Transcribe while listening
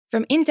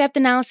From in-depth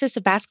analysis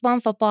of basketball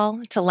and football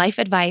to life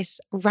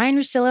advice, Ryan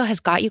Russillo has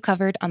got you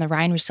covered on the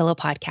Ryan Russillo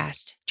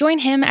podcast. Join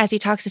him as he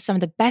talks to some of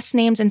the best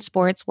names in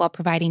sports while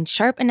providing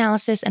sharp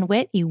analysis and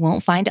wit you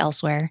won't find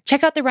elsewhere.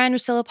 Check out the Ryan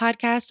Russillo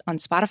podcast on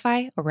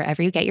Spotify or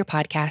wherever you get your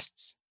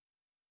podcasts.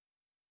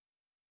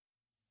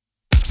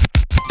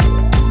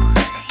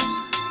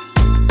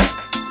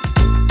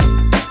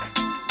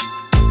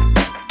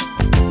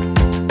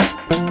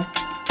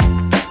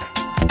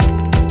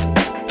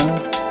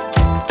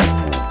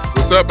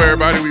 What's up,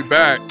 everybody? We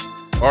back.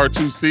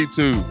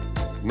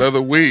 R2C2. Another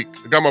week.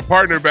 I got my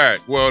partner back.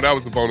 Well, that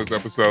was the bonus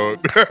episode.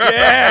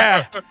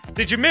 Yeah.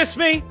 Did you miss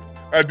me?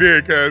 I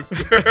did, cuz.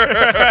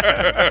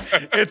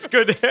 It's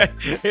good.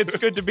 It's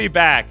good to be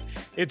back.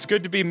 It's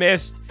good to be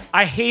missed.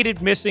 I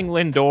hated missing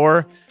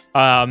Lindor.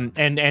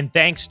 And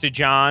thanks to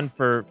John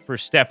for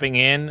stepping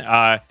in.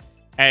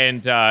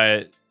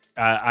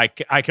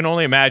 I can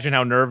only imagine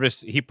how nervous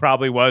he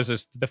probably was.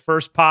 As the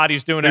first pod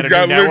he's doing at a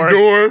new network.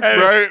 Lindor,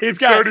 right? He's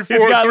got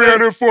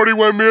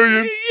 341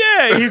 million.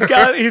 Yeah,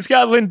 he's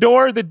got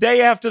Lindor the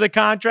day after the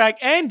contract,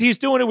 and he's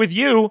doing it with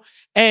you.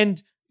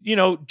 And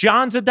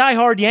John's a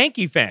diehard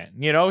Yankee fan.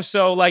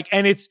 So like,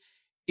 and it's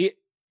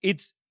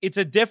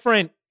a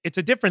different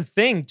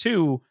thing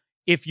too.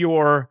 If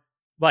you're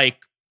like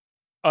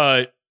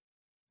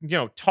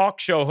talk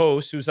show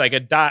host who's like a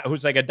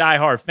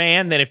diehard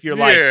fan, than if you're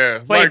like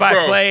play by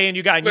play and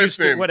you got used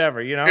to whatever,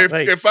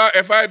 If I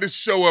had to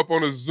show up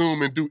on a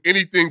Zoom and do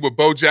anything with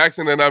Bo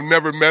Jackson and I've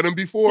never met him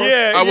before,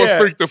 I would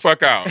freak the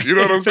fuck out. You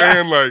know what I'm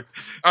saying? Like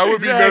I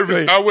would be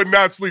nervous. I would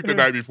not sleep the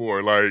night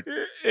before. Like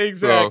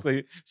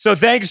exactly. So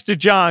thanks to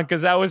John,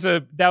 because that was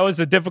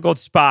a difficult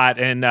spot,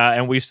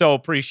 and we so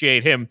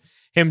appreciate him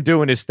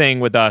doing his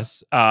thing with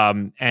us,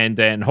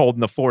 and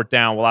holding the fort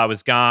down while I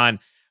was gone.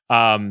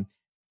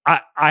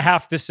 I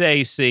have to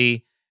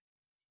say,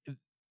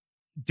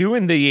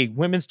 doing the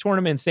women's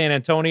tournament in San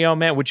Antonio,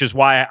 man, which is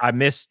why I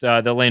missed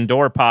the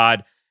Lindor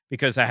pod,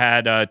 because I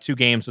had 2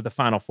 games with the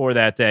Final Four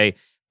that day.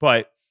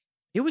 But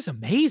it was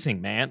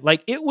amazing, man.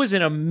 Like, it was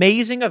an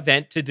amazing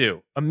event to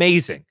do.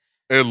 Amazing.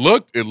 It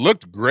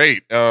looked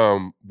great.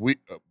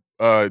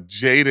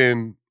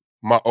 Jaden,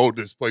 my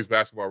oldest, plays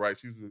basketball, right?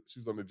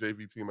 She's on the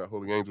JV team at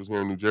Holy Angels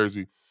here in New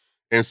Jersey.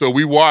 And so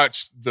we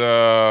watched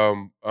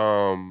the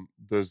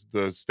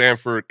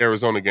Stanford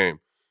Arizona game.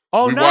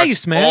 Oh, we nice,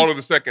 watched man! All of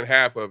the second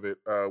half of it.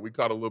 We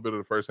caught a little bit of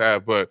the first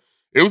half, but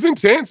it was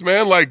intense,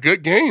 man. Like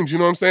good games, you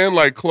know what I'm saying?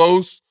 Like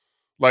close,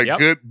 like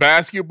good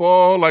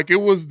basketball. Like that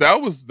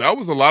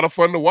was a lot of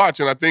fun to watch,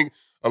 and I think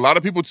a lot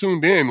of people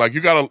tuned in. Like you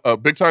got a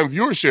big time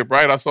viewership,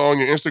 right? I saw on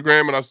your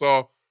Instagram, and I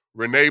saw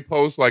Renee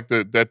post like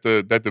that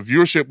the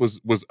viewership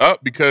was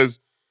up because,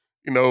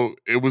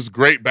 it was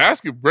great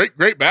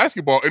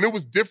basketball, and it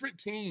was different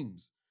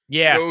teams.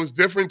 Yeah, it was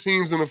different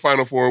teams in the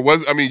Final Four.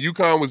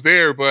 UConn was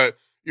there, but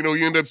you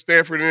end up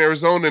Stanford and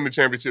Arizona in the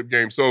championship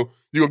game. So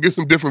you're gonna get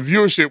some different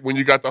viewership when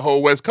you got the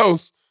whole West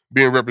Coast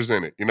being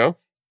represented.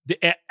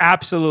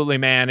 Absolutely,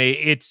 man.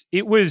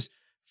 It was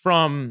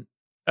from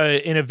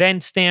an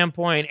event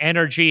standpoint,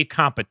 energy,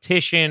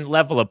 competition,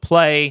 level of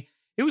play.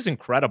 It was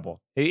incredible.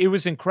 It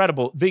was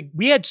incredible.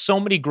 We had so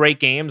many great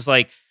games,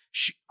 like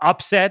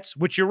upsets,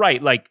 which you're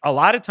right. Like a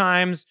lot of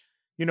times,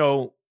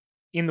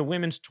 in the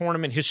women's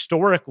tournament,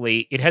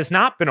 historically, it has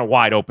not been a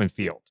wide open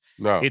field.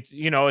 No.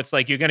 It's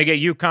like you're going to get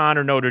UConn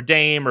or Notre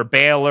Dame or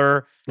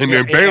Baylor. And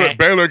then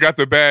Baylor got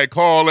the bad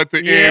call at the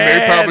end.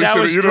 They probably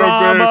should have, what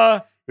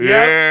I'm saying?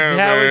 Yeah,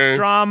 that man. was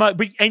drama.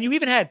 And you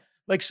even had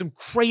like some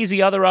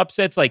crazy other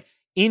upsets, like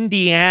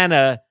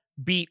Indiana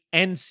beat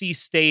NC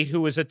State,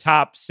 who was a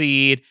top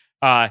seed.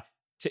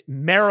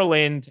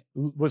 Maryland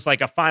was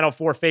like a Final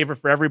Four favorite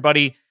for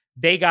everybody.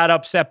 They got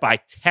upset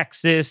by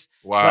Texas.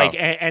 Wow.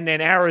 And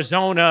then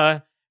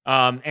Arizona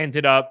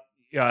ended up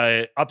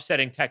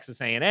upsetting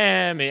Texas A&M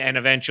and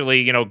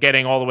eventually,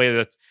 getting all the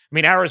way to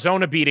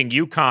Arizona beating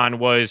UConn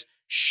was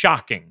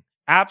shocking,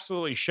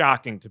 absolutely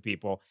shocking to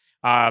people.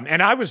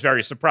 And I was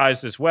very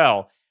surprised as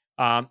well.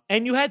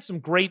 And you had some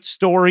great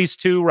stories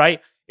too, right?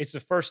 It's the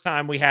first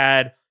time we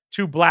had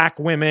 2 black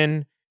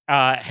women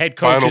head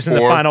coaches in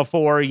the Final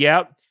Four.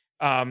 Yep.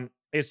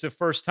 It's the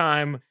first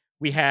time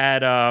we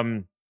had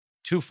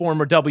 2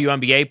 former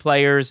WNBA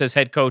players as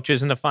head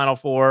coaches in the Final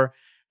Four.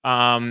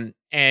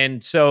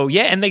 And so,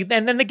 and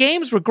then the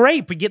games were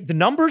great, but the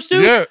numbers,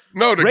 dude. Yeah,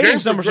 no, the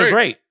games numbers are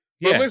great.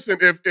 But listen,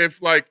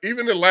 if like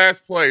even the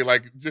last play,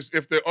 like just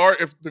if the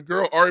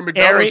girl Ari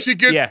McDonald,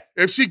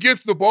 if she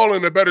gets the ball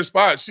in a better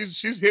spot,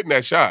 she's hitting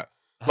that shot.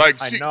 Like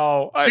I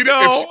know. If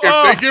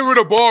they give her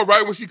the ball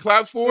right when she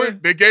claps for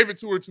it, they gave it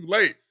to her too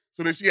late.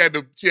 So then she had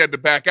to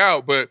back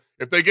out. But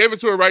if they gave it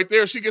to her right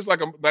there, she gets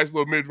like a nice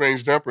little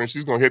mid-range jumper, and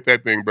she's gonna hit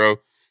that thing, bro.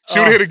 She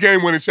would hit a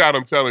game-winning shot.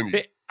 I'm telling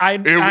you.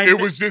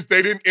 It was just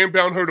they didn't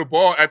inbound her the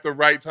ball at the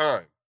right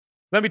time.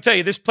 Let me tell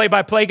you, this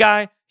play-by-play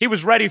guy, he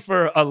was ready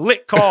for a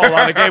lit call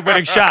on a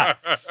game-winning shot.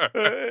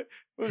 It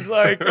was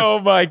like, oh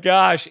my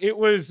gosh. It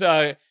was,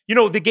 the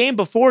game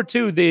before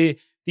too, the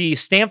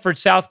Stanford,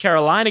 South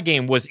Carolina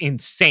game was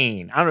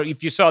insane. I don't know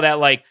if you saw that,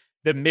 like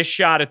the missed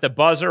shot at the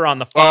buzzer on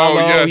the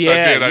follow. Oh,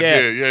 yes, I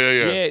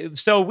did. Yeah.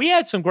 So we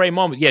had some great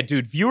moments. Yeah,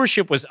 dude,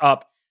 viewership was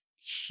up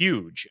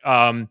huge.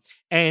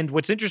 And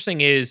what's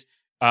interesting is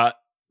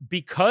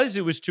because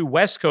it was two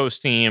West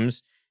Coast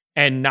teams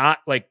and not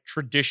like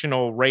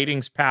traditional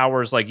ratings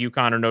powers like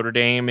UConn or Notre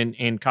Dame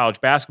in college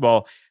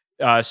basketball,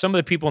 some of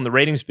the people in the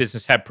ratings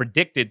business had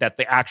predicted that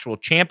the actual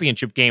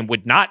championship game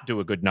would not do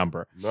a good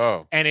number.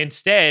 No. And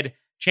instead,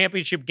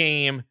 championship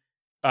game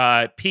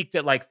peaked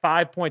at like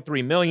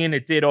 5.3 million.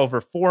 It did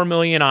over 4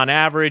 million on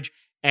average,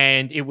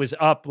 and it was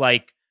up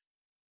like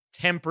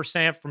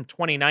 10% from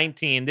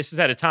 2019. This is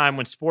at a time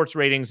when sports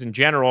ratings in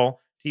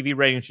general, TV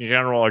ratings in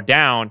general, are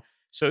down.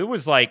 So it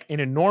was like an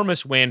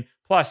enormous win.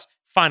 Plus,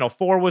 Final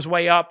Four was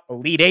way up.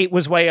 Elite Eight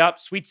was way up.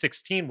 Sweet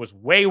 16 was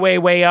way, way,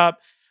 way up.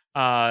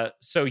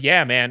 So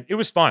yeah, man, it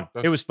was fun.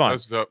 It was fun.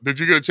 That's dope. Did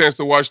you get a chance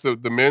to watch the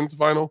men's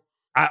final?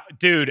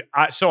 Dude,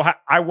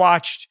 I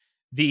watched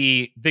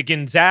the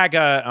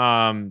Gonzaga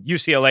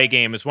UCLA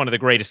game. Is one of the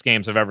greatest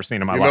games I've ever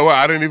seen in my life. You know what?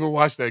 I didn't even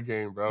watch that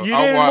game, bro. You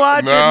didn't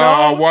watch it? No,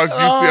 I watched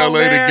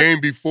UCLA the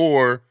game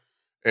before,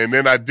 and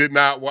then I did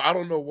not. Well, I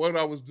don't know what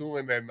I was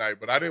doing that night,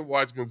 but I didn't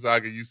watch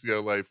Gonzaga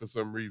UCLA for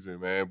some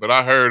reason, man. But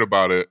I heard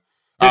about it.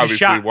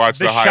 Obviously, watched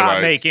the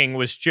highlights.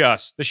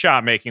 The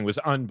shot making was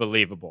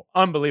unbelievable.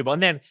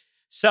 And then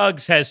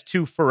Suggs has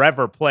two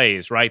forever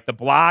plays, right? The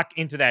block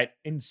into that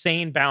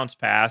insane bounce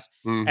pass,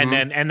 and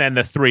then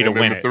the three to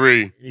win it.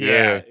 Three,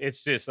 yeah.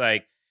 It's just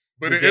like,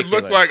 but it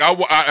looked like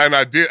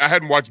I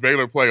hadn't watched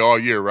Baylor play all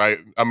year, right?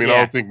 I mean, I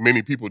don't think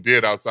many people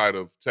did outside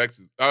of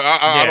Texas.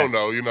 I don't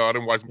know, I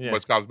didn't watch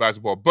much college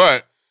basketball,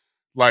 but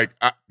like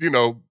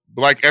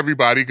like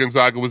everybody,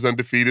 Gonzaga was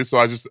undefeated, so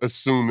I just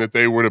assumed that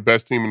they were the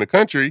best team in the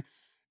country.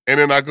 And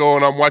then I go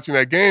and I'm watching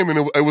that game,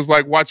 and it was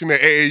like watching the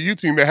AAU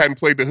team that hadn't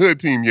played the hood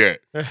team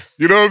yet.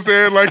 You know what I'm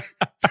saying? Like,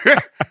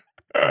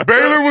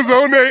 Baylor was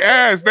on their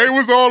ass. They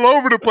was all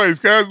over the place,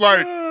 cause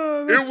like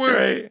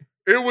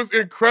it was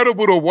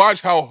incredible to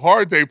watch how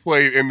hard they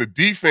played in the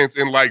defense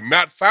and like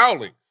not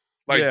fouling,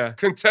 like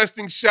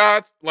contesting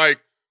shots, like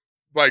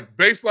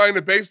baseline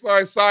to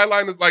baseline,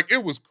 sideline. Like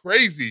it was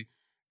crazy,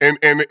 and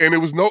it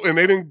was and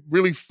they didn't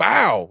really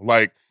foul,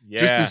 like.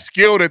 Just the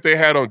skill that they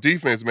had on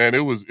defense, man.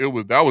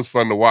 That was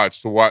fun to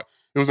watch. It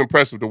was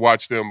impressive to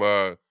watch them.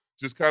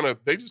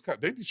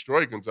 They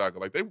destroyed Gonzaga.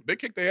 Like they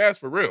kicked their ass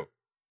for real.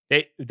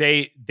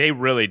 They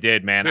really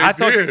did, man. I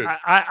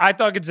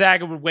thought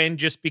Gonzaga would win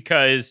just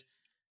because,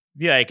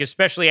 like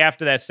especially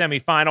after that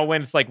semifinal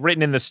win, it's like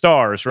written in the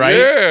stars, right?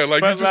 Yeah,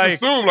 like but you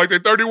just assume like they're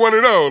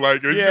 31-0.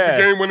 Like it's the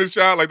game winning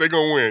shot, like they're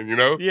gonna win,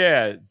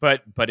 Yeah,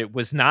 but it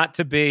was not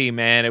to be,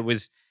 man. It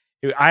was.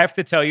 I have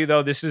to tell you,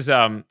 though, this is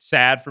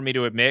sad for me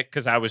to admit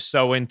because I was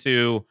so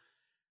into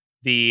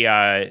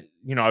I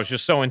was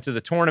just so into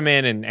the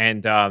tournament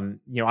and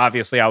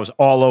obviously I was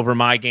all over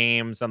my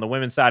games on the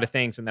women's side of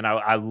things. And then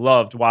I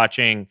loved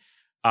watching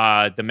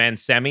the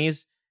men's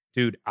semis.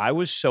 Dude, I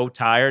was so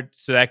tired.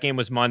 So that game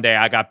was Monday.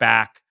 I got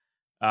back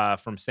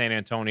from San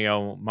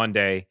Antonio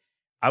Monday.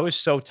 I was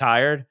so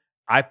tired.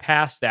 I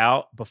passed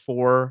out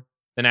before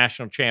the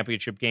national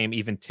championship game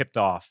even tipped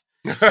off.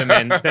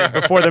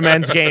 Before the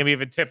men's game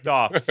even tipped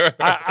off.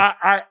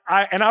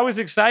 I was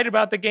excited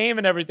about the game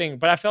and everything,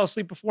 but I fell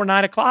asleep before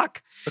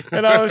 9:00.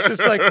 And I was just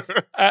like,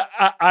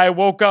 I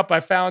woke up, I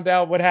found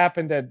out what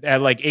happened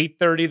at like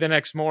 8:30 the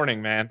next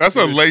morning, man. That's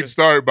a late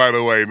start, by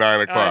the way,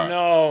 9:00. I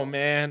know,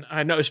 man.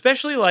 I know.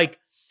 Especially like,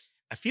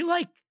 I feel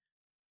like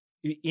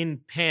in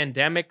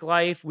pandemic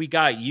life, we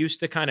got used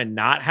to kind of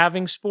not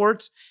having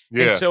sports.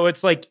 Yeah. And so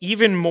it's like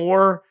even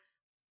more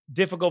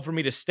difficult for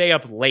me to stay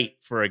up late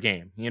for a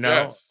game,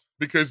 Yes.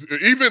 Because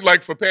even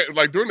like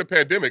during the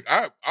pandemic,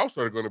 I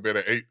started going to bed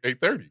at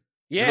 8:30.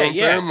 Yeah, you know what I'm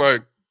saying?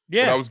 Like,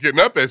 when I was getting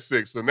up at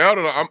 6. So now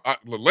that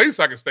the latest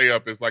I can stay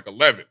up is like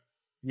 11.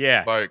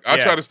 Yeah. Like I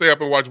try to stay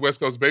up and watch West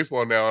Coast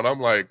baseball now, and I'm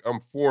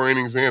 4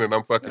 innings in and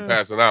I'm fucking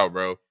passing out,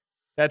 bro.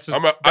 I think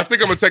I'm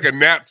gonna take a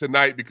nap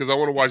tonight because I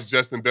want to watch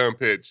Justin Dunn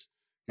pitch.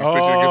 He's pitching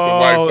against the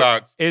White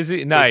Sox. Is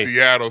it nice? In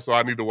Seattle, so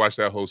I need to watch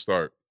that whole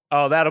start.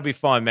 Oh, that'll be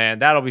fun, man.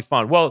 That'll be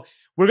fun. Well,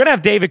 we're going to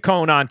have David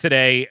Cohn on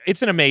today.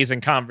 It's an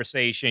amazing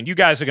conversation. You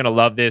guys are going to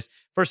love this.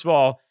 First of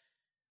all,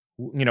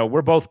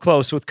 we're both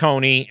close with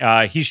Coney.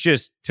 He's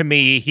just, to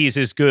me, he's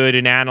as good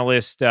an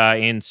analyst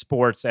in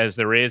sports as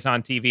there is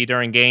on TV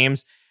during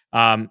games.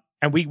 And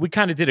we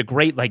kind of did a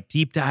great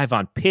deep dive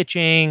on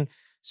pitching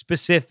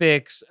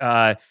specifics,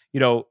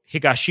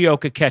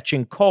 Higashioka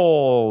catching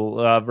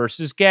Cole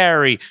versus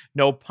Gary,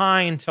 no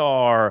pine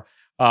tar,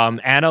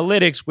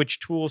 analytics, which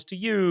tools to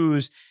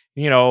use,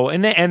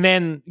 and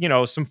then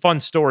some fun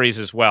stories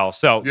as well.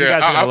 So you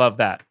guys are gonna love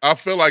that. I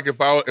feel like if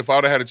I would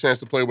have had a chance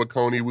to play with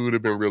Coney, we would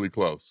have been really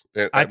close.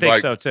 I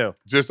think so too.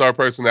 Just our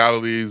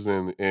personalities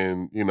and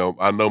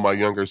I know my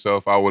younger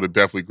self, I would have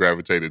definitely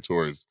gravitated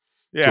towards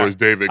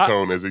David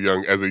Cohn as a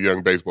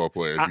young baseball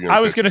player. I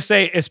was going to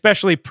say,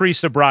 especially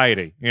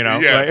pre-sobriety,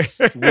 Yes,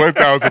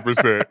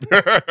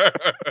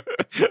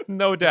 1,000%.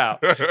 No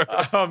doubt.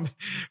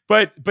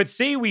 But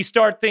see, we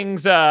start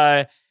things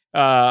as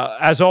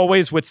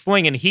always with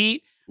Sling and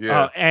Heat.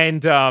 Yeah.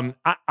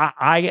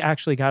 I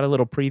actually got a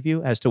little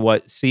preview as to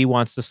what C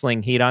wants to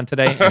sling heat on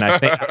today,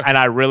 and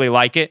I really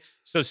like it.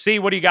 So C,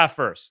 what do you got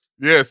first?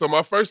 Yeah, so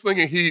my first thing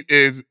in heat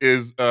is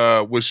with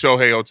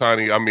Shohei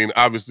Ohtani. I mean,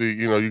 obviously,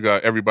 you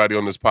got everybody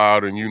on this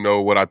pod, and you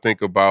know what I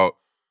think about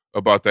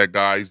that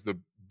guy. He's the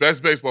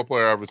best baseball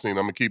player I've ever seen.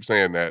 I'm gonna keep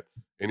saying that,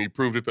 and he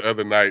proved it the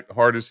other night.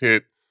 Hardest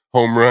hit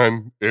home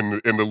run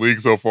in the league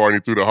so far, and he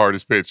threw the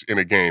hardest pitch in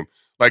a game.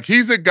 Like,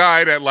 he's a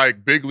guy that,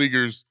 like, big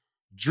leaguers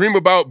dream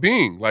about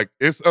being. Like,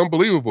 it's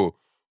unbelievable.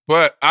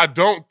 But I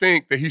don't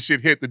think that he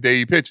should hit the day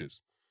he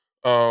pitches.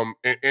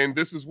 And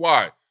this is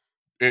why.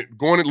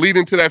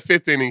 Leading to that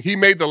fifth inning, he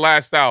made the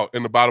last out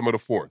in the bottom of the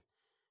fourth.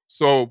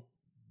 So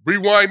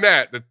rewind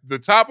that. The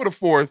top of the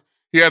fourth,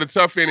 he had a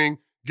tough inning.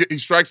 He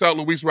strikes out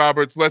Luis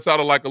Roberts, lets out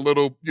a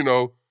little,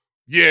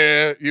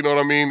 yeah, you know what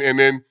I mean, and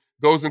then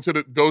goes into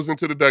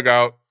the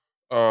dugout.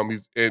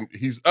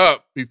 He's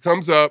up. He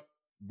comes up,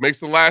 makes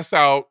the last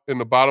out in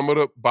the bottom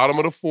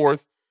of the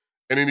fourth,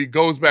 and then he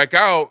goes back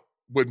out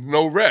with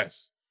no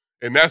rest.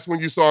 And that's when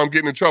you saw him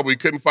getting in trouble. He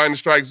couldn't find the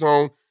strike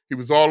zone. He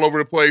was all over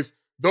the place.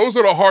 Those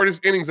are the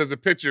hardest innings as a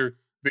pitcher,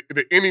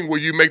 the inning where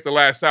you make the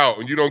last out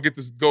and you don't get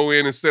to go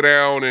in and sit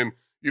down and,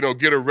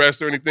 get a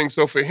rest or anything.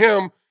 So for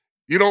him,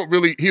 he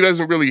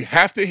doesn't really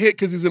have to hit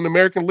because he's in the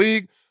American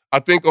League. I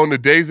think on the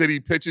days that he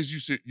pitches,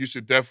 you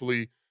should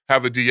definitely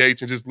have a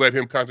DH and just let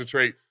him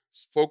concentrate,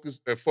 focus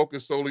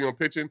solely on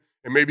pitching,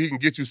 and maybe he can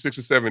get you 6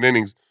 or 7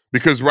 innings.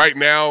 Because right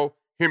now,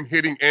 him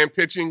hitting and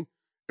pitching,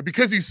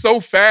 because he's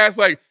so fast,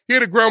 like, he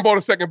had a ground ball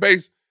to second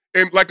base,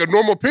 and like a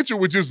normal pitcher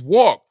would just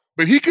walk.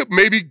 But he could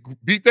maybe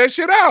beat that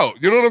shit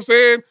out. You know what I'm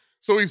saying?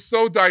 So he's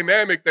so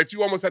dynamic that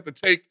you almost have to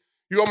take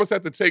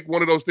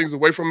one of those things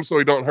away from him so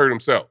he don't hurt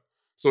himself.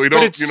 So he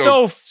don't. But it's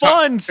so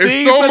fun. It's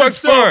so much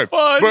fun.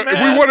 But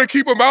man. we want to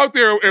keep him out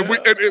there, and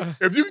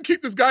if you can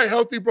keep this guy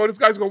healthy, bro, this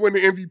guy's gonna win the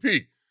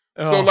MVP.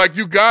 Oh. So like,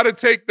 you gotta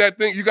take that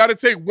thing. You gotta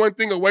take one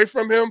thing away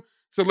from him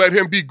to let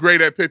him be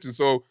great at pitching.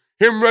 So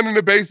him running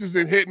the bases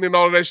and hitting and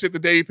all of that shit the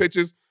day he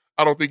pitches,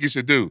 I don't think he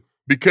should do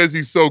because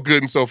he's so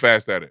good and so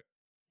fast at it.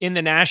 In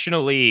the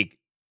National League,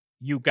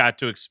 you got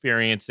to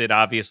experience it,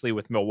 obviously,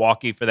 with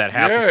Milwaukee for that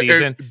half a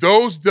season. And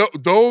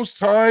those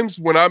times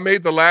when I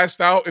made the last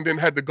out and then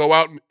had to go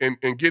out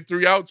and get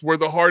 3 outs were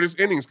the hardest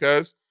innings,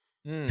 cuz.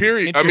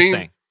 Period. I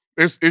mean,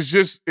 it's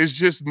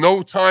just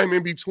no time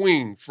in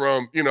between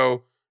from,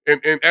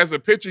 and as a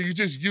pitcher, you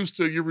just used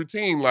to your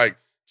routine, like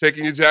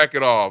taking your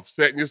jacket off,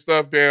 setting your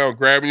stuff down,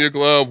 grabbing your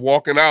glove,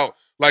 walking out.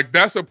 Like,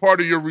 that's a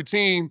part of your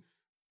routine,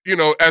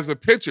 as a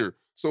pitcher.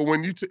 So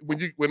when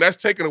that's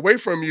taken away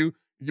from you,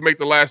 you make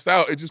the last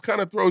out, it just kind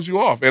of throws you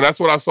off. And that's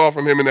what I saw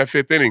from him in that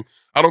 5th inning.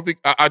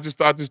 I just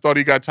thought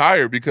he got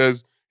tired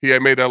because he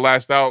had made that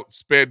last out,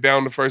 sped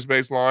down the first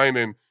base line,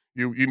 and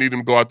you need him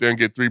to go out there and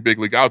get 3 big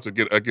league outs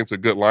against a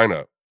good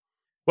lineup.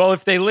 Well,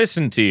 if they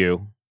listen to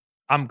you,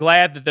 I'm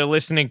glad that they're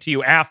listening to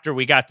you after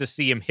we got to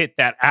see him hit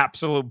that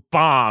absolute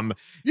bomb.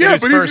 Yeah,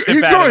 but he's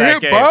going to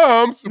hit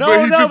bombs,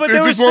 but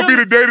it just won't be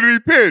the day that he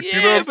pitched.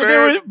 You know what I'm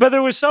saying? But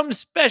there was something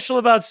special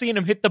about seeing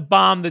him hit the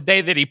bomb the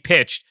day that he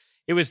pitched.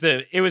 It was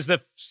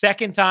the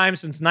second time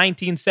since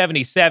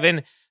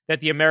 1977 that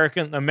the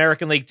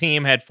American League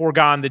team had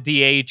foregone the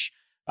DH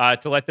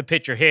to let the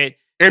pitcher hit.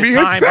 And he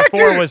hit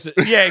second.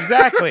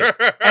 Exactly.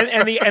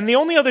 and the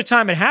only other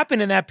time it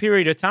happened in that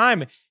period of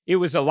time, it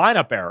was a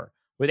lineup error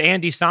with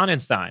Andy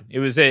Sonnenstein. It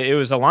was a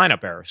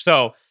lineup error.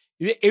 So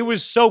it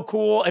was so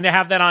cool, and to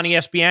have that on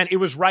ESPN, it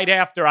was right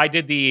after I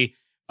did the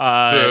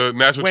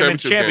National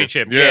Women's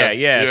Championship.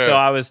 Yeah. So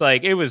I was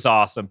like, it was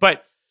awesome.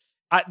 But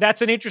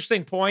that's an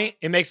interesting point.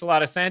 It makes a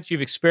lot of sense.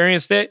 You've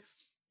experienced it.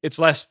 It's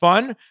less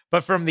fun.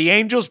 But from the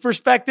Angels'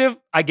 perspective,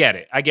 I get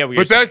it. I get what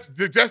you're saying.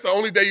 But that's the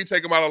only day you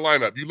take him out of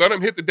lineup. You let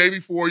him hit the day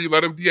before. You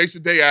let him DH the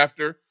day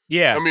after.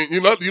 Yeah. I mean, you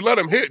let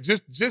him hit.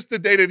 Just the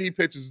day that he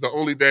pitches is the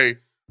only day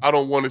I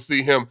don't want to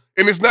see him.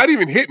 And it's not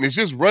even hitting. It's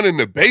just running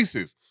the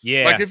bases.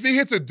 Yeah. Like, if he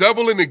hits a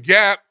double in the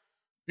gap,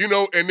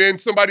 and then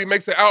somebody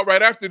makes it out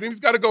right after, then he's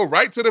got to go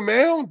right to the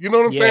mound. You know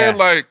what I'm saying?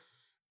 Like,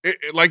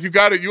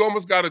 you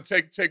almost got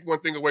to take one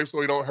thing away so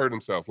he don't hurt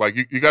himself. Like,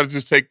 you got to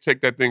just take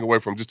that thing away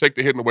from him. Just take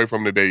the hitting away from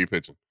him the day you're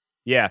pitching.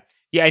 Yeah.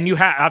 And you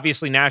have,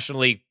 obviously, National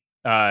League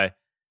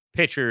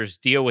pitchers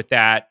deal with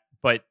that,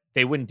 but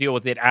they wouldn't deal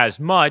with it as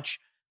much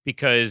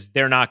because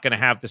they're not going to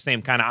have the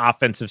same kind of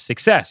offensive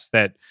success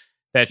that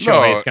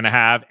Shohei's going to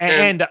have.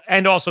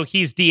 And also,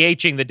 he's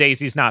DHing the days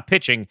he's not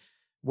pitching,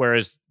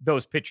 whereas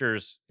those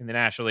pitchers in the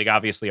National League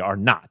obviously are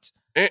not.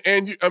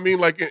 And I mean,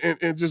 like,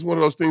 and just one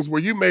of those things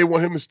where you may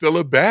want him to steal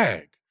a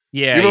bag.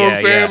 Yeah, you know what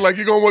I'm saying? Yeah. Like,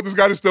 you're gonna want this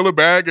guy to steal a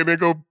bag and then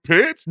go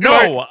pitch? No,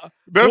 like,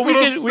 that's what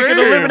I'm saying. We can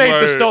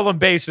eliminate the stolen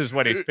bases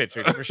when he's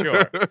pitching for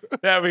sure.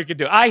 That we can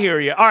do. I hear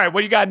you. All right,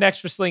 what do you got next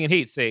for slinging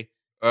heat? See,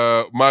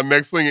 my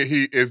next slinging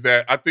heat is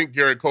that I think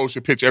Gerrit Cole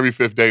should pitch every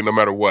 5th day, no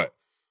matter what.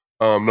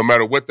 No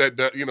matter what that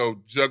does,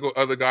 juggle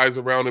other guys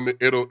around him.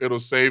 It'll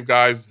save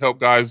guys, help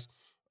guys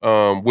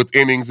with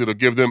innings. It'll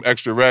give them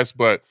extra rest,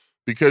 but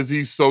because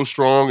he's so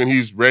strong and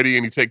he's ready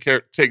and he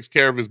takes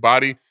care of his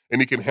body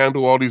and he can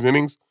handle all these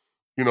innings,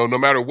 no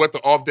matter what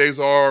the off days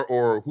are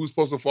or who's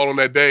supposed to fall on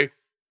that day,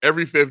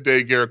 every fifth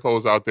day, Gerrit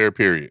Cole's out there,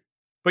 period.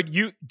 But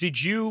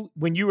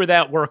when you were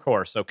that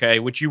workhorse, okay,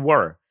 which you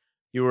were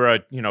a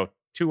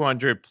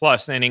 200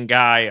 plus inning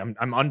guy.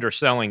 I'm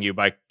underselling you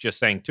by just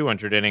saying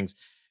 200 innings.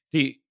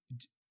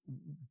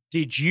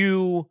 Did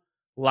you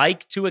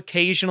like to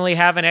occasionally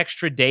have an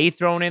extra day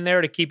thrown in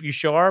there to keep you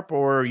sharp,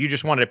 or you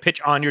just wanted to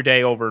pitch on your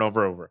day over and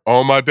over and over?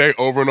 On my day,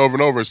 over and over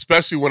and over,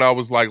 especially when I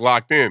was like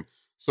locked in.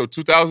 So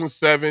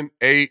 2007,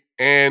 8,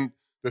 and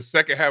the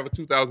second half of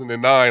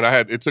 2009,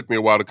 it took me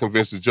a while to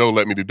convince Joe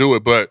let me to do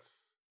it, but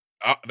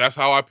that's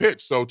how I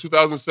pitched. So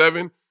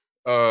 2007,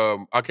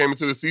 I came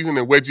into the season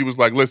and Wedgie was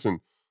like,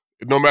 listen,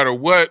 no matter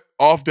what,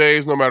 off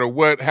days, no matter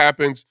what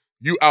happens,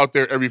 you out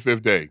there every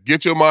fifth day.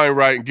 Get your mind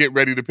right and get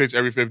ready to pitch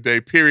every fifth day,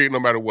 period, no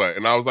matter what.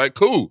 And I was like,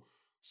 cool.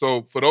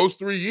 So for those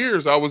 3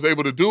 years, I was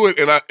able to do it,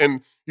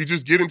 and you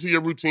just get into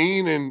your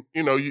routine, and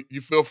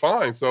you feel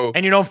fine. So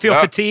and you don't feel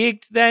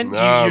fatigued then?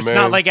 Nah, it's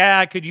not like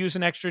I could use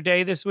an extra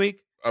day this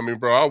week. I mean,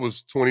 bro, I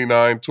was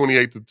 29,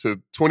 28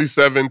 to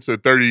 27 to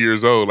 30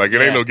 years old. Like,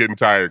 it ain't no getting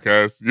tired,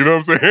 cuz. You know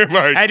what I'm saying?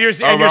 Like, and you're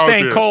saying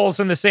there. Cole's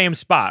in the same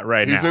spot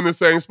right now. He's in the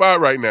same spot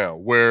right now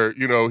where,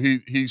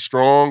 he's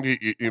strong.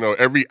 He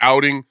every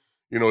outing,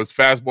 his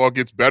fastball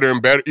gets better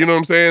and better. You know what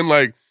I'm saying?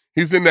 Like,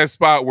 he's in that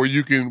spot where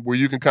you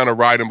can kind of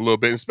ride him a little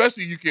bit. And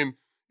especially you can,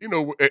 in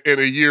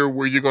a year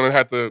where you're going to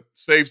have to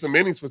save some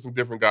innings for some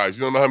different guys.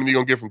 You don't know how many you're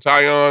going to get from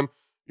Tyon.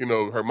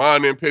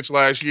 Herman didn't pitch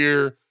last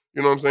year.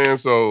 You know what I'm saying?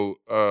 So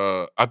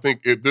I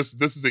think this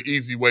is an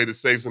easy way to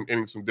save some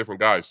innings from different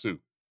guys too.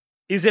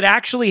 Is it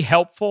actually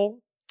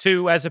helpful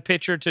as a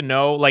pitcher to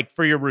know, like,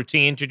 for your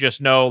routine to just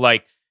know,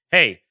 like,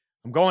 hey,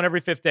 I'm going every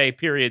fifth day,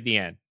 period, the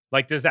end?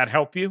 Like, does that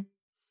help you?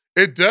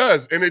 It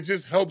does, and it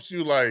just helps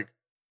you. Like,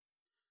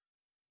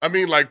 I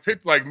mean, like,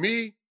 pitch like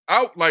me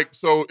out. Like,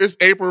 so it's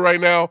April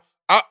right now.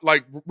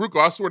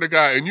 Ruko, I swear to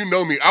God, and you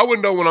know me, I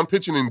would know when I'm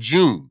pitching in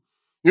June.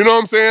 You know what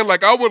I'm saying?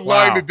 Like, I would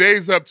line the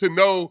days up to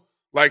know.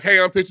 Like,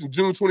 hey, I'm pitching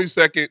June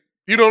 22nd.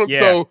 You know what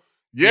I'm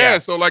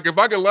saying? So, like, if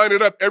I can line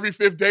it up every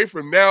fifth day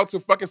from now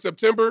to fucking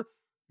September,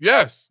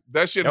 yes,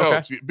 that shit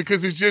helps.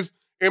 Because it's just,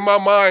 in my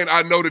mind,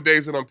 I know the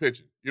days that I'm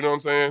pitching. You know what I'm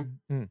saying?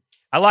 Mm-hmm.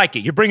 I like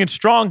it. You're bringing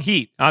strong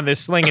heat on this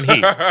Slinging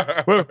Heat.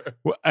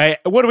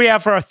 What do we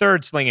have for our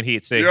third Slinging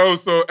Heat, see? Yo,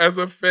 so as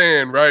a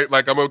fan, right,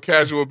 like, I'm a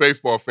casual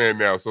baseball fan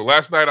now. So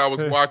last night I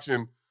was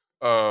watching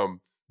the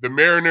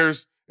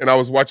Mariners, and I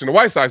was watching the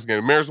White Sox game,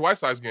 the Mariners-White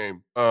Sox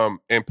game,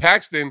 and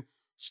Paxton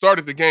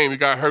started the game. He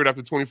got hurt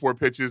after 24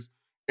 pitches,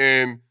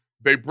 and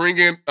they bring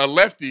in a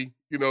lefty,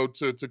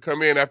 to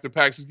come in after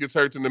Paxton gets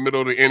hurt in the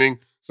middle of the inning,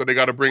 so they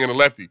got to bring in a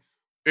lefty.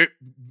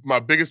 My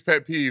biggest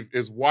pet peeve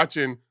is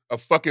watching a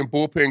fucking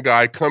bullpen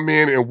guy come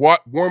in and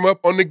warm up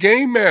on the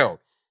game mound.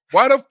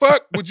 Why the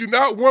fuck would you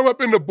not warm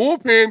up in the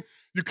bullpen?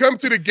 You come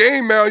to the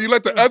game mound, you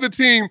let the other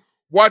team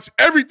watch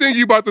everything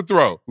you about to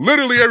throw.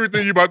 Literally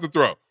everything you about to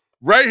throw.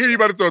 Right here, you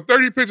about to throw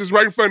 30 pitches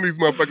right in front of these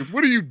motherfuckers.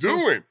 What are you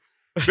doing?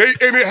 And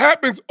it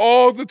happens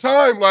all the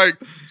time.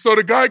 Like, so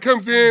the guy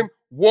comes in,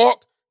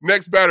 walk,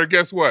 next batter,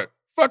 guess what?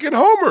 Fucking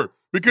homer.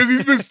 Because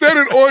he's been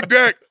standing on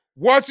deck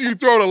watching you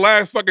throw the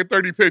last fucking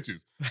 30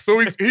 pitches. So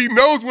he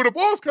knows where the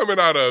ball's coming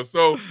out of.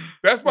 So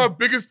that's my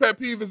biggest pet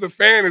peeve as a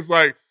fan is,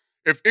 like,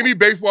 if any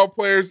baseball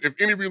players, if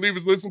any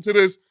relievers listen to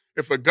this,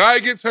 if a guy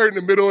gets hurt in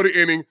the middle of the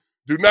inning,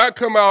 do not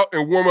come out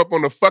and warm up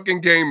on the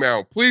fucking game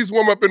mound. Please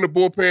warm up in the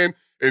bullpen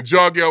and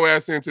jog your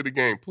ass into the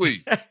game,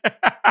 please.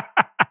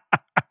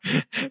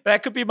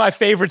 That could be my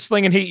favorite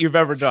Slinging Heat you've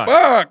ever done.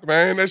 Fuck,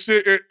 man. That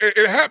shit,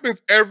 it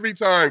happens every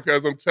time,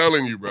 because I'm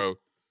telling you, bro.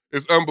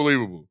 It's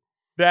unbelievable.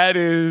 That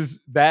is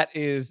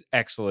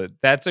excellent.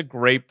 That's a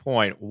great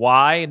point.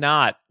 Why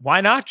not?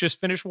 Why not just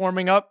finish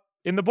warming up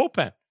in the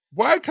bullpen?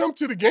 Why come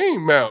to the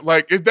game mound?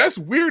 Like, that's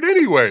weird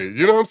anyway.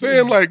 You know what I'm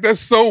saying? Like, that's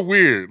so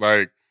weird.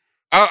 Like,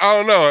 I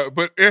don't know.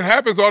 But it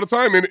happens all the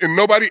time, and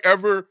nobody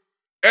ever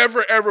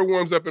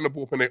warms up in the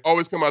bullpen. They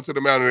always come out to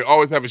the mound, and they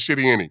always have a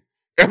shitty inning.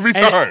 Every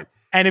time.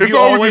 And it's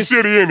always a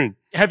shitty inning.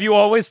 Have you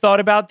always thought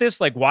about this?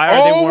 Like, why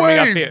are they warming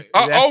up here?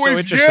 I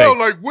always yell,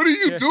 like, what are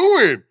you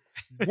doing?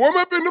 Warm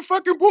up in the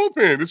fucking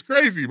bullpen. It's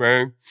crazy,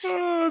 man.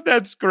 Oh,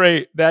 that's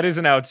great. That is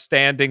an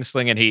outstanding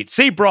Slinging Heat.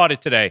 C brought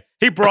it today.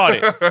 He brought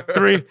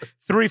it.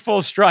 Three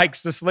full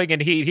strikes to Slinging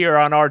Heat here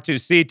on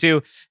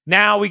R2C2.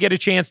 Now we get a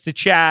chance to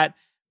chat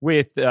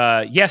with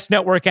Yes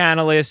Network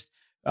analyst,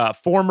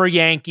 former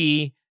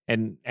Yankee,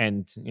 and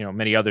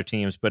many other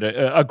teams, but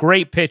a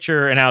great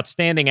pitcher, an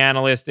outstanding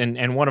analyst,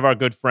 and one of our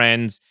good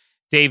friends,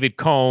 David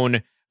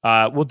Cohn.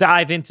 We'll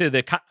dive into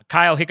the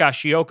Kyle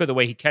Higashioka, the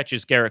way he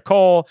catches Gerrit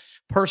Cole,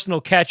 personal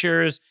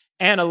catchers,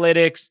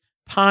 analytics,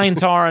 pine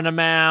tar on the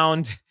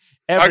mound,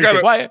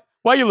 everything. Why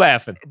are you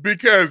laughing?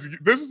 Because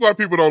this is why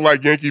people don't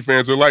like Yankee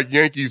fans or like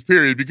Yankees,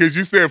 period. Because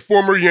you said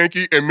former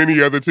Yankee and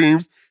many other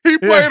teams. He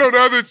played on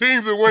other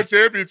teams and won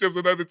championships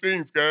on other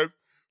teams, guys.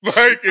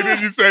 Like, and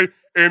then you say,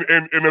 and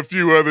a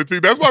few other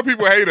teams. That's why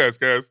people hate us,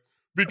 guys.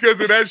 Because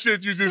of that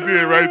shit you just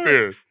did right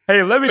there.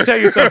 Hey, let me tell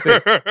you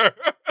something.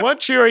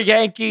 Once you're a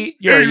Yankee,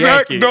 you're a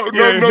Yankee. No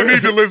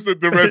need to list the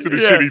rest of the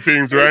shitty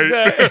teams,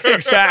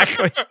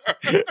 right?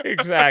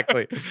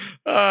 Exactly.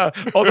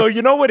 Although,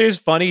 you know what is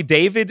funny?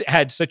 David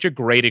had such a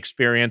great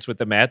experience with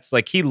the Mets.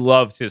 Like, he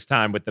loved his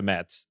time with the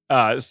Mets.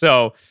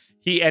 So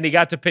he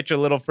got to pitch a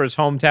little for his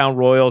hometown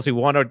Royals. He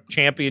won a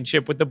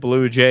championship with the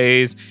Blue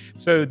Jays.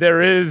 So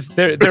there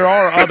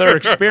are other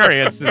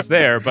experiences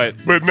there, but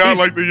not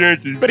like the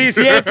Yankees. But he's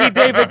Yankee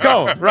David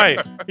Cohn,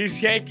 right?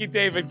 He's Yankee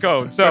David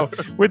Cohn. So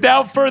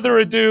without further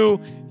ado,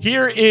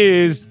 here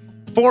is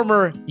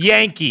former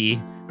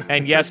Yankee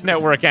and Yes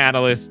Network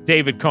analyst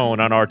David Cohn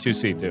on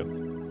R2C2.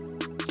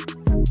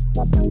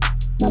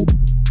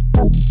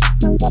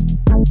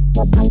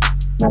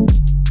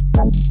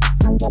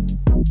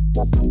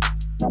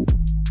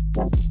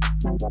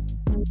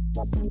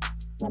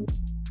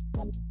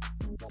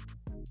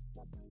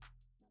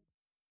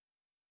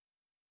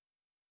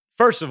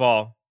 First of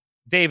all,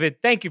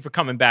 David, thank you for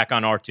coming back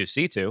on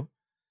R2C2.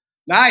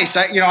 Nice.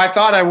 I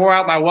thought I wore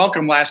out my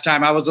welcome last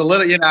time. I was a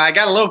little, I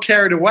got a little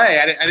carried away.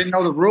 I didn't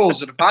know the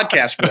rules of the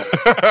podcast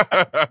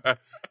book.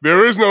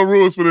 There is no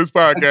rules for this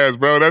podcast,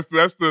 bro.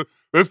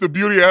 That's the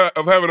beauty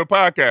of having a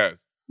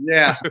podcast.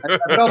 Yeah,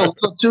 I felt a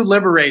little too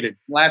liberated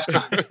last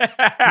time.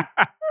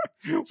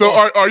 So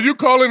are you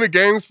calling the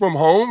games from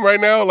home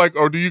right now? Like,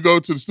 or do you go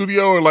to the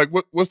studio, or like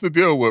what's the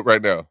deal with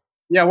right now?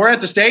 Yeah, we're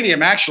at the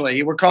stadium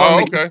actually. We're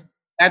calling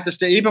at the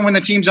stadium. Even when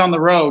the team's on the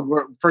road,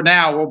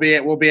 we'll be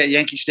at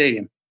Yankee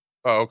Stadium.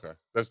 Oh, okay.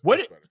 That's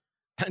better.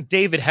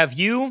 David, have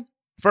you,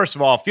 first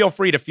of all, feel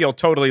free to feel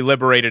totally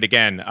liberated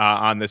again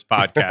on this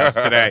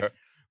podcast today.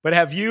 But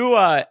have you,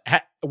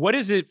 what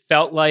has it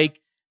felt like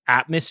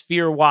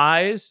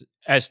atmosphere-wise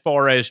as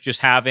far as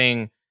just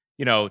having,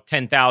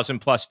 10,000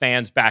 plus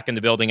fans back in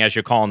the building as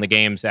you're calling the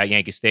games at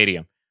Yankee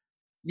Stadium?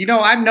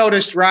 I've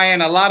noticed,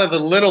 Ryan, a lot of the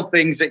little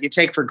things that you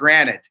take for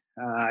granted.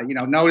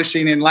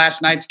 Noticing in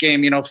last night's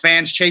game,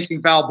 fans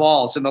chasing foul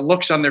balls and the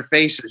looks on their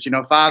faces,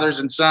 fathers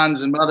and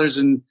sons and mothers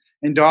and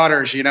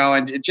daughters,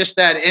 and just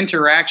that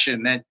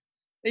interaction that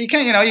you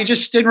can't, you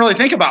just didn't really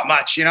think about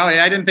much.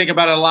 I didn't think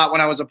about it a lot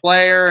when I was a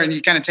player, and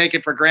you kind of take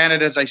it for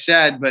granted, as I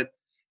said, but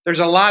there's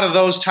a lot of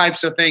those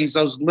types of things,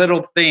 those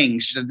little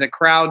things, the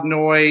crowd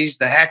noise,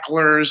 the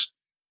hecklers,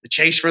 the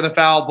chase for the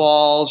foul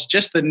balls,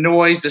 just the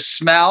noise, the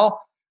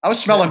smell. I was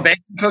smelling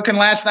bacon cooking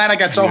last night. I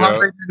got so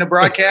hungry in the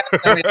broadcast.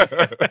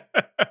 It's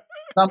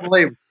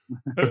unbelievable.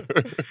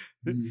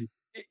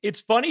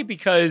 It's funny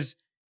because,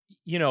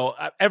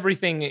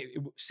 everything,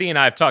 C and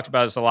I have talked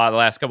about this a lot the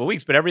last couple of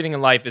weeks, but everything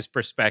in life is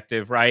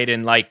perspective, right?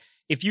 And like,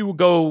 if you're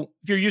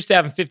used to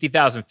having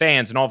 50,000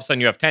 fans and all of a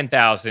sudden you have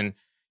 10,000,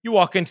 you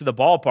walk into the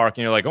ballpark and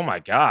you're like, oh my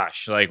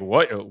gosh, like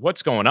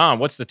what's going on?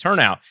 What's the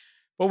turnout?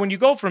 But when you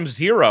go from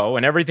zero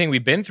and everything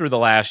we've been through the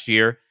last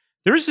year,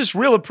 there's this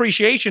real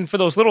appreciation for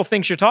those little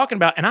things you're talking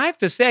about. And I have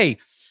to say,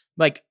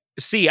 like,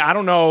 see, I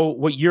don't know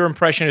what your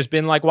impression has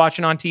been like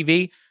watching on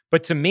TV,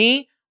 but to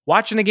me,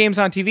 watching the games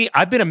on TV,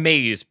 I've been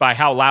amazed by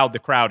how loud the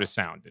crowd has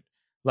sounded,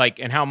 like,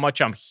 and how much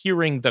I'm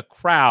hearing the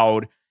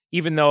crowd,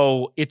 even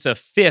though it's a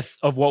fifth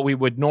of what we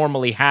would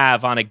normally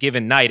have on a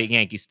given night at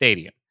Yankee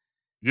Stadium.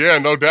 Yeah,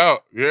 no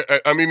doubt. Yeah,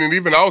 I mean, and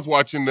even I was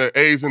watching the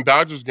A's and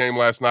Dodgers game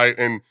last night,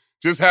 and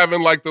just having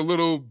like the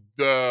little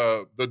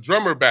the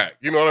drummer back,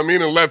 you know what I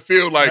mean, in left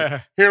field,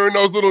 like hearing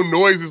those little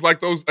noises, like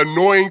those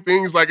annoying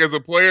things, like as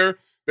a player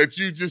that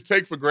you just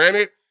take for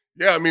granted.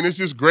 Yeah, I mean, it's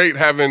just great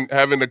having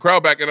the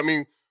crowd back, and I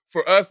mean,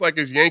 for us, like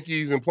as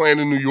Yankees and playing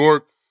in New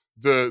York,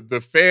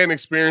 the fan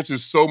experience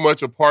is so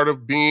much a part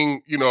of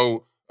being,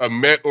 a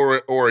Met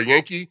or a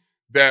Yankee,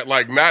 that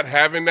like not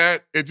having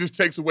that, it just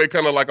takes away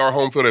kind of like our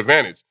home field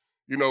advantage.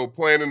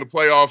 Playing in the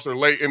playoffs or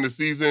late in the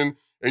season,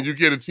 and you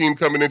get a team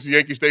coming into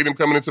Yankee Stadium,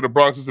 coming into the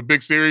Bronx, it's a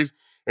big series,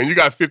 and you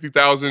got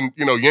 50,000,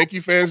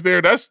 Yankee fans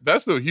there.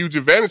 That's a huge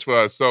advantage for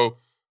us. So,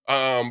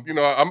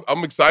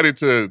 I'm excited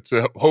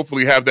to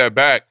hopefully have that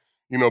back,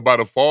 by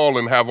the fall,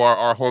 and have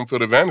our home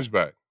field advantage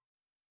back.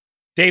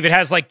 David,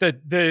 has like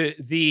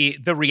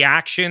the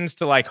reactions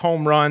to like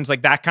home runs,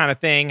 like that kind of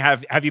thing.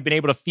 Have you been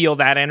able to feel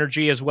that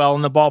energy as well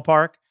in the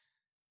ballpark?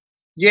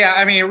 Yeah,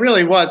 I mean, it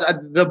really was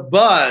the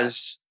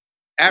buzz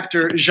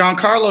after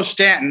Giancarlo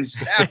Stanton's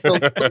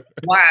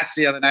blast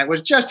the other night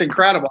was just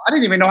incredible. I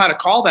didn't even know how to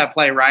call that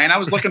play, Ryan. I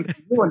was looking for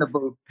you in the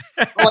booth.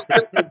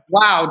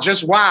 Wow,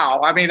 just wow.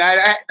 I mean,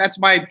 that's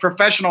my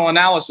professional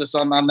analysis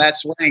on that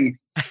swing.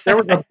 There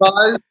was a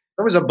buzz.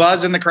 There was a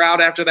buzz in the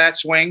crowd after that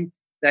swing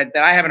that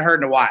I haven't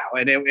heard in a while,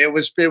 and it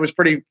was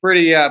pretty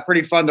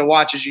fun to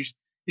watch as you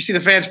see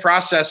the fans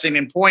processing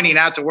and pointing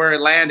out to where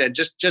it landed.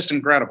 Just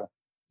incredible.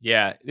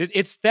 Yeah,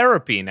 it's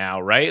therapy now,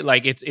 right?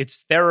 Like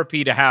it's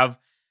therapy to have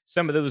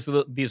some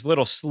of these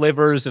little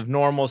slivers of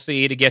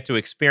normalcy, to get to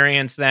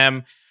experience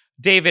them.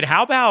 David,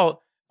 how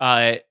about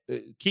I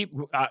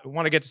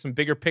want to get to some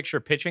bigger picture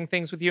pitching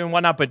things with you and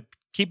whatnot, but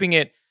keeping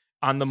it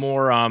on the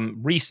more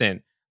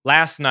recent.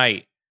 Last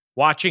night,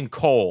 watching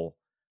Cole,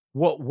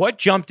 what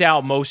jumped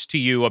out most to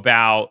you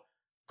about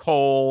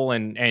Cole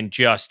and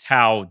just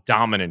how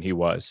dominant he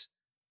was?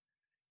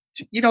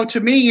 To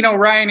me,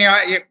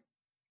 Ryan,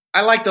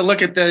 I like to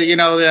look at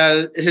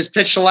his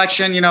pitch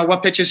selection,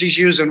 what pitches he's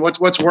using,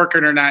 what's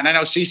working or not. And I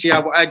know CC,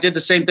 I did the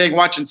same thing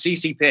watching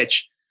CC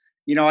pitch,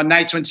 on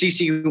nights when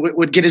CC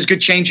would get his good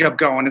changeup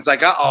going. It's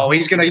like,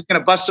 he's going to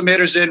bust some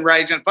hitters in,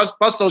 right? He's going to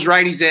bust those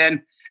righties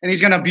in, and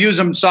he's going to abuse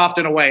them soft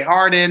and away,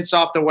 hard in,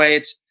 soft away.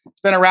 It's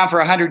been around for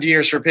 100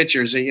 years for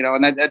pitchers,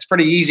 and that's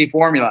pretty easy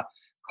formula.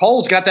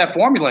 Cole's got that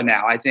formula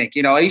now, I think.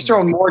 He's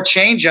throwing more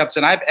changeups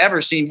than I've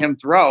ever seen him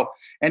throw.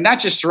 And not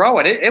just throw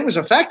it. It was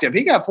effective.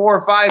 He got 4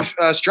 or 5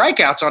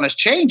 strikeouts on his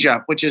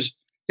changeup, which is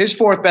his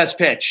 4th best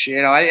pitch.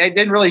 I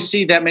didn't really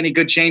see that many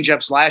good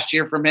changeups last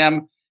year from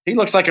him. He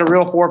looks like a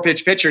real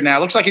 4-pitch pitcher now.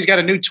 Looks like he's got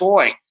a new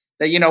toy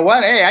that,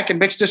 hey, I can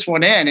mix this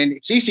one in.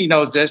 And CeCe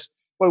knows this.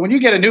 But when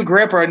you get a new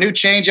grip or a new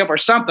changeup or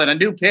something, a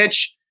new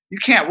pitch, you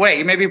can't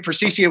wait. Maybe for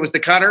CeCe it was the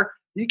cutter.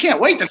 You can't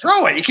wait to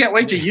throw it. You can't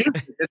wait to use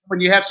it. When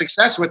you have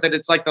success with it,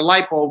 it's like the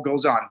light bulb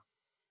goes on.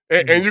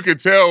 And you could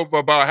tell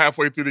about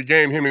halfway through the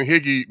game, him and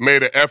Higgy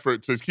made an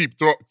effort to keep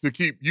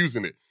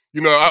using it.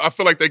 I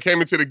feel like they came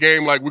into the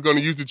game like, we're going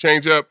to use the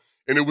changeup,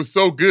 and it was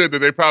so good that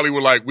they probably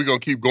were like, we're going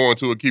to keep going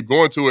to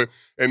it.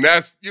 And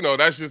that's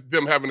just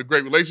them having a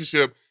great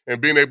relationship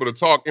and being able to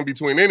talk in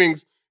between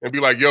innings and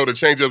be like, yo, the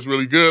changeup's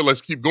really good.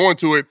 Let's keep going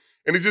to it.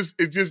 And it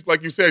just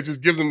like you said, it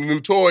just gives them a new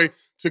toy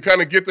to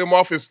kind of get them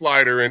off his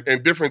slider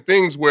and different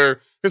things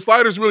where his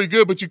slider's really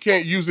good, but you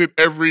can't use it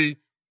every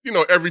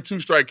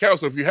 2-strike count.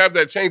 So if you have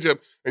that changeup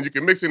and you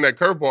can mix in that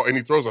curveball and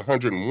he throws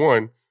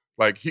 101,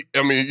 when he's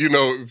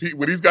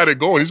got it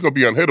going, he's going to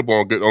be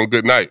unhittable on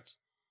good nights.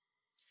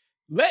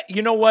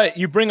 You know what?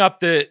 You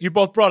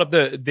both brought up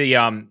the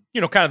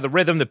kind of the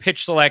rhythm, the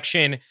pitch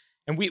selection,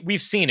 and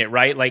we've seen it,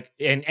 right? Like,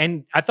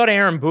 and I thought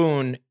Aaron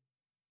Boone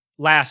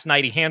last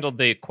night, he handled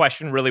the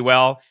question really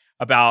well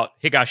about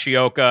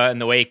Higashioka and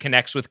the way he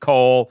connects with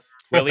Cole.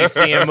 Really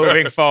see him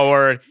moving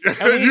forward.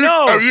 And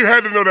you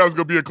had to know that was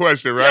going to be a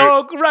question, right?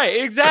 Oh,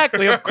 right.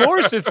 Exactly. Of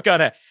course it's going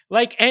to.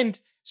 And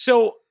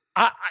so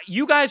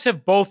you guys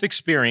have both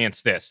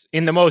experienced this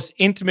in the most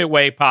intimate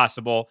way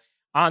possible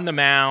on the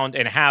mound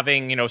and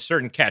having,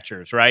 certain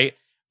catchers, right?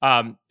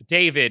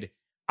 David,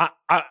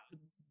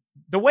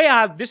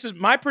 this is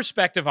my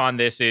perspective on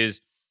this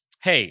is,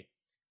 hey,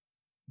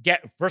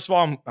 first of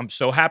all, I'm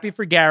so happy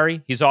for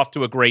Gary. He's off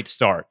to a great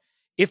start.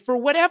 If for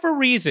whatever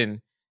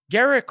reason,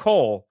 Gerrit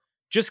Cole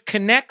just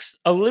connects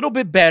a little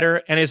bit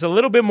better and is a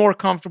little bit more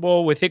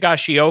comfortable with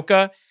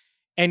Higashioka,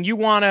 and you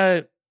want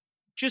to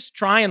just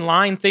try and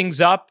line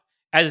things up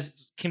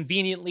as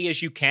conveniently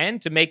as you can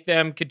to make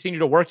them continue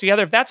to work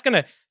together, if that's going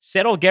to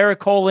settle Gerrit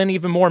Cole in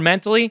even more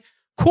mentally,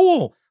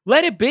 cool.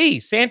 Let it be.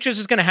 Sanchez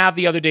is going to have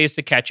the other days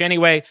to catch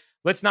anyway.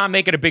 Let's not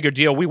make it a bigger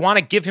deal. We want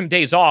to give him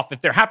days off.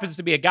 If there happens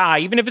to be a guy,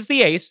 even if it's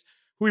the ace,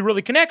 who he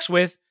really connects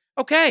with,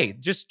 okay,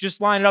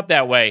 just line it up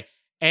that way.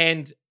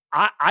 And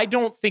I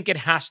don't think it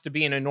has to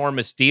be an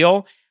enormous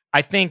deal.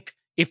 I think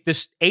if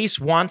this ace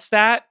wants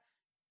that,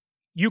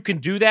 you can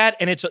do that,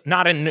 and it's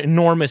not an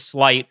enormous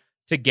slight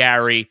to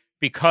Gary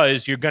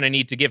because you're going to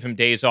need to give him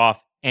days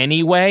off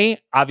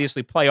anyway.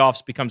 Obviously,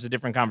 playoffs becomes a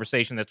different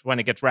conversation. That's when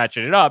it gets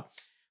ratcheted up.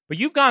 But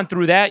you've gone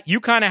through that. You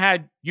kind of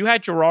had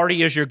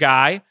Girardi as your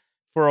guy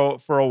for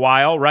a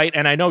while, right?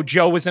 And I know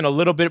Joe was in a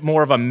little bit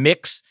more of a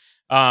mix,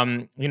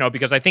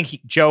 because I think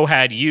Joe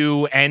had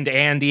you and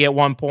Andy at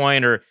one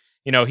point, or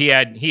he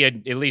had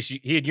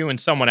you and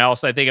someone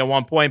else, I think, at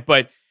one point.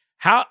 But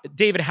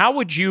David, how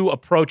would you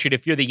approach it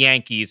if you're the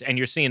Yankees and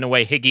you're seeing the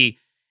way Higgy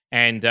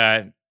and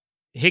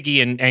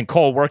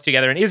Cole work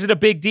together? And is it a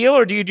big deal,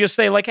 or do you just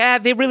say like,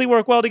 they really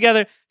work well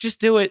together? Just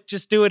do it,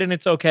 and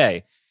it's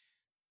okay.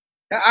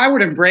 I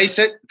would embrace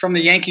it from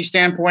the Yankee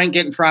standpoint,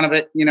 get in front of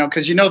it,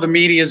 because the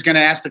media is going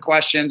to ask the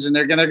questions, and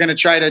they're going to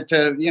try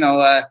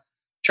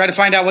to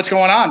find out what's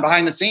going on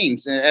behind the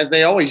scenes, as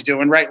they always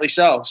do, and rightly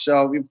so.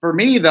 So for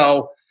me,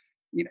 though,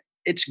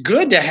 it's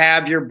good to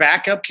have your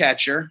backup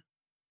catcher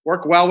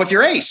work well with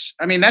your ace.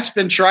 I mean, that's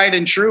been tried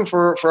and true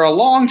for a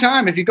long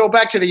time. If you go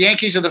back to the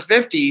Yankees of the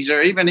 50s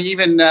or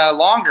even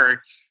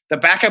longer, the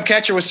backup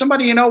catcher was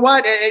somebody,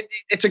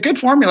 it's a good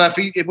formula.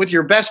 If with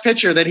your best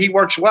pitcher that he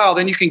works well,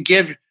 then you can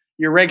give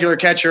your regular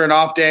catcher an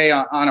off day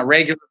on a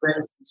regular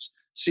basis.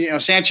 So,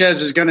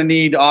 Sanchez is going to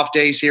need off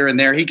days here and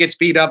there. He gets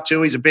beat up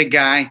too. He's a big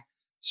guy.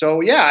 So,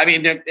 yeah, I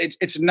mean,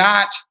 it's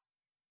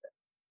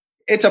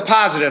a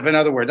positive. In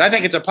other words, I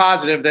think it's a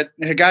positive that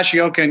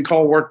Higashioka and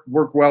Cole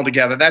work well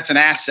together. That's an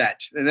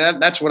asset.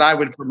 That's what I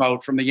would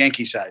promote from the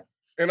Yankee side.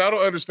 And I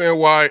don't understand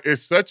why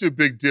it's such a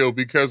big deal,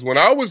 because when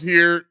I was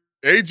here,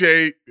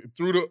 AJ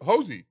threw the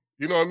Hosey.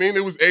 You know what I mean?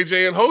 It was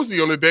AJ and Hosey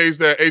on the days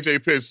that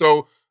AJ pitched.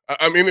 So,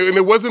 I mean, and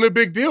it wasn't a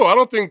big deal. I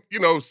don't think,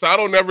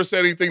 Sato never said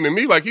anything to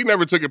me. Like, he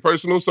never took it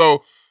personal.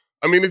 So,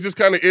 I mean, it just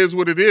kind of is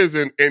what it is.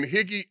 And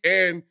Higgy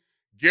and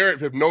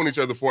Gerrit have known each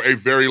other for a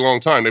very long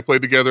time. They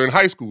played together in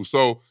high school.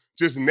 So,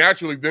 just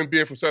naturally, them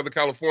being from Southern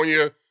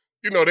California,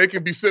 they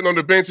can be sitting on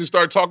the bench and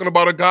start talking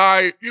about a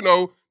guy,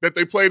 that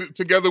they played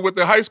together with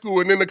in high school.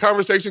 And then the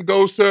conversation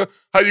goes to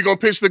how you going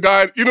to pitch the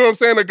guy, you know what I'm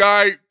saying? The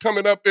guy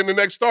coming up in the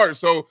next start.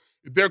 So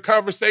their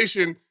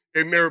conversation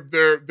and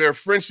their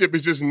friendship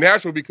is just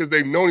natural because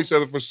they've known each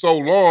other for so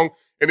long,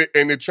 and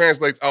it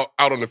translates out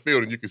on the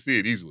field, and you can see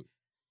it easily.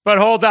 But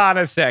hold on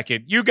a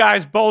second. You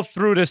guys both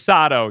threw to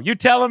Sato. You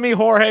telling me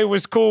Jorge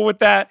was cool with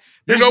that?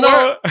 You know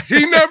what?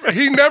 He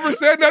never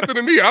said nothing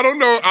to me. I don't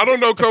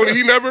know, Coney.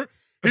 He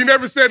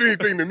never said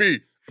anything to me.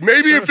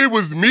 Maybe if it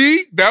was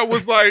me, that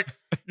was like,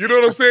 you know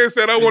what I'm saying?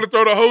 Said I want to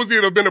throw the hosey,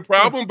 it'd have been a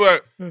problem.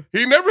 But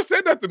he never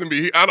said nothing to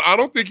me. I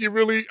don't think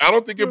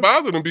it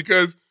bothered him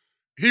because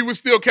he was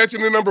still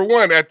catching the number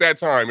one at that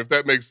time, if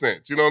that makes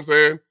sense. You know what I'm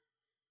saying?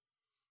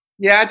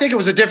 Yeah, I think it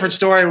was a different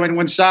story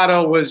when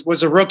Sato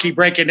was a rookie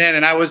breaking in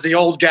and I was the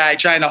old guy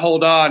trying to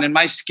hold on and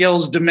my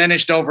skills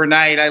diminished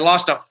overnight. I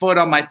lost a foot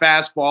on my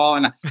fastball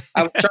and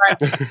I was trying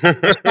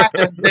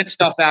to hit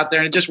stuff out there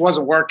and it just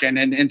wasn't working.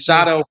 And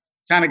Sato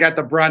kind of got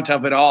the brunt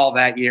of it all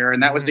that year.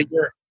 And that was the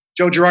year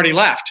Joe Girardi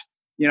left.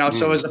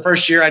 So it was the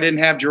first year I didn't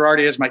have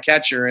Girardi as my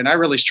catcher and I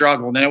really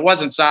struggled. And it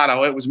wasn't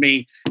Sato, it was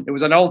me. It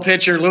was an old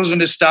pitcher losing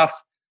his stuff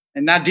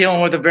and not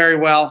dealing with it very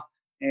well.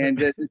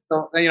 And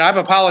I've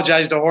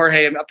apologized to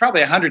Jorge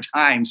probably 100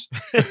 times.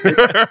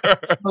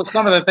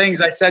 Some of the things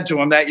I said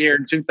to him that year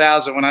in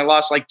 2000 when I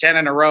lost like 10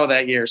 in a row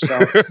that year. So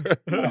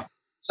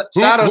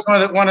Sato's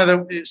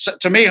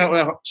to me,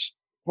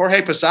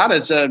 Jorge Posada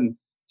is a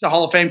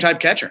Hall of Fame type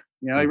catcher.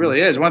 He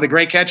really is one of the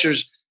great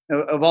catchers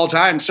of all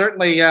time.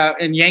 Certainly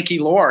in Yankee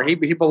lore, he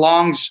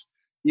belongs,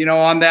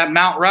 on that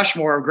Mount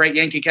Rushmore of great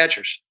Yankee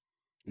catchers.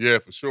 Yeah,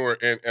 for sure.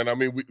 And I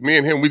mean, me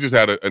and him, we just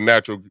had a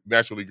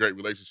naturally great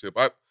relationship.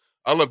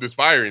 I love this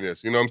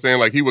fieriness, you know what I'm saying?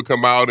 Like he would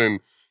come out and,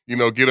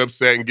 get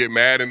upset and get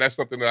mad. And that's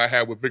something that I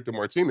had with Victor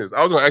Martinez.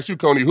 I was going to ask you,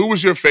 Coney, who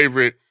was your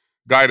favorite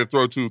guy to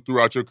throw to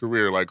throughout your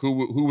career? Like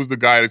who was the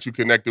guy that you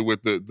connected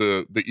with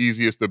the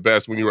easiest, the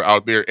best when you were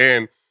out there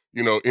and,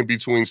 in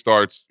between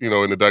starts, in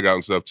the dugout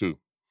and stuff too?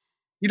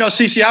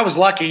 CC, I was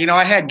lucky.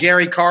 I had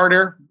Gary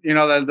Carter,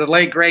 the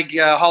late great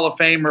Hall of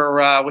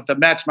Famer with the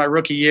Mets my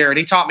rookie year. And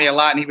he taught me a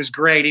lot and he was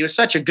great. He was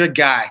such a good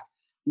guy.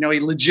 He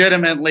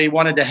legitimately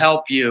wanted to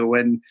help you.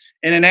 And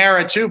in an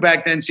era too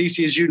back then,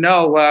 CC, as you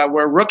know,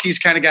 where rookies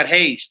kind of got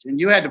hazed and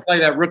you had to play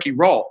that rookie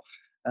role.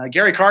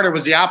 Gary Carter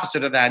was the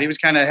opposite of that. He was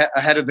kind of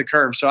ahead of the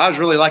curve. So I was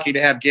really lucky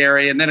to have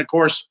Gary. And then, of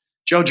course,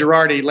 Joe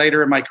Girardi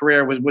later in my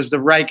career was the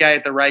right guy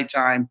at the right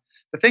time.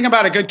 The thing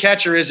about a good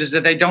catcher is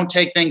that they don't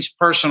take things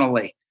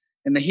personally.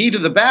 In the heat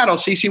of the battle,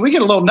 CC, we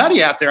get a little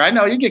nutty out there. I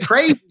know you get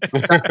crazy.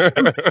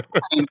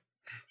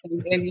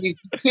 And you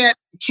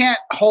can't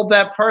hold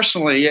that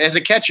personally. As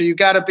a catcher, you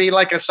got to be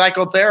like a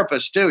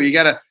psychotherapist too. You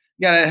got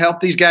to help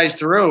these guys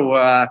through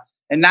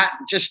and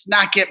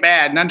not get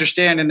mad and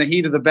understand in the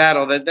heat of the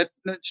battle that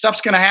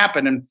stuff's going to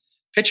happen. And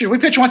we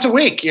pitch once a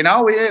week.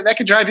 That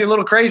could drive you a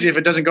little crazy if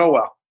it doesn't go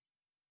well.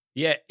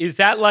 Yeah, is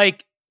that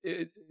like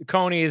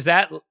Coney? Does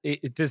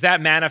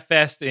that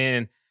manifest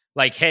in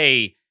like,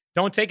 hey,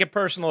 don't take it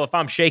personal if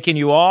I'm shaking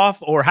you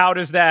off, or how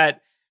does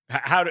that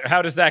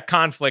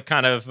conflict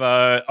kind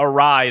of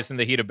arise in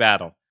the heat of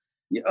battle?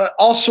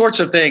 All sorts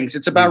of things.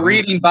 It's about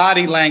reading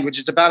body language.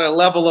 It's about a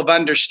level of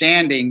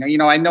understanding.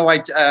 I know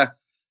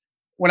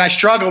when I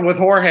struggled with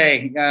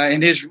Jorge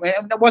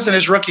it wasn't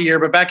his rookie year,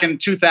 but back in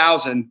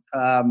 2000,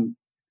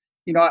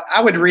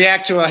 I would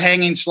react to a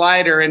hanging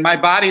slider and my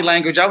body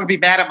language. I would be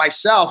mad at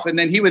myself. And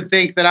then he would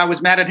think that I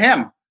was mad at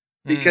him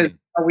because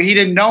he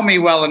didn't know me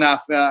well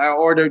enough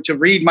or to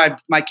read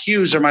my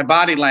cues or my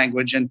body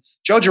language. And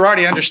Joe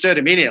Girardi understood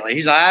immediately.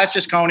 He's like, that's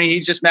just Coney.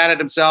 He's just mad at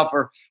himself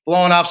or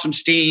blowing off some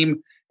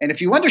steam. And if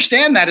you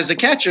understand that as a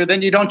catcher,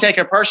 then you don't take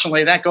it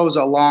personally. That goes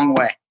a long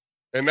way.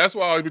 And that's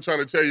why I've been trying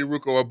to tell you,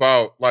 Rucco,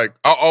 about like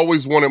I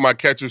always wanted my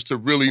catchers to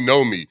really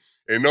know me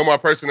and know my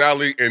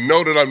personality and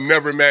know that I'm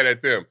never mad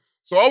at them.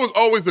 So I was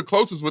always the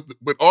closest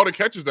with all the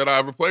catchers that I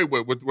ever played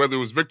with whether it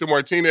was Victor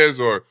Martinez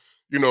or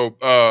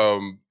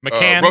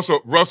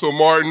McCann. Russell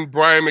Martin,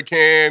 Brian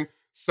McCann,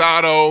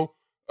 Sato.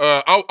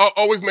 I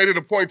always made it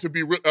a point to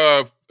be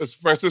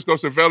Francisco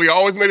Cervelli. I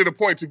always made it a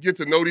point to get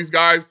to know these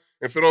guys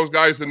and for those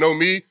guys to know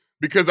me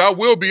because I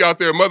will be out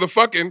there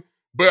motherfucking,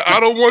 but I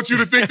don't want you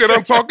to think that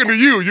I'm talking to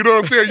you. You know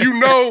what I'm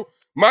saying?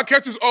 My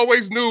catchers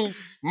always knew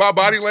my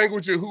body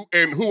language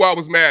and who I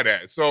was mad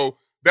at. So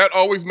that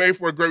always made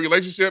for a great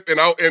relationship, and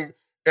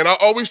I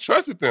always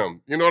trusted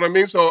them. You know what I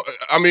mean? So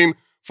I mean,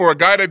 for a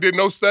guy that did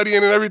no studying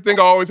and everything,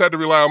 I always had to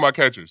rely on my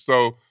catchers.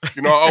 So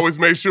I always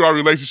made sure our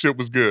relationship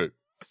was good.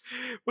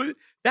 Well,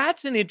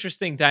 that's an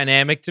interesting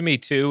dynamic to me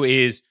too.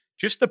 Is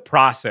just the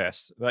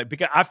process, like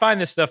because I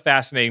find this stuff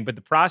fascinating, but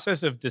the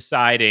process of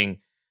deciding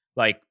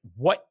like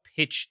what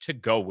pitch to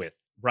go with,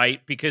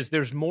 right? Because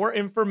there's more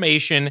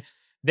information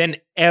than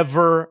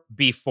ever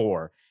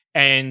before.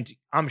 And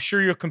I'm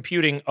sure you're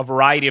computing a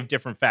variety of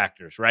different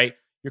factors, right?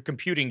 You're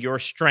computing your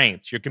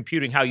strengths. You're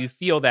computing how you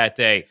feel that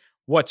day,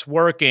 what's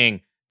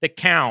working, the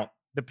count,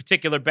 the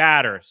particular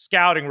batter,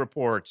 scouting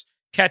reports,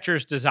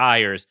 catcher's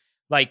desires.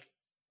 Like,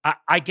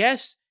 I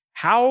guess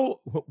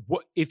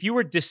if you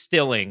were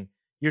distilling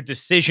your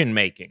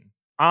decision-making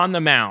on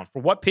the mound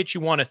for what pitch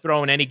you want to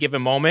throw in any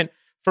given moment,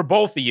 for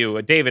both of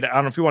you, David, I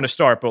don't know if you want to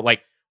start, but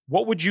like,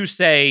 what would you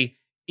say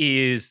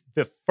is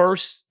the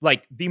first,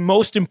 like the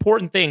most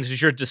important things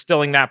as you're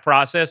distilling that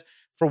process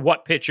for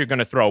what pitch you're going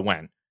to throw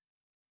when?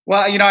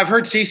 Well, I've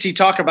heard CC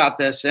talk about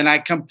this, and I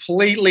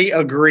completely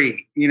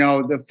agree.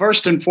 The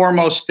first and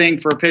foremost thing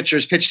for a pitcher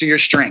is pitch to your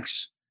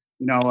strengths.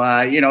 And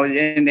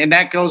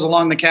that goes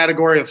along the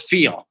category of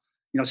feel.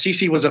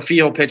 CC was a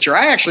feel pitcher.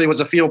 I actually was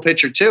a feel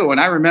pitcher too, and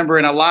I remember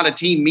in a lot of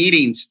team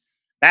meetings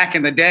back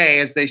in the day,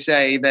 as they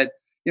say, that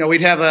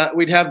we'd have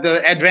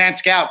the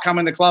advanced scout come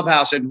in the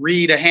clubhouse and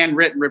read a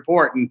handwritten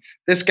report, and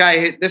this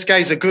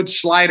guy's a good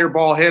slider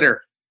ball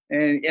hitter.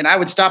 And I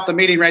would stop the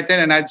meeting right then,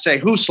 and I'd say,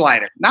 "Whose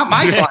slider? Not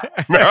my slider.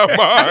 Not mine.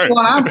 That's the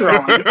one I'm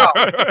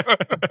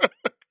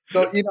throwing."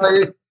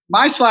 So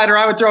my slider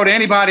I would throw to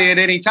anybody at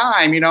any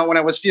time. When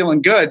I was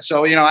feeling good.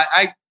 So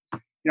I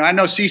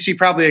know CC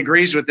probably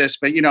agrees with this,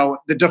 but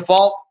the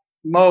default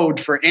mode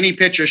for any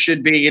pitcher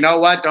should be, don't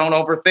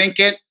overthink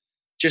it.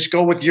 Just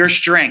go with your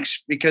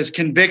strengths, because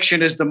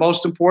conviction is the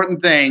most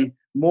important thing,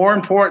 more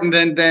important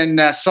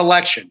than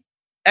selection.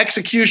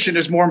 Execution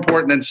is more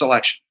important than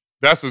selection.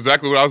 That's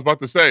exactly what I was about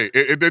to say.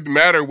 It didn't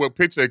matter what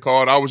pitch they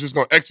called. I was just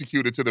going to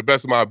execute it to the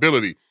best of my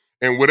ability.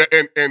 And I'm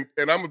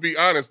going to be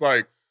honest,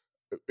 like,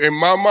 in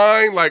my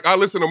mind, like, I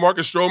listened to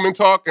Marcus Stroman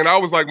talk, and I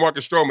was like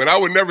Marcus Stroman. I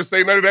would never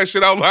say none of that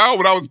shit out loud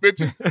when I was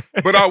pitching,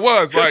 but I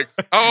was. Like,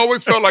 I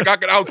always felt like I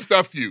could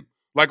outstuff you.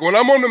 Like, when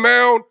I'm on the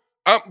mound,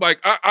 I'm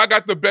like, I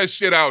got the best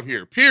shit out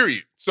here,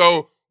 period.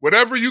 So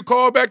whatever you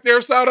call back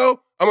there,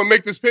 Sato, I'm going to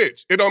make this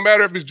pitch. It don't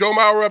matter if it's Joe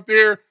Mauer up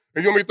there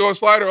and you want me to throw a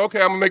slider,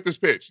 okay, I'm going to make this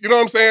pitch. You know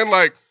what I'm saying?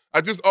 Like, I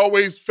just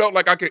always felt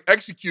like I could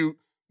execute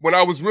when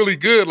I was really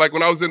good. Like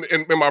when I was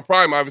in my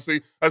prime,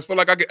 obviously, I just felt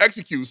like I could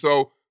execute.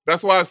 So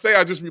that's why I say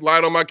I just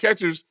relied on my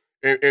catchers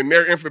and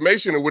their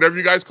information, and whatever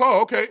you guys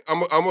call. Okay,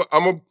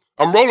 I'm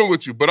rolling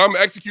with you, but I'm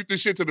gonna execute this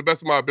shit to the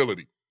best of my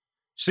ability.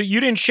 So you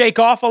didn't shake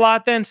off a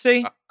lot then,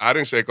 see? I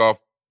didn't shake off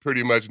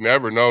pretty much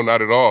never. No,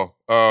 not at all.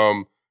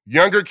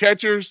 Younger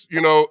catchers,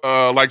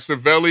 like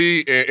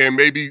Cervelli and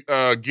maybe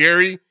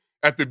Gary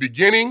at the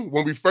beginning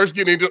when we first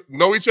getting to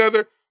know each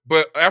other.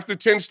 But after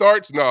 10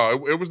 starts,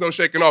 no, it was no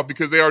shaking off,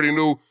 because they already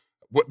knew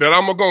that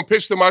I'm going to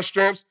pitch to my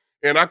strengths,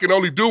 and I can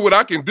only do what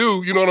I can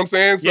do. You know what I'm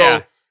saying? So,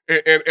 yeah.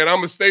 and I'm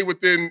going to stay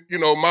within,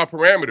 my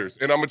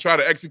parameters, and I'm going to try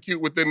to execute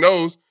within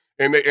those,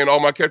 and all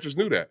my catchers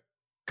knew that.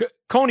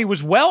 Coney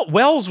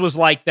Wells was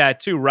like that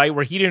too, right?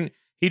 Where he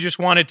just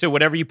wanted to,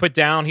 whatever you put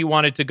down, he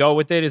wanted to go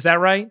with it. Is that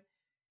right?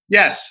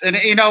 Yes. And,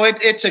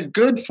 it's a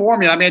good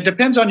formula. I mean, it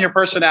depends on your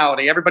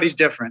personality. Everybody's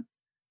different.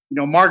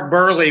 Mark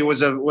Burley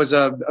was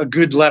a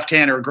good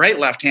left-hander, a great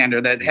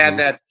left-hander that had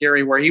that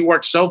theory where he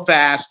worked so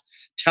fast.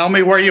 Tell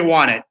me where you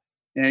want it,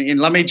 and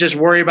let me just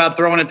worry about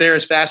throwing it there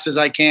as fast as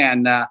I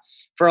can.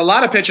 For a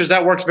lot of pitchers,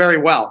 that works very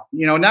well.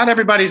 Not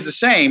everybody's the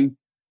same.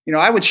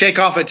 I would shake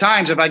off at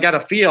times if I got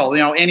a feel,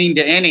 inning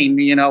to inning,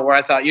 where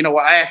I thought,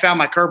 I found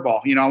my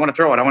curveball. I want to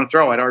throw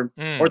it. Or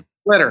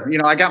splitter.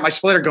 I got my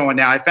splitter going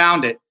now. I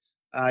found it.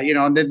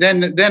 And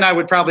then I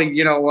would probably,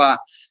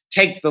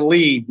 take the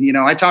lead.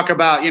 I talk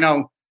about,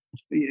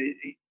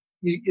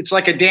 it's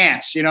like a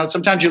dance,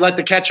 sometimes you let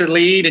the catcher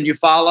lead and you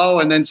follow.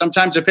 And then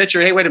sometimes the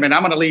pitcher, hey, wait a minute,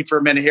 I'm going to lead for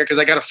a minute here, 'cause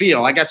I got a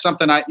feel. I got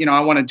something I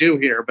want to do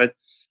here. But,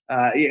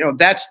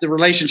 that's the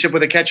relationship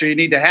with a catcher you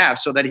need to have,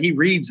 so that he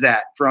reads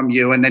that from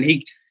you. And then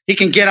he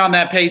can get on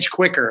that page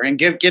quicker and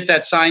get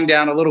that sign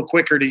down a little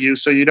quicker to you,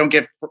 so you don't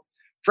get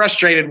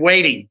frustrated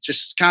waiting,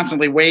 just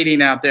constantly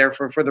waiting out there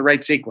for the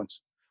right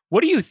sequence.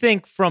 What do you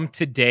think from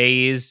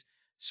today's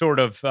sort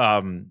of,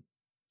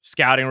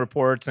 scouting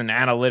reports and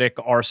analytic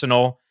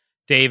arsenal,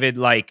 David?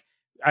 Like,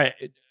 I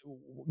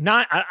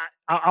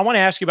want to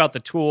ask you about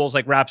the tools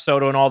like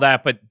Rapsodo and all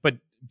that, but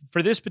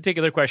for this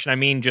particular question, I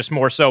mean, just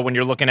more so when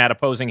you're looking at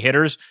opposing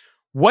hitters,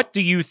 what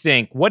do you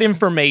think? What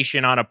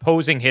information on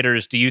opposing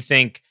hitters do you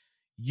think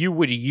you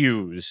would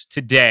use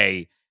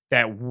today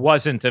that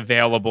wasn't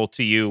available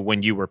to you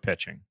when you were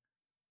pitching?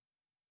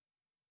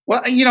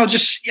 Well,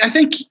 I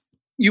think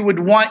you would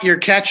want your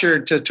catcher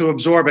to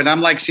absorb it.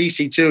 I'm like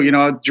CC too.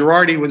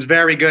 Girardi was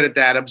very good at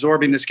that,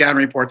 absorbing the scouting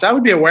reports. I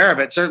would be aware of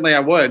it. Certainly I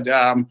would.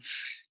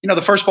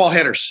 The first ball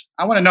hitters.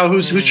 I want to know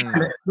who's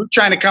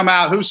trying to come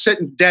out, who's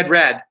sitting dead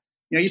red.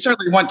 You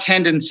certainly want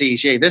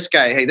tendencies. Hey, this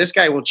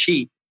guy will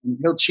cheat.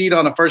 He'll cheat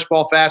on a first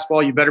ball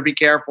fastball. You better be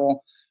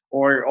careful.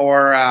 Or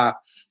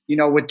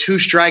with 2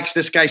 strikes,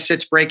 this guy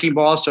sits breaking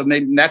balls. So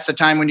maybe that's the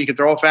time when you could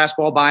throw a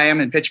fastball by him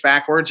and pitch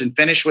backwards and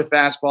finish with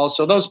fastballs.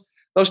 So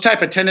those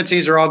type of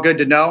tendencies are all good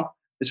to know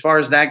as far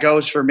as that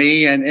goes for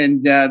me.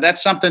 And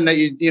that's something that,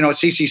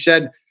 CC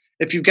said,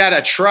 if you've got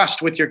a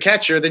trust with your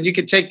catcher, then you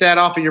can take that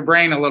off of your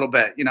brain a little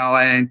bit,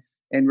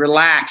 and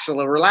relax a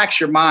little, relax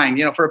your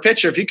mind. For a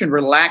pitcher, if you can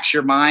relax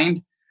your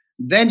mind,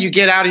 then you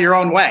get out of your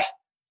own way.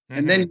 Mm-hmm.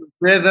 And then your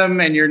rhythm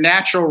and your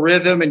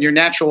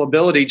natural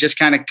ability just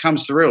kind of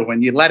comes through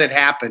when you let it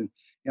happen.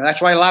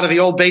 That's why a lot of the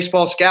old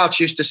baseball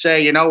scouts used to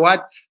say, you know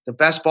what? The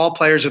best ball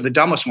players are the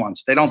dumbest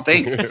ones. They don't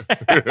think.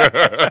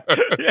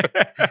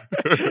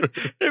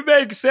 It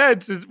makes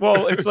sense.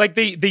 It's like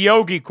the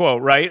Yogi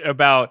quote, right?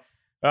 About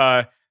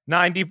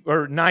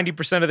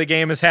 90% of the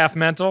game is half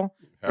mental.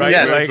 right?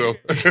 Yeah.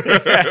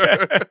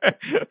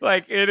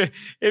 Like it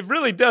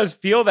really does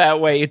feel that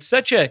way. It's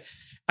such a,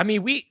 I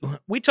mean,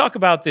 we talk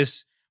about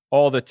this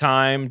all the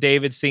time,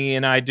 David, Singy,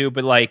 and I do,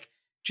 but like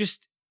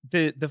just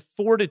the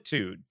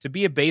fortitude to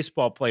be a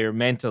baseball player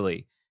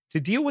mentally, to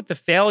deal with the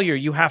failure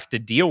you have to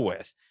deal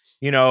with,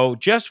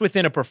 just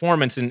within a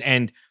performance.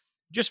 And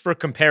just for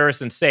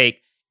comparison's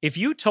sake, if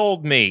you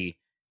told me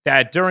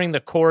that during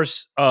the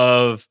course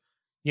of,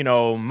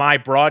 my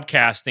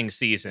broadcasting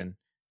season,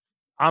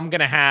 I'm going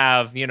to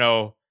have,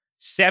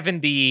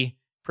 70%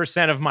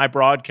 of my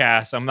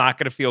broadcasts I'm not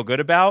going to feel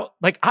good about,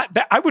 like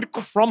I would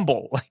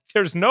crumble. Like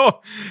there's no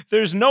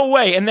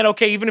way. And then,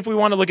 okay, even if we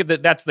want to look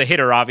at that's the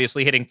hitter,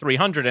 obviously hitting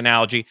 300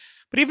 analogy,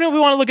 but even if we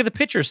want to look at the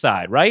pitcher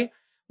side, right?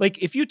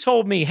 Like if you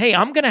told me, hey,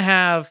 I'm going to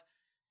have,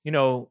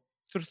 sort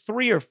of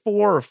 3 or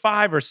 4 or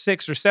 5 or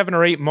 6 or 7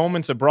 or 8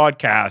 moments of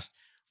broadcast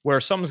where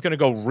something's going to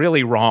go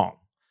really wrong,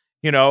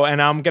 and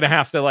I'm going to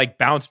have to like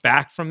bounce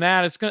back from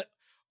that. It's going to,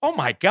 oh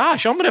my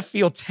gosh, I'm going to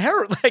feel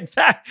terror like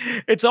that.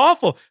 It's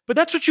awful. But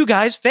that's what you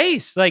guys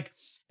face. Like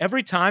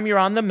every time you're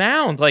on the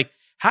mound, like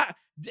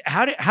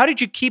how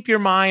did you keep your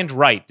mind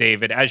right,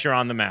 David, as you're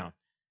on the mound?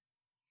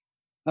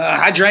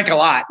 I drank a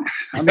lot.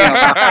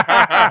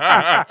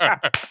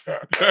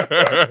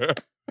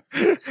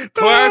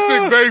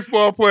 Classic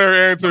baseball player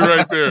answer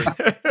right there.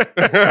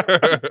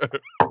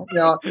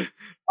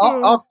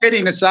 All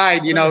kidding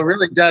aside, it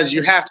really does.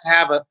 You have to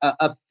have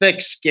a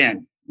thick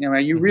skin.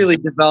 You really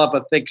develop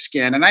a thick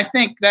skin. And I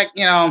think that,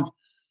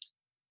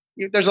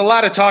 there's a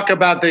lot of talk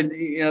about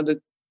the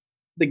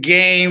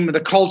game, the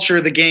culture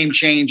of the game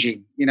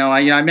changing.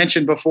 I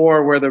mentioned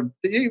before where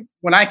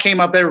when I came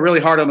up, they were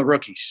really hard on the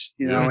rookies,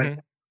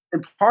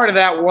 and part of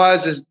that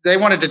is they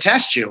wanted to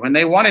test you and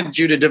they wanted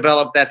you to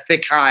develop that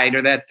thick hide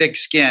or that thick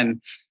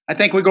skin. I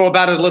think we go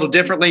about it a little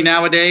differently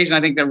nowadays. And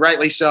I think that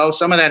rightly so.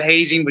 Some of that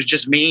hazing was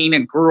just mean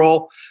and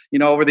cruel,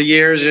 over the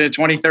years,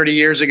 20, 30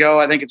 years ago.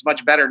 I think it's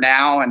much better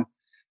now. And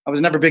I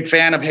was never a big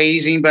fan of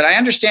hazing, but I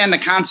understand the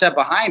concept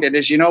behind it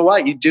is, you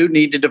do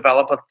need to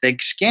develop a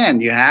thick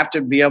skin. You have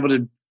to be able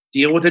to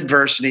deal with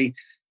adversity.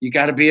 You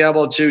got to be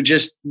able to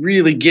just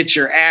really get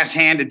your ass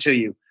handed to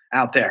you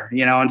out there,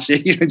 and so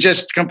you're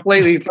just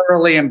completely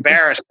thoroughly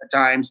embarrassed at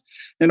times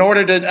in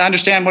order to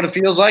understand what it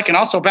feels like and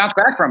also bounce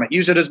back from it,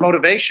 use it as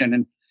motivation.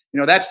 And,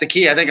 that's the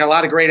key. I think a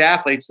lot of great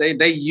athletes,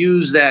 they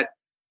use that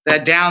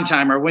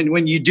downtime or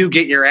when you do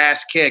get your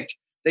ass kicked,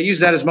 they use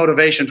that as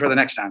motivation for the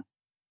next time.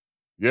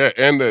 Yeah,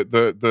 and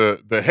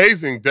the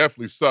hazing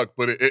definitely sucked,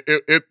 but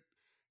it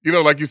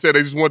like you said,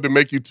 they just wanted to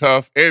make you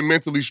tough and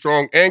mentally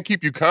strong and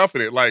keep you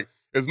confident. Like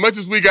as much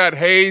as we got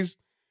hazed,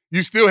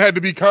 you still had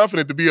to be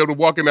confident to be able to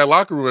walk in that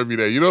locker room every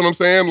day. You know what I'm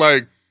saying?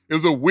 Like it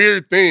was a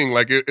weird thing.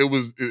 Like it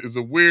was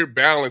a weird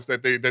balance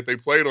that they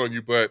played on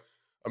you. But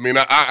I mean,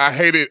 I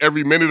hated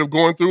every minute of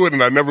going through it,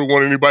 and I never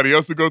want anybody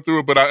else to go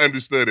through it. But I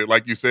understood it.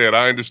 Like you said,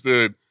 I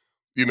understood.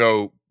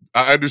 I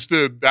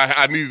understood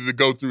I needed to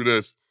go through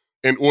this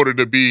in order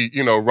to be,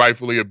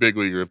 rightfully a big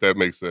leaguer, if that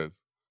makes sense.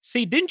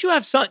 See, didn't you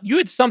have you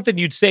had something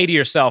you'd say to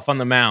yourself on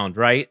the mound,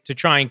 right? To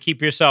try and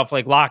keep yourself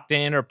like locked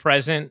in or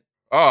present?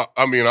 I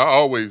mean,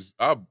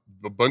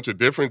 a bunch of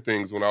different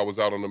things when I was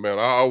out on the mound.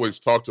 I always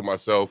talk to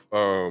myself.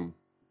 I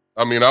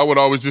would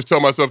always just tell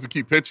myself to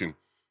keep pitching.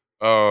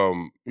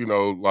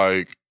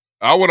 Like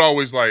I would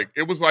always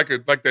it was like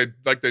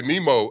the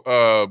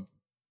Nemo,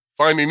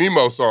 Finding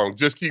Nemo song,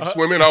 just keep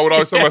swimming. I would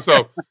always tell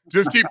myself,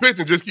 just keep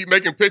pitching, just keep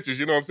making pitches.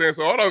 You know what I'm saying?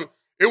 So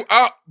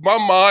my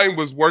mind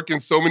was working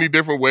so many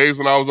different ways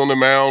when I was on the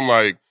mound,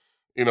 like,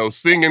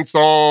 singing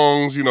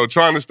songs,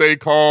 trying to stay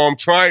calm,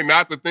 trying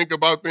not to think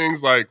about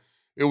things. Like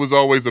it was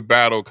always a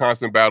battle,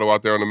 constant battle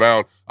out there on the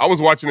mound. I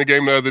was watching a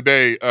game the other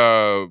day.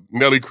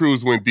 Nelly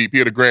Cruz went deep. He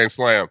had a grand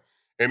slam.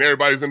 And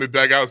everybody's in the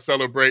dugout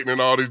celebrating and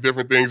all these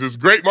different things. It's a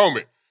great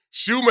moment.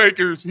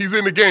 Shoemakers, he's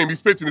in the game.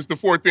 He's pitching. It's the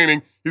 4th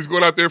inning. He's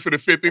going out there for the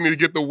 5th inning to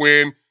get the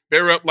win.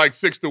 They're up like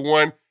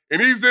 6-1.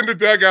 And he's in the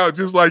dugout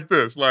just like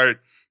this, like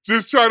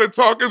just trying to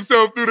talk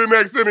himself through the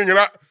next inning. And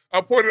I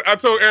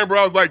told Amber,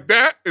 I was like,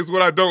 that is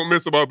what I don't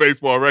miss about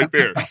baseball right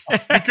there.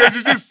 Because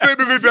you're just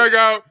sitting in the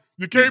dugout.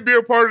 You can't be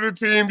a part of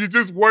the team. You're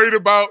just worried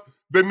about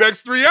the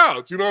next 3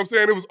 outs. You know what I'm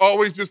saying? It was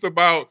always just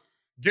about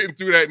getting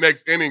through that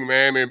next inning,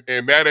 man.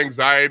 And that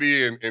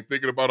anxiety and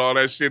thinking about all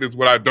that shit is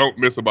what I don't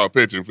miss about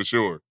pitching for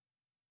sure.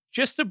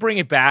 Just to bring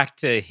it back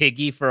to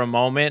Higgy for a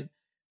moment,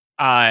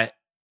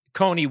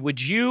 Coney, would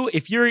you,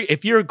 if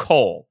you're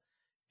Cole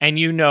and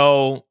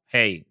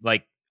hey,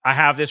 like I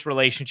have this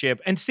relationship,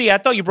 and see, I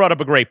thought you brought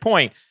up a great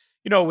point.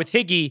 With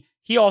Higgy,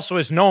 he also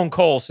has known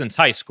Cole since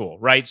high school,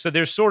 right? So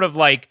there's sort of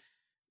like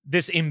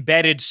this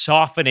embedded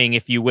softening,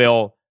 if you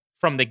will,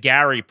 from the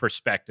Gary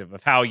perspective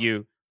of how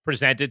you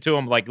presented to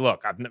him. Like,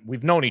 look,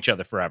 we've known each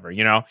other forever,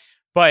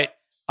 But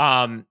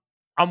I'm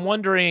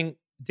wondering,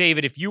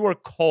 David, if you were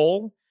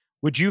Cole,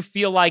 would you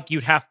feel like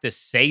you'd have to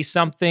say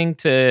something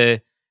to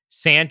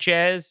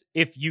Sanchez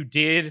if you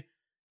did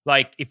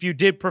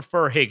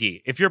prefer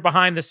Higgy? If you're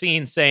behind the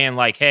scenes saying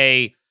like,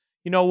 hey,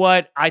 you know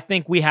what? I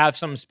think we have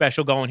something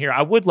special going here.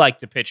 I would like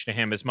to pitch to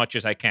him as much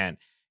as I can.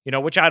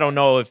 which I don't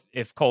know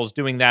if Cole's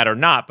doing that or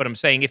not, but I'm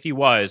saying if he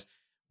was,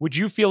 would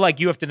you feel like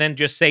you have to then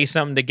just say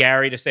something to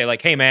Gary to say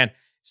like, hey man,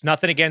 it's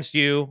nothing against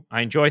you.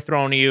 I enjoy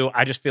throwing to you.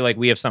 I just feel like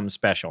we have something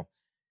special.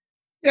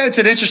 Yeah, it's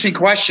an interesting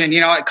question.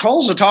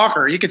 Cole's a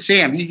talker. You could see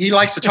him. He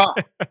likes to talk.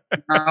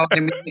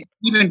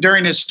 Even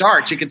during his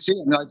starts, you could see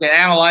him like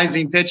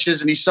analyzing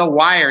pitches, and he's so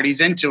wired. He's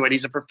into it.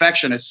 He's a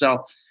perfectionist.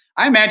 So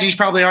I imagine he's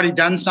probably already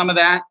done some of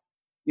that.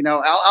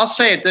 I'll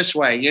say it this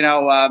way.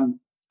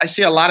 I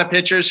see a lot of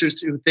pitchers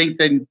who think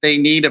that they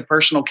need a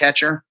personal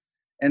catcher.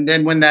 And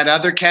then when that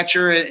other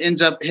catcher ends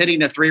up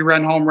hitting a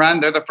 3-run home run,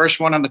 they're the first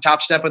one on the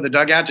top step of the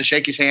dugout to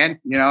shake his hand,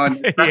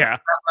 and yeah.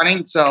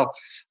 running. So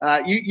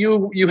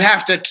you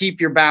have to keep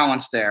your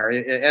balance there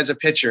as a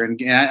pitcher. And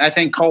I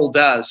think Cole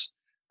does.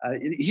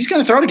 He's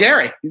going to throw to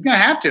Gary. He's going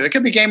to have to. It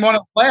could be game one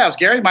of the playoffs.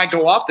 Gary might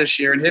go off this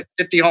year and hit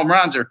 50 home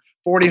runs or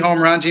 40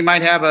 home runs. He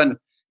might have a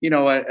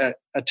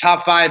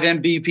top 5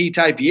 MVP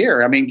type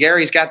year. I mean,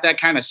 Gary's got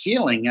that kind of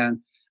ceiling, and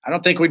I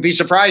don't think we'd be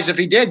surprised if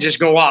he did just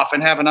go off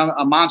and have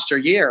a monster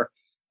year.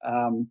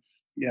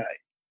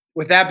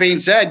 With that being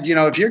said,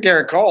 if you're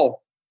Gerrit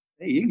Cole,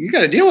 you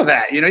got to deal with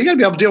that. You got to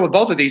be able to deal with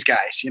both of these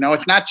guys.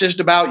 It's not just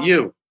about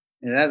you.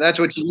 That's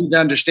what you need to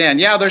understand.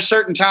 Yeah, there's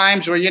certain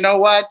times where,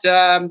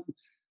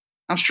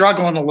 I'm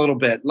struggling a little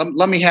bit.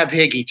 Let me have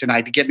Higgy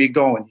tonight to get me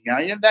going.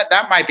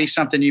 That might be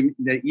something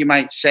that you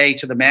might say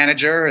to the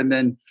manager, and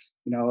then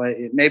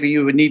maybe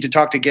you would need to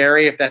talk to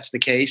Gary if that's the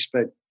case.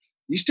 But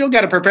you still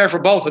got to prepare for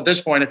both at this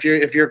point.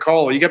 If you're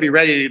Cole, you got to be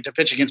ready to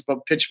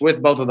pitch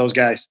with both of those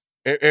guys.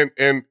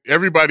 And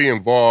everybody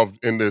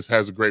involved in this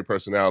has a great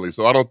personality,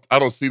 so I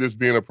don't see this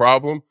being a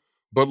problem.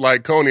 But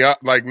like Coney,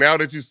 now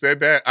that you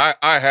said that,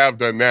 I have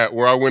done that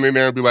where I went in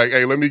there and be like,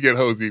 hey, let me get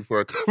Hosey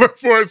for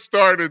a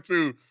start or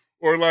two,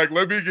 or like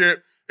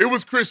it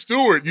was Chris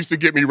Stewart used to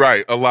get me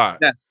right a lot.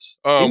 Yes.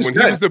 When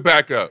he was the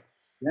backup.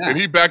 Yeah. And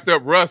he backed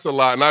up Russ a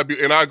lot,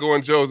 and I go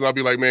in Joe's and I'll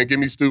be like, man, give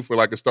me Stu for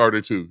like a start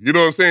or two. You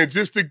know what I'm saying?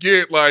 Just to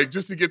get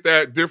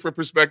that different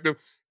perspective.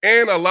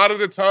 And a lot of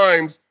the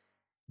times,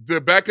 the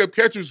backup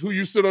catchers who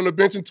you sit on the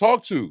bench and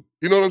talk to.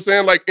 You know what I'm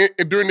saying? Like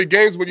during the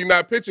games when you're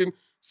not pitching,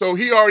 so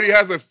he already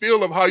has a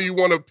feel of how you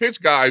want to pitch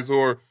guys,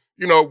 or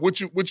what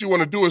you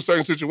want to do in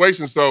certain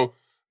situations. So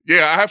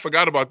yeah, I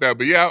forgot about that,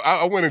 but yeah,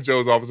 I went in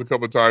Joe's office a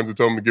couple of times and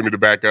told him to give me the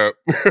backup.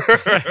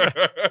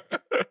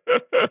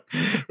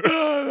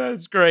 Oh,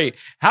 that's great.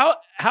 How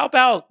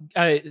about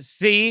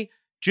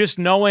just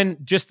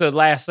the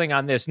last thing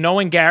on this,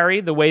 knowing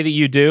Gary the way that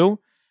you do,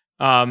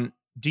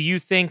 do you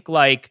think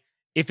like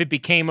if it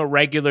became a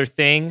regular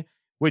thing,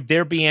 would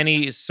there be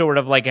any sort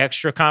of like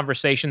extra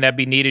conversation that'd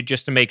be needed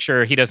just to make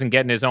sure he doesn't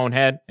get in his own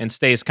head and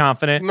stays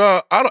confident?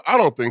 No, I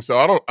don't think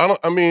so.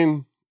 I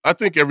mean, I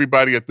think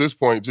everybody at this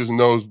point just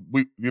knows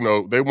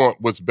they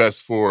want what's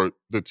best for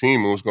the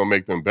team and what's going to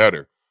make them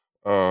better.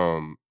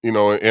 And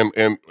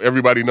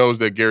everybody knows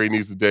that Gary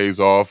needs the days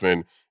off,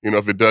 and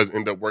if it does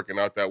end up working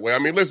out that way. I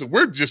mean, listen,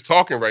 we're just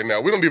talking right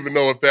now. We don't even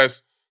know if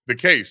that's the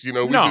case. We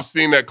just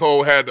seen that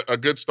Cole had a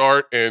good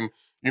start, and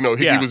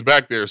Hickey was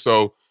back there.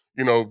 So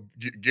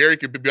Gary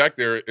could be back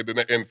there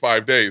in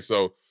 5 days.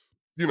 So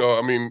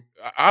I mean,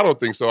 I don't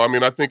think so. I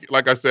mean, I think,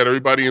 like I said,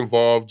 everybody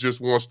involved just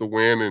wants to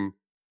win and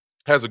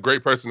has a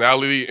great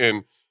personality,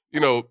 and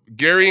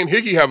Gary and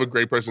Higgy have a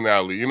great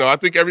personality. I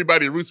think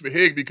everybody roots for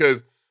Hig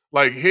because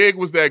like Hig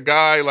was that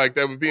guy like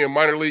that would be in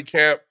minor league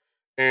camp,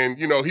 and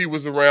he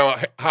was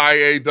around high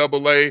A,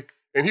 double A,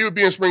 and he would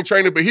be in spring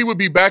training, but he would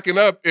be backing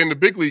up in the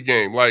big league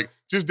game, like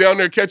just down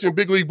there catching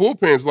big league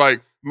bullpens,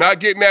 like not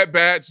getting at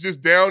bats,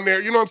 just down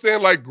there, you know what I'm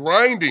saying, like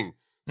grinding.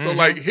 So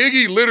like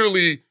Higgy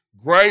literally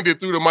grinded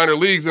through the minor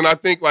leagues, and I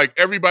think like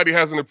everybody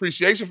has an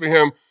appreciation for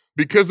him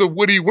because of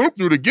what he went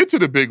through to get to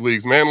the big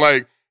leagues, man.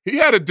 Like he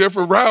had a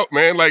different route,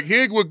 man. Like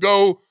Hig would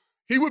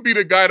he would be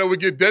the guy that would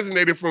get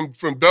designated from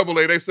double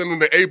A. They send him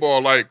to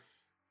A-ball. Like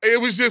it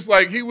was just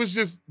like he was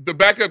just the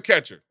backup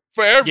catcher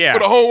for the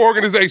whole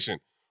organization,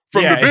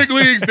 from the big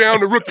leagues down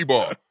to rookie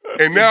ball.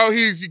 And now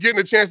he's getting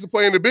a chance to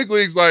play in the big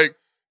leagues. Like,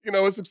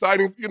 it's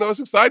exciting. It's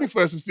exciting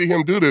for us to see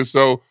him do this.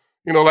 So,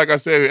 like I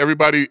said,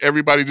 everybody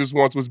just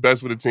wants what's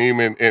best for the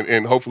team,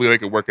 and hopefully they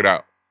can work it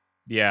out.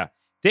 Yeah.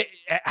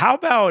 How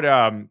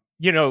about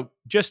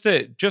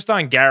just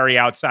on Gary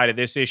outside of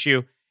this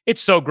issue?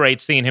 It's so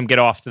great seeing him get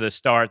off to the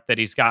start that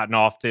he's gotten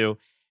off to.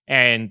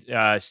 And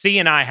C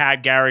and I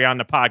had Gary on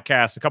the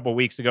podcast a couple of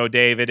weeks ago,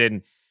 David.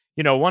 And,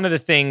 one of the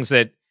things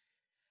that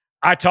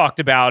I talked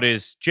about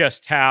is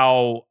just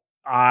how,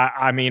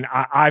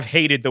 I've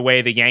hated the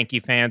way the Yankee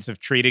fans have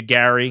treated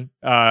Gary.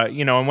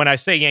 And when I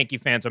say Yankee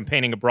fans, I'm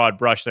painting a broad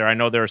brush there. I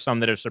know there are some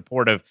that are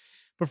supportive.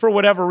 But for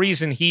whatever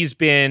reason, he's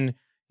been,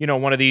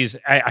 one of these,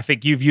 I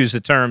think you've used the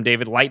term,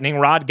 David, lightning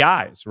rod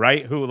guys,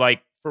 right? Who,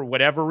 like, for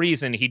whatever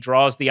reason, he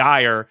draws the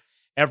ire.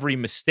 Every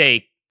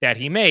mistake that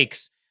he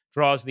makes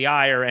draws the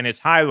ire and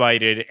is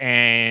highlighted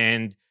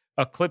and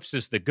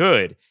eclipses the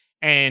good.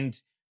 And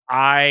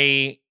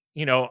he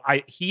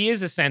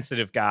is a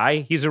sensitive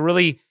guy.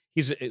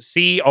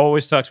 C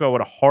always talks about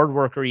what a hard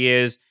worker he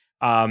is.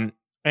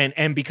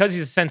 And because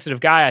he's a sensitive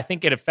guy, I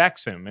think it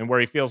affects him, and where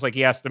he feels like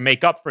he has to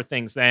make up for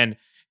things then,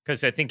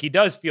 because I think he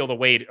does feel the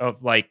weight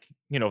of, like,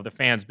 the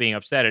fans being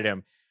upset at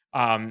him.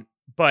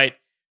 But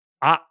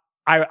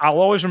I'll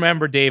always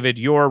remember, David,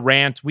 your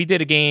rant. We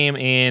did a game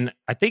in,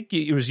 I think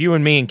it was you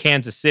and me in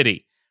Kansas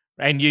City,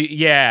 and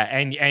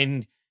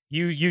you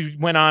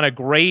went on a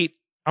great,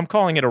 I'm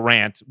calling it a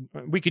rant.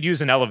 We could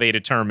use an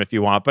elevated term if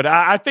you want, but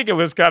I think it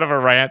was kind of a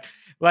rant,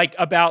 like,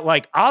 about,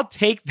 like, I'll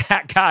take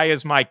that guy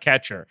as my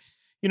catcher,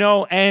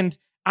 and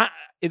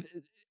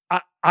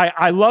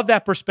I love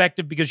that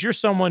perspective, because you're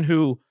someone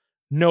who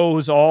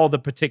knows all the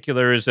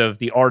particulars of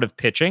the art of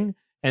pitching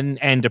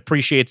and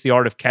appreciates the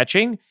art of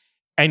catching,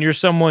 and you're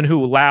someone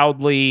who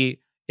loudly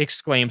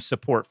exclaims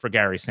support for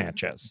Gary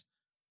Sanchez.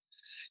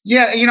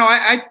 Yeah,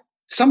 I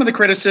some of the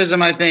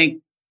criticism, I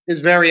think,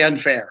 is very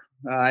unfair.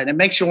 And it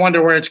makes you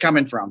wonder where it's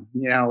coming from.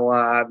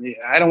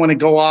 I don't want to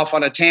go off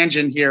on a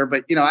tangent here,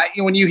 but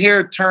when you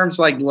hear terms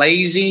like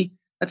lazy,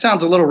 that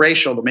sounds a little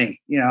racial to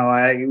me. You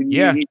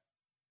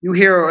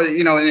hear,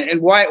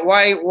 and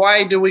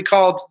why do we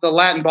call the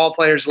Latin ball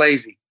players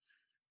lazy,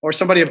 or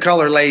somebody of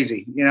color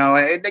lazy?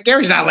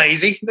 Gary's not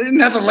lazy. There's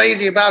nothing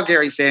lazy about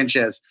Gary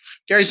Sanchez.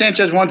 Gary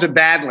Sanchez wants it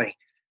badly.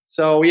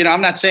 So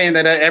I'm not saying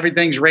that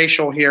everything's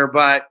racial here,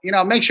 but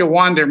it makes you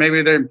wonder.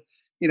 Maybe they're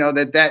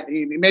that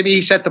maybe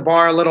he set the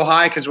bar a little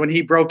high, because when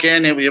he broke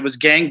in, it was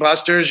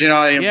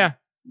gangbusters.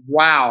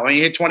 Wow,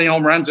 he hit 20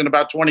 home runs in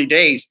about 20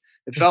 days.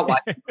 It felt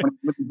like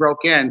when he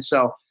broke in.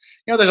 So,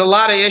 there's a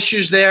lot of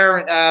issues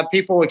there.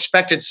 People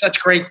expected such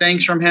great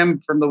things from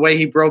him, from the way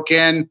he broke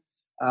in.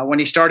 When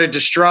he started to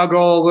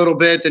struggle a little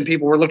bit, then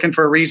people were looking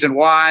for a reason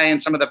why.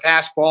 And some of the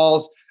pass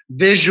balls,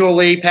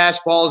 visually, pass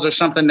balls are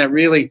something that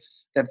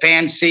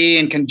fans see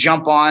and can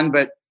jump on.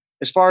 But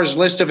as far as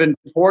list of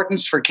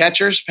importance for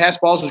catchers, pass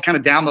balls is kind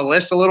of down the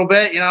list a little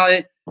bit. He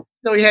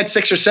had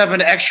 6 or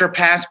 7 extra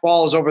pass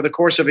balls over the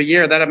course of a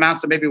year. That amounts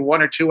to maybe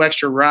 1 or 2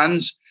 extra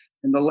runs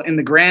in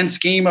the grand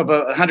scheme of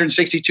a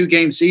 162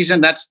 game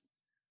season. That's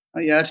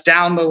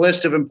down the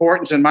list of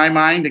importance in my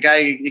mind. The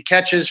guy, he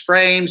catches,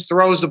 frames,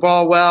 throws the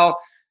ball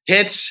well,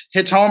 hits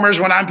homers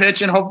when I'm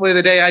pitching. Hopefully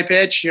the day I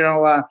pitch,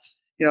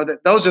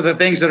 those are the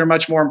things that are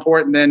much more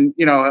important than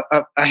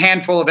a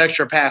handful of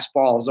extra pass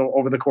balls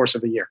over the course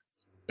of a year.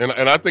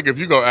 And I think if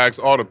you go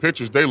ask all the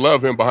pitchers, they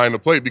love him behind the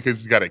plate because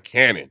he's got a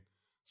cannon.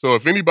 So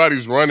if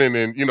anybody's running,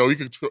 and he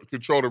can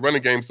control the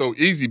running game so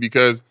easy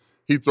because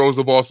he throws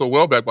the ball so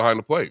well back behind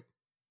the plate.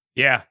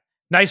 Yeah,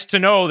 nice to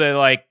know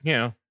that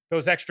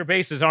those extra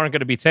bases aren't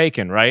going to be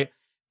taken, right?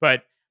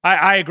 But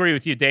I agree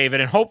with you, David,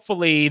 and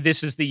hopefully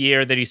this is the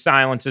year that he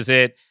silences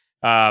it.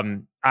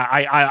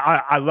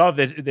 I love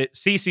that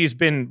CeCe's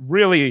been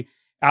really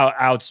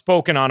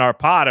outspoken on our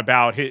pod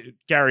about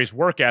Gary's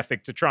work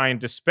ethic to try and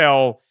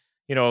dispel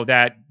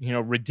that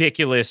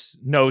ridiculous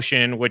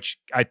notion, which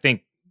I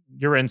think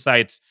your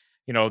insights,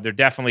 there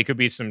definitely could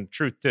be some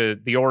truth to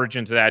the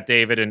origins of that,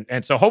 David,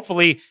 and so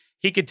hopefully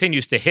he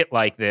continues to hit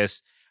like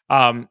this.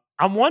 I'm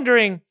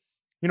wondering,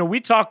 we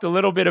talked a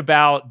little bit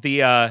about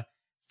the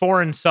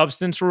foreign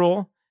substance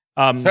rule,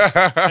 and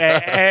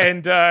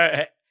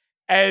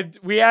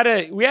we had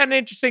an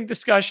interesting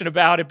discussion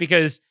about it,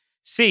 because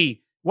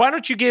why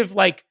don't you give,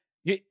 I'm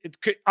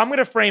going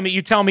to frame it.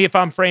 You tell me if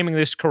I'm framing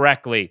this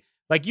correctly.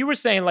 Like you were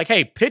saying,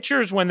 hey,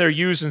 pitchers, when they're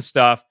using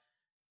stuff,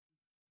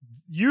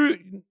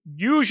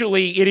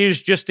 usually it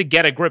is just to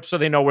get a grip so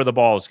they know where the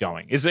ball is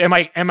going. Am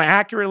I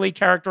accurately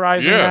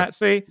characterizing that?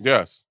 See?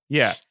 Yes.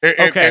 Yeah.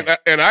 Okay.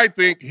 And I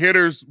think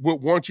hitters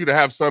would want you to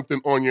have something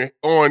on your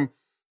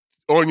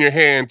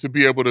hand to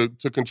be able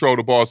to control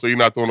the ball, so you're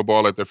not throwing the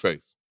ball at their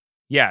face.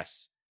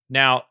 Yes.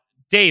 Now,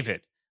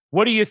 David,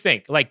 what do you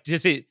think?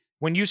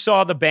 When you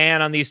saw the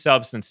ban on these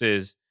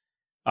substances,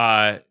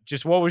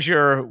 just what was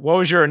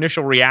your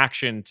initial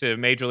reaction to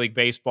Major League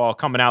Baseball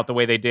coming out the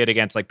way they did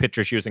against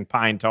pitchers using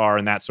pine tar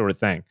and that sort of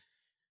thing?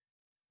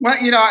 Well,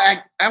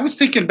 I was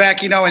thinking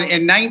back, in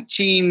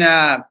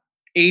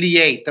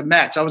 1988, the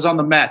Mets. I was on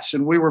the Mets,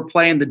 and we were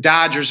playing the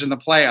Dodgers in the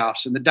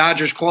playoffs, and the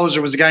Dodgers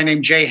closer was a guy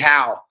named Jay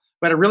Howe,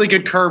 who had a really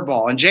good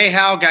curveball, and Jay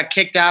Howe got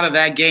kicked out of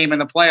that game in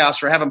the playoffs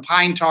for having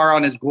pine tar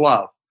on his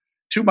glove.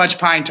 Too much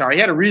pine tar. He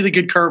had a really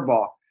good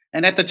curveball.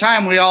 And at the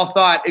time, we all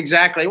thought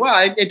exactly,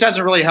 well, it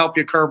doesn't really help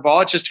your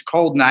curveball. It's just a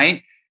cold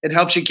night. It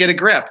helps you get a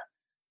grip.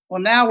 Well,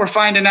 now we're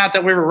finding out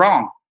that we were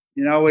wrong.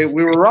 We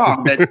were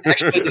wrong. That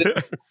actually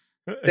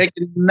they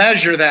can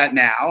measure that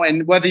now.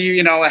 And whether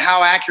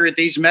how accurate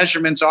these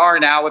measurements are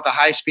now with the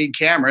high-speed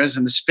cameras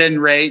and the spin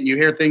rate, you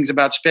hear things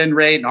about spin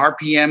rate and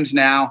RPMs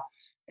now,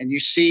 and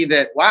you see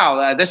that,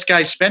 wow, this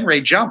guy's spin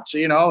rate jumped,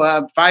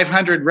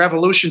 500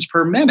 revolutions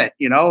per minute,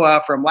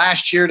 from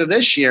last year to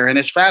this year. And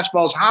his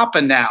fastball's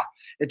hopping now.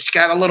 It's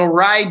got a little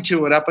ride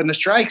to it up in the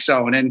strike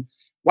zone. And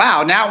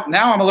wow, now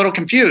I'm a little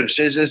confused.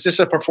 Is this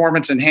a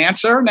performance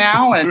enhancer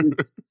now?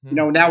 And,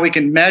 now we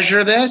can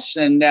measure this.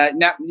 And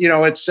now,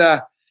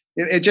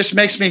 it just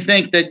makes me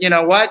think that,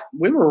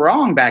 we were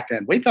wrong back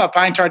then. We thought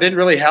pine tar didn't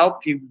really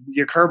help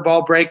your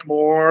curveball break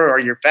more or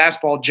your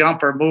fastball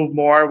jump or move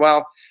more.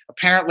 Well,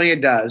 apparently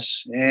it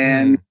does.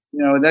 And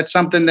that's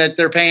something that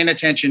they're paying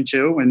attention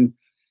to. And,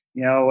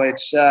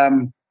 it's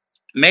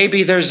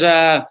maybe there's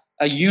a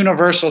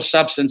universal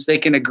substance they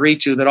can agree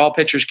to that all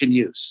pitchers can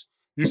use.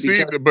 You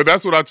see, but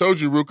that's what I told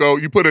you,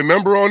 Rucco. You put a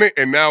number on it,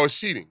 and now it's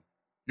cheating.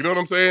 You know what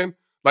I'm saying?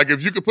 Like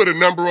if you could put a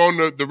number on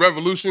the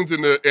revolutions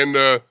and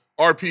the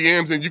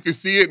RPMs, and you can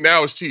see it,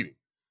 now it's cheating.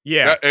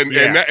 Yeah,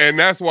 and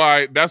that's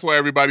why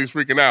everybody's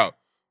freaking out.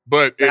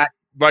 But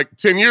like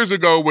 10 years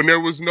ago, when there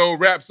was no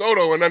Rap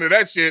Soto and none of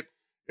that shit,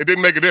 it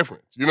didn't make a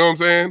difference. You know what I'm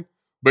saying?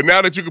 But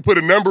now that you can put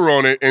a number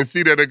on it and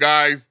see that a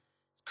guy's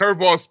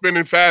curveball's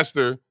spinning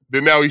faster,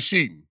 then now he's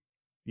cheating.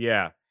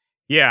 Yeah.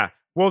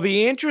 Well,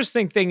 the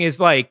interesting thing is,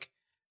 like,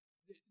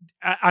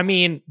 I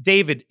mean,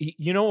 David,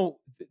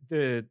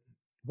 the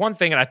one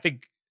thing, and I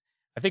think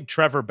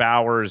Trevor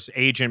Bauer's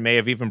agent may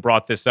have even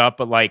brought this up,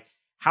 but like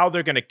how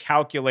they're going to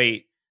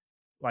calculate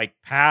like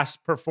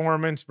past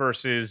performance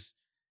versus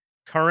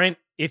current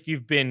if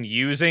you've been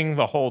using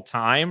the whole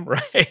time,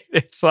 right?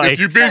 It's like if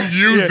you've been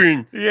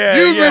using,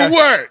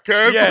 what?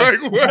 Cause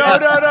like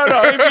what?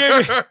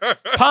 No.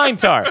 Pine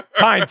tar.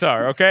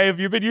 Okay, if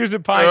you've been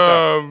using pine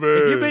tar,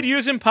 if you've been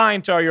using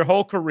pine tar your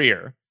whole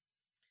career,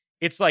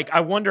 it's like I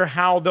wonder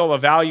how they'll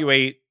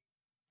evaluate.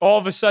 All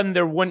of a sudden,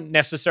 there wouldn't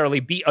necessarily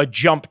be a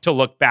jump to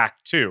look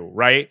back to,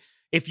 right?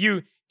 If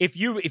you've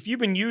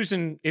been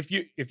using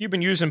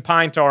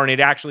pine tar and it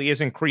actually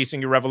is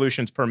increasing your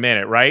revolutions per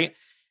minute, right?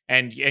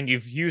 And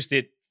you've used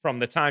it from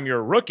the time you're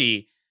a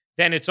rookie,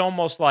 then it's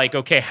almost like,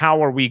 okay,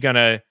 how are we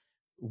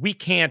we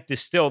can't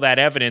distill that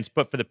evidence,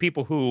 but for the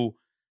people who,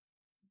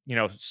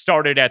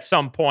 started at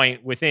some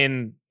point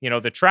within,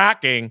 the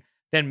tracking,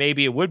 then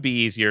maybe it would be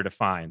easier to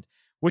find.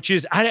 Which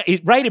is,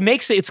 right? It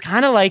makes it. It's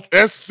kind of like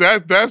that's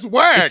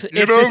whack.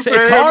 You know what I'm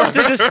saying? It's hard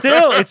to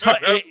distill. It's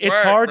whack,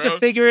 hard bro. to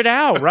figure it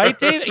out, right,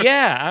 David?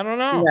 Yeah, I don't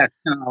know. Yes,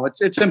 no,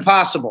 it's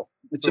impossible.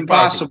 It's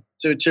impossible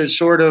to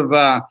sort of,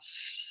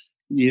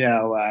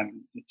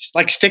 it's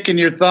like sticking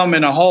your thumb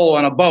in a hole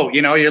on a boat.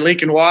 You're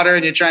leaking water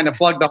and you're trying to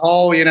plug the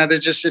hole.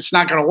 It's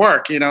not going to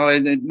work.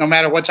 And no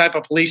matter what type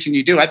of policing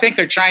you do, I think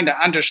they're trying to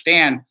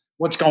understand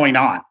what's going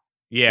on.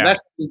 Yeah,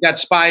 you've got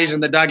spies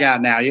in the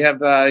dugout now. You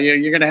have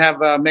you're going to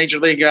have Major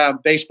League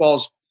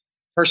Baseball's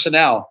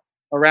personnel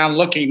around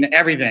looking at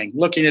everything.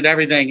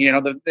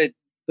 The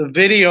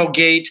video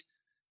gate,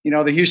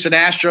 the Houston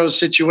Astros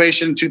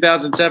situation in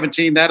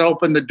 2017 that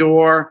opened the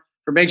door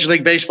for Major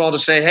League Baseball to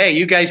say, "Hey,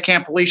 you guys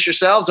can't police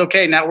yourselves.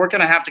 Okay, now we're going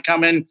to have to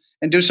come in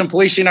and do some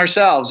policing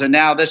ourselves." And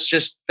now that's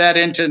just fed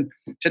into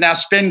now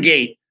Spin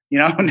Gate.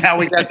 Now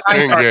we got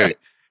Spin Gate.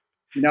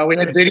 We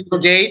had Video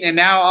Gate, and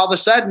now all of a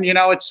sudden,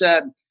 it's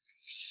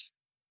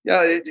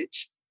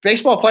it's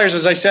baseball players,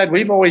 as I said,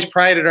 we've always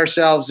prided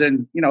ourselves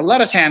in, let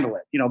us handle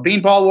it.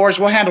 Beanball wars,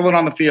 we'll handle it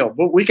on the field.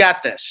 But we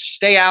got this.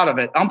 Stay out of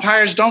it.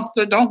 Umpires, don't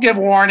give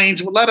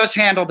warnings. Let us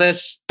handle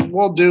this.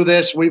 We'll do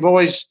this. We've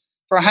always,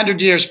 for 100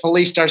 years,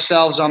 policed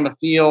ourselves on the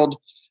field.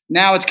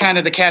 Now it's kind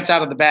of the cat's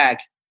out of the bag,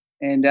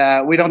 and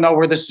we don't know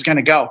where this is going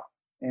to go.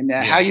 And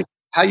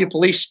how you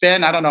police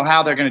spin, I don't know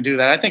how they're going to do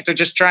that. I think they're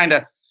just trying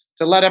to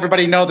let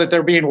everybody know that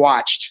they're being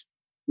watched.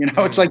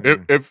 It's like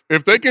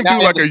if they can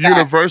do like a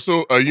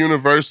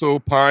universal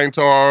pine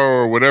tar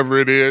or whatever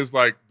it is,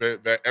 like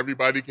that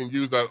everybody can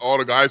use, that all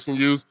the guys can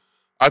use,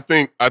 I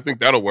think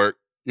that'll work.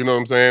 You know what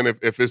I'm saying?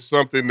 If it's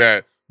something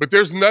but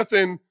there's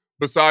nothing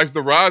besides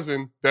the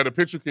rosin that a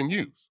pitcher can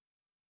use.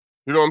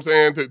 You know what I'm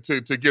saying?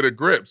 To get a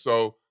grip.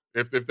 So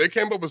if they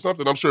came up with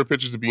something, I'm sure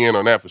pitchers would be in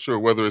on that for sure.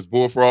 Whether it's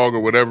bullfrog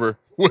or whatever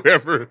you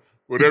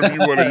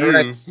want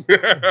to use.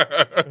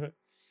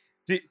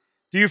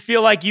 Do you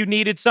feel like you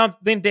needed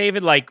something,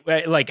 David?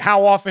 Like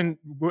how often?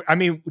 I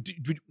mean,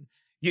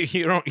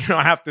 you don't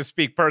have to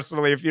speak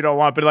personally if you don't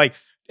want, but like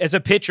as a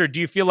pitcher, do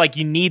you feel like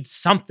you need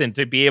something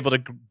to be able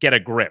to get a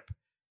grip?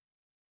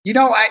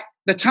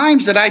 The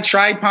times that I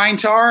tried pine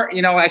tar,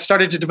 I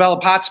started to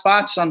develop hot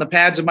spots on the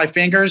pads of my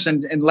fingers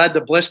and led to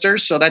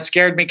blisters, so that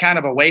scared me kind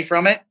of away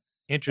from it.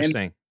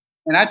 Interesting.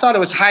 And I thought it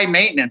was high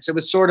maintenance. It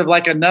was sort of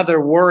like another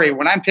worry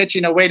when I'm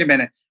pitching. Oh, wait a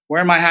minute. Where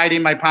am I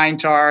hiding my pine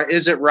tar?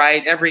 Is it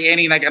right? Every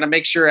inning, I got to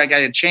make sure I got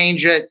to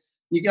change it.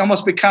 You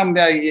almost become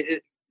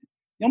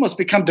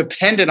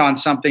dependent on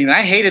something. And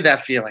I hated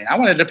that feeling. I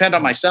wanted to depend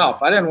on myself.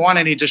 I didn't want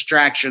any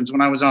distractions when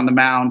I was on the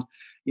mound.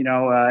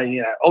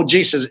 Oh,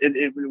 Jesus,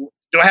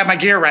 do I have my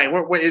gear right?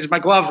 Is my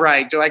glove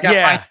right? Do I got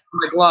pine tar in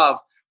my glove?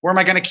 Where am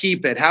I going to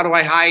keep it? How do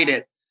I hide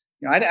it?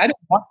 I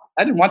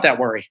didn't want that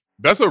worry.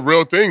 That's a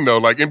real thing, though.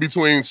 Like in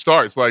between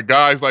starts, like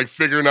guys like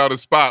figuring out a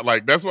spot.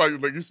 Like that's why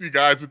like you see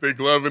guys with their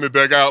glove in the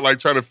dugout, like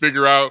trying to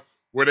figure out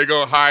where they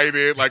gonna hide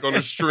it, like on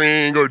a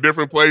string or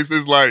different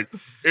places. Like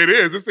it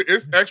is.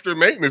 It's extra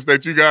maintenance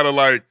that you gotta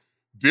like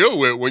deal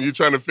with when you're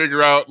trying to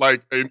figure out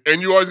like,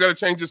 and you always gotta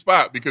change your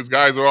spot because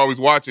guys are always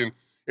watching.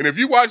 And if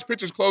you watch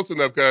pitchers close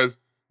enough, because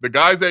the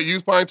guys that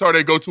use pine tar,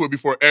 they go to it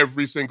before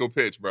every single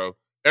pitch, bro.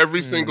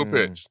 Every single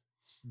pitch.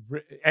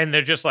 And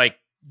they're just like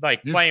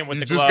playing with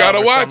the glove. You just gotta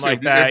watch him.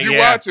 Like that. If you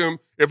watch him,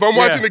 if I'm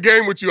watching the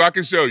game with you, I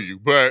can show you.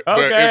 But all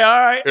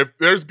right. If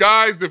there's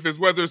guys,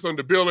 whether it's on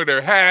the bill of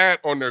their hat,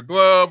 on their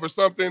glove or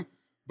something,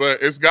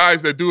 but it's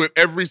guys that do it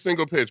every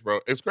single pitch, bro.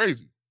 It's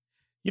crazy.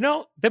 You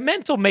know, the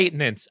mental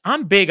maintenance,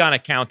 I'm big on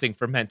accounting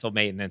for mental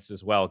maintenance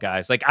as well,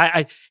 guys. Like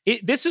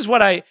this is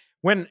what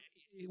when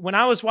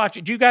I was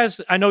watching, do you guys,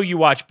 I know you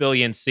watch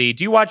Billions C.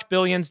 Do you watch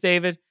Billions,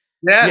 David?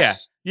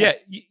 Yes. Yeah.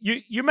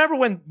 You remember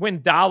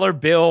when Dollar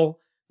Bill,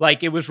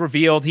 like it was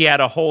revealed he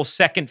had a whole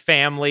second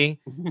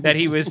family that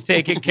he was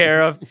taking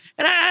care of.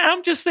 And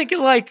I'm just thinking,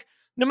 like,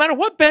 no matter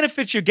what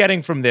benefits you're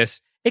getting from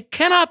this, it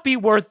cannot be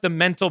worth the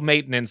mental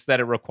maintenance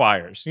that it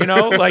requires. You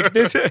know, like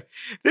this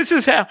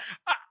is how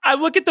I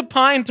look at the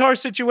Pine Tar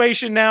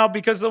situation now,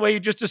 because of the way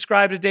you just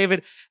described it,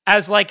 David,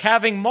 as like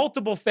having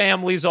multiple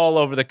families all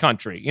over the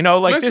country. You know,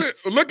 like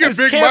look at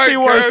this Big Mike. Be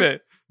worth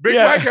it. Big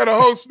Mike had a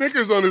whole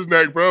Snickers on his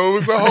neck, bro. It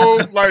was a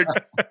whole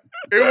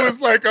it was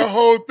like a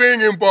whole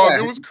thing in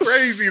Boston. It was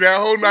crazy. That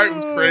whole night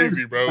was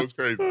crazy, bro. It was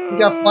crazy. He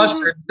got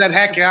flustered. That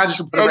heck, I just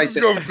put it right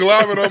there. Going to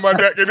glob it on my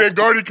neck, and then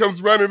Gardy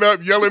comes running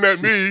up, yelling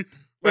at me.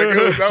 Like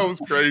that was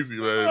crazy,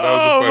 man. That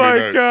was a funny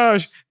night.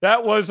 Gosh,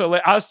 that was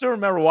hilarious. I still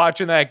remember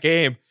watching that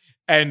game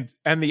and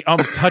the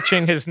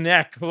touching his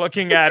neck,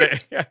 looking at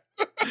it.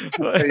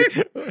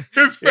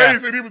 His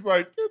face, and he was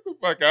like, "Get the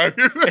fuck out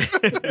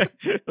of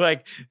here!"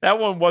 Like that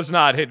one was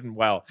not hidden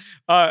well.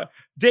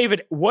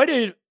 David, what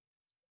did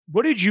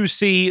you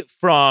see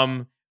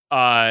from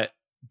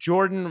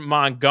Jordan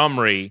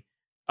Montgomery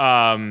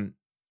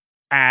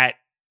at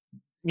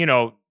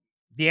the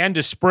end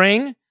of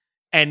spring,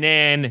 and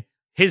then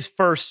his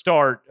first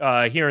start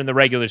here in the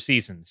regular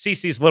season?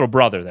 CeCe's little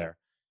brother there.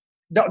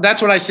 No,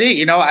 that's what I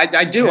see.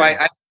 I do.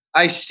 Yeah.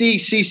 I see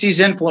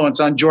CeCe's influence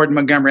on Jordan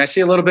Montgomery. I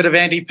see a little bit of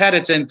Andy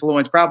Pettit's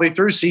influence, probably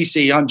through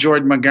CeCe, on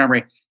Jordan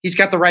Montgomery. He's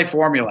got the right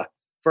formula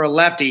for a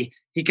lefty.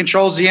 He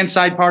controls the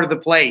inside part of the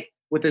plate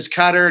with his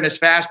cutter and his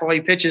fastball. He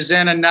pitches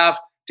in enough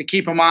to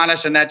keep him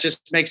honest, and that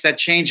just makes that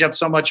changeup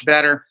so much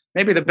better.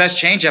 Maybe the best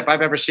changeup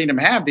I've ever seen him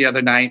have the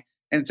other night,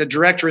 and it's a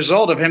direct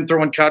result of him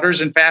throwing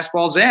cutters and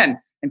fastballs in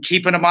and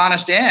keeping him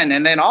honest in.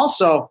 And then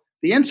also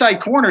the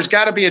inside corner's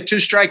got to be a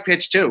 2-strike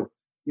pitch too.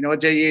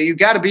 You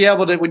got to be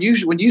able to, when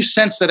you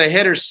sense that a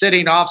hitter's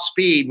sitting off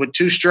speed with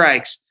 2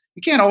 strikes,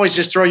 you can't always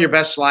just throw your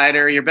best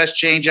slider, your best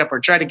changeup, or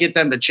try to get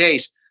them to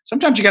chase.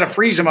 Sometimes you got to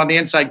freeze them on the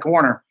inside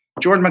corner.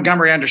 Jordan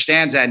Montgomery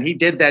understands that, and he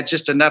did that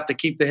just enough to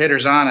keep the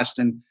hitters honest.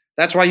 And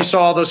that's why you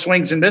saw all those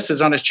swings and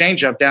misses on his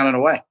changeup down and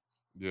away.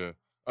 Yeah.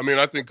 I mean,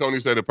 I think Coney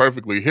said it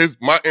perfectly.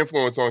 My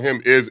influence on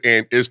him is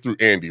through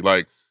Andy.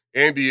 Like,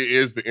 Andy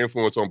is the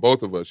influence on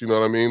both of us. You know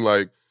what I mean?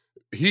 Like,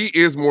 he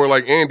is more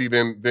like Andy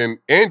than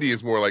Andy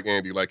is more like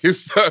Andy. Like,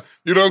 his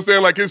stuff, you know what I'm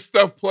saying? Like, his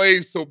stuff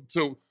plays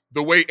to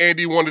the way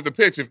Andy wanted to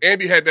pitch. If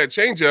Andy had that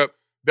changeup,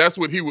 that's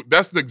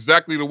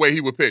exactly the way he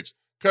would pitch.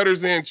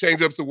 Cutters in,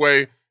 changeups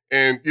away,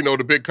 and,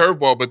 the big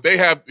curveball. But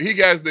he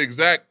has the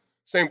exact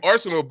same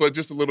arsenal, but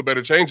just a little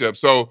better changeup.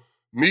 So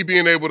me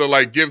being able to,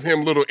 like, give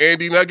him little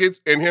Andy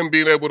nuggets, and him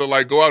being able to,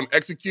 like, go out and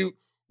execute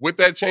with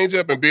that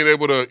changeup, and being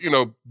able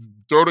to,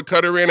 throw the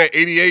cutter in at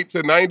 88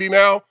 to 90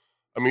 now,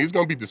 I mean, he's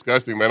going to be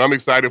disgusting, man. I'm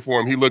excited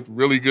for him. He looked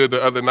really good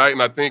the other night,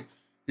 and I think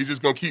he's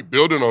just going to keep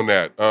building on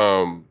that.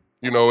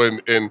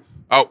 And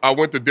I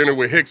went to dinner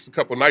with Hicks a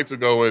couple nights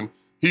ago, and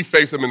he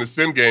faced him in the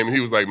sim game, and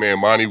he was like, man,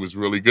 Monty was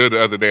really good the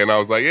other day. And I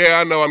was like,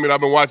 yeah, I know. I mean,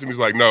 I've been watching him. He's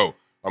like, no,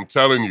 I'm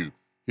telling you,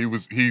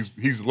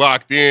 he's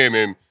locked in.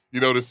 And,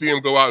 to see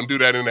him go out and do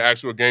that in the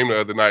actual game the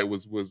other night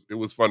was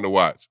fun to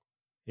watch.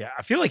 Yeah,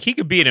 I feel like he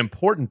could be an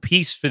important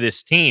piece for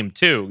this team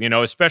too,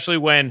 especially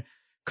when a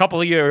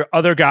couple of your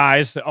other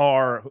guys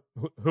are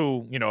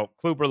who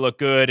Kluber looked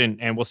good,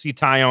 and we'll see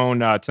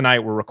Tyone tonight.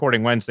 We're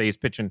recording Wednesday. He's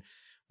pitching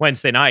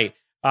Wednesday night.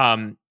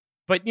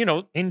 But,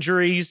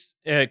 injuries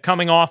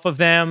coming off of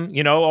them,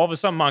 all of a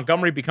sudden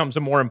Montgomery becomes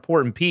a more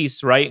important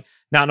piece, right?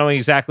 Not knowing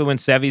exactly when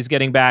Sevy's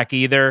getting back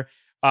either.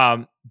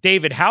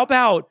 David, how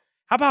about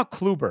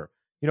Kluber?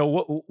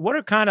 What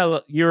are kind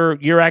of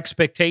your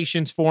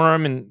expectations for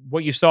him, and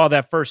what you saw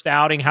that first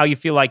outing, how you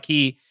feel like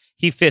he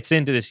fits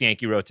into this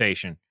Yankee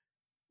rotation?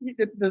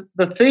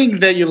 The thing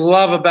that you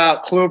love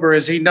about Kluber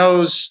is he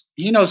knows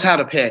how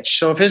to pitch.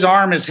 So if his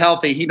arm is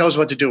healthy, he knows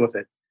what to do with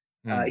it.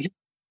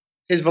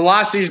 His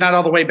velocity is not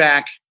all the way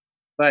back,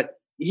 but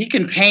he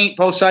can paint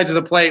both sides of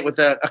the plate with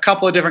a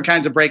couple of different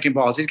kinds of breaking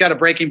balls. He's got a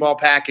breaking ball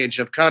package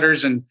of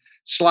cutters and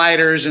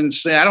sliders, and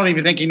I don't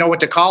even think you know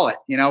what to call it.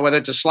 Whether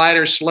it's a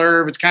slider,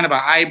 slurve, it's kind of a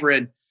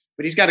hybrid,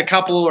 but he's got a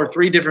couple or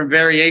 3 different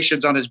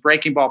variations on his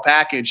breaking ball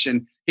package,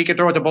 and he can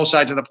throw it to both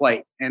sides of the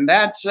plate. And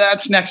that's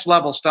next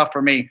level stuff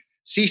for me.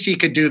 CeCe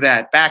could do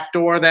that,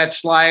 backdoor that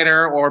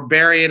slider or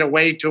bury it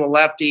away to a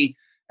lefty.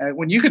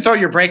 When you can throw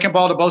your breaking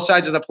ball to both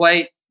sides of the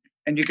plate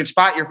and you can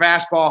spot your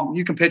fastball,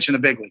 you can pitch in the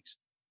big leagues.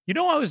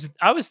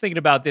 I was thinking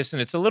about this,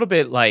 and it's a little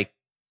bit like,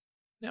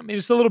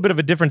 it's a little bit of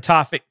a different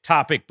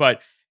topic,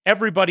 but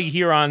everybody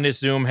here on this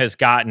Zoom has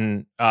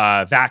gotten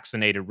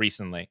vaccinated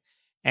recently.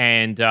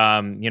 And,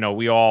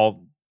 we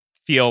all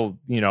feel,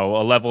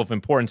 a level of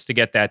importance to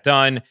get that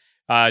done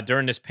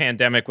during this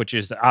pandemic, which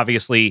is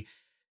obviously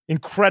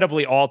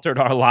incredibly altered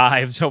our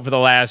lives over the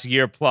last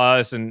year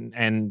plus,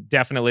 and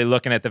definitely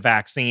looking at the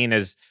vaccine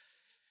as,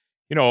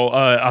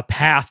 a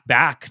path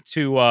back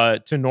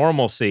to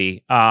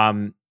normalcy.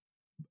 I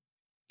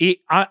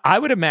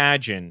would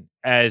imagine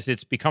as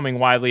it's becoming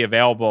widely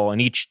available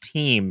and each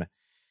team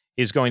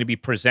is going to be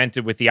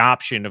presented with the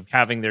option of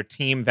having their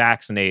team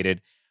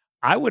vaccinated,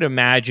 I would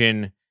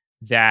imagine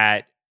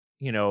that,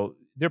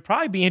 there'd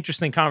probably be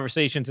interesting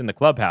conversations in the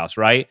clubhouse,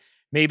 right?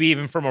 Maybe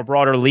even from a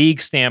broader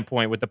league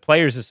standpoint with the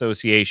Players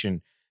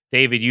Association.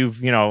 David, you've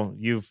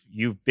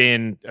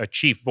been a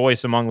chief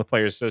voice among the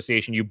Players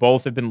Association. You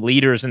both have been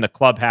leaders in the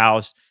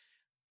clubhouse.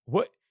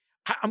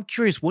 I'm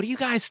curious, what do you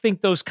guys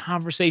think those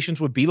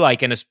conversations would be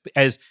like? And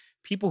as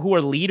people who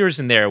are leaders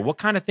in there, what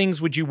kind of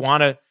things would you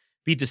want to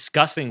be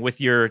discussing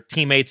with your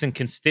teammates and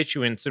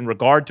constituents in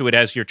regard to it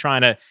as you're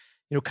trying to,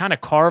 kind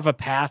of carve a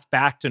path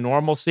back to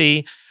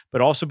normalcy, but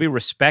also be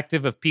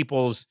respectful of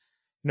people's,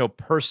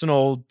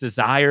 personal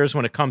desires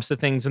when it comes to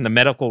things in the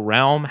medical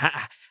realm?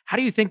 How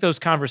do you think those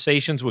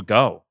conversations would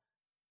go?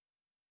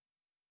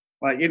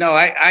 Well,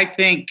 I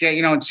think,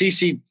 and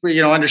CC,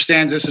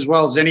 understands this as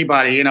well as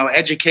anybody.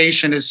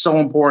 Education is so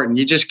important.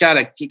 You just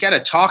gotta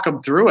talk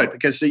them through it,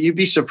 because you'd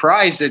be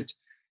surprised at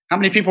how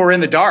many people are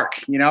in the dark.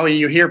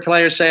 You hear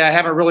players say, "I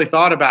haven't really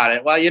thought about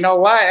it." Well, you know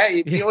what?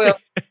 You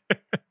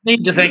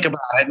need to think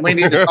about it, and we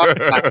need to talk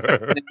about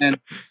it.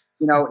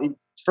 And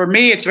for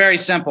me, it's very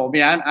simple.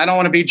 I don't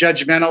want to be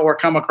judgmental or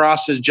come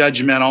across as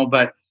judgmental,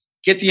 but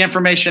get the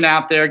information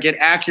out there, get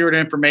accurate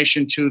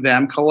information to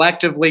them,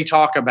 collectively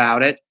talk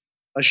about it,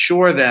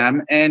 assure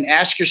them, and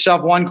ask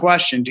yourself one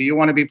question. Do you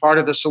want to be part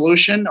of the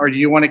solution, or do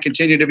you want to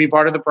continue to be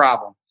part of the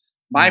problem?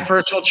 My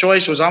personal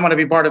choice was I'm going to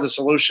be part of the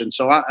solution.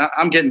 So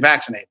I'm getting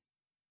vaccinated.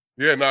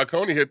 Yeah, no,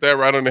 Coney hit that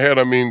right on the head.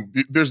 I mean,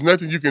 there's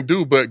nothing you can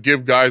do but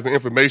give guys the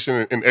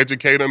information and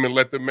educate them and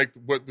let them make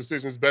what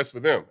decisions best for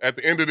them. At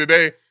the end of the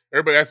day,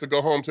 everybody has to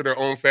go home to their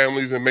own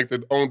families and make their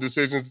own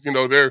decisions.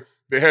 They're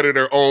the head of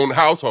their own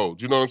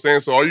household. You know what I'm saying?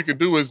 So all you can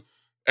do is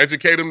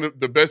educate them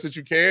the best that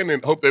you can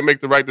and hope they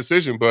make the right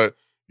decision. But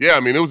yeah,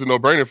 I mean, it was a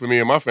no-brainer for me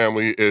and my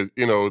family,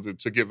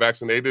 to get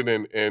vaccinated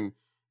and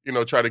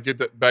try to get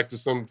that back to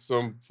some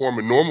form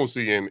of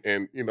normalcy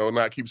and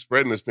not keep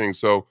spreading this thing.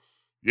 So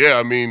yeah,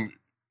 I mean,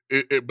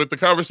 but the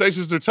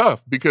conversations are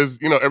tough because,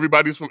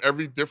 everybody's from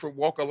every different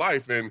walk of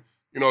life. And,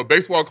 a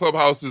baseball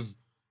clubhouse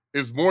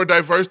is more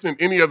diverse than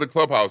any other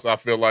clubhouse, I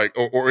feel like,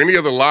 or any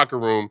other locker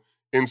room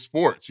in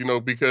sports,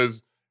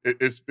 because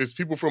it's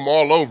people from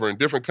all over in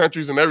different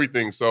countries and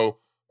everything. So,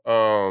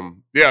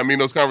 yeah, I mean,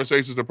 those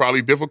conversations are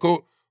probably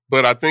difficult.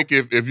 But I think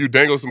if you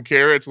dangle some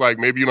carrots, like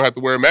maybe you don't have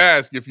to wear a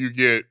mask if you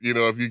get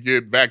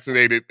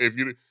vaccinated, if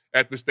you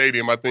at the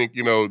stadium, I think,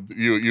 you'll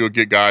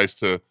get guys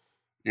to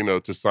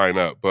sign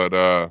up. But,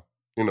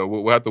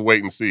 we'll have to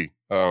wait and see.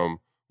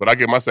 But I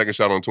get my second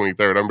shot on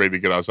 23rd. I'm ready to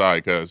get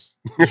outside because.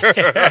 Me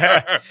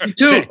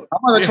too.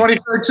 I'm on the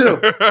 23rd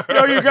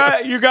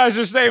too. You guys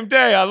are same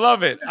day. I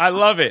love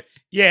it.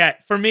 Yeah,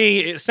 for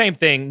me, same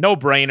thing. No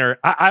brainer.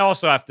 I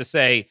also have to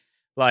say,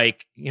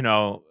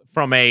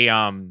 from a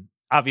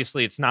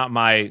obviously it's not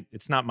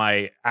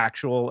my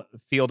actual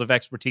field of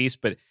expertise,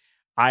 but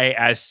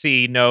as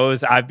C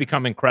knows, I've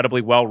become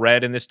incredibly well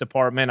read in this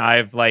department.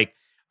 I've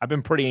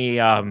been pretty,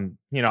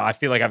 I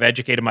feel like I've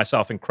educated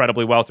myself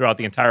incredibly well throughout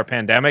the entire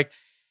pandemic.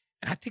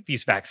 And I think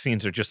these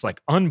vaccines are just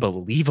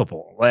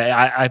unbelievable.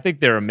 I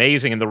think they're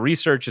amazing. And the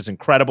research is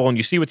incredible. And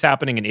you see what's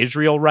happening in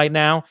Israel right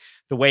now,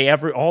 the way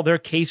all their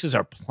cases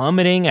are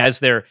plummeting as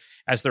their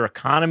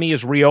economy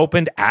is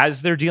reopened,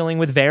 as they're dealing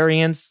with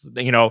variants.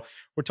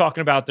 We're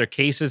talking about their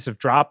cases have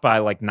dropped by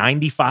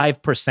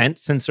 95%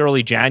 since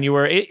early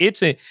January.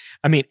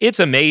 It's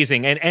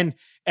amazing.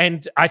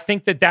 And I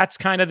think that's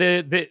kind of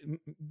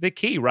the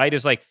key, right?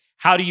 Is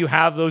how do you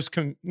have those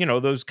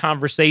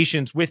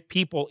conversations with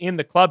people in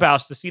the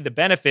clubhouse to see the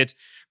benefits?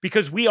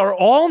 Because we are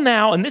all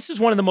now, and this is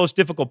one of the most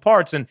difficult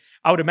parts, and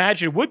I would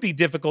imagine it would be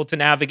difficult to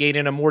navigate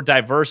in a more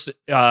diverse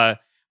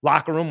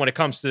locker room when it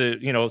comes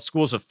to,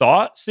 schools of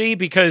thought,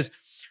 because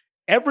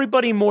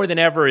everybody more than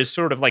ever is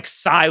sort of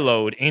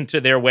siloed into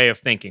their way of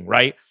thinking,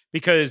 right?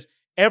 Because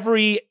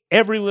every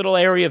little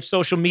area of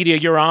social media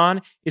you're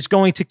on is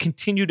going to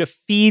continue to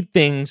feed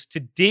things to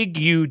dig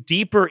you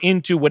deeper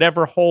into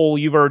whatever hole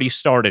you've already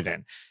started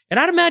in. And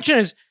I'd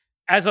imagine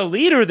as a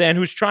leader then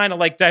who's trying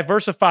to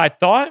diversify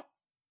thought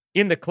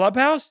in the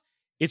clubhouse,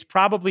 it's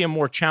probably a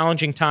more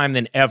challenging time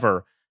than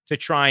ever to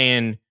try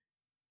and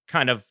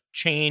kind of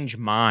change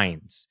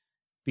minds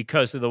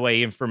because of the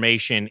way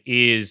information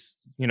is,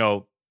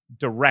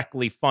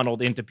 directly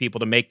funneled into people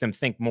to make them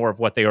think more of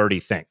what they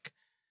already think.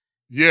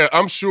 Yeah,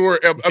 I'm sure.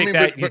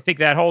 You think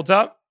that holds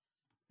up?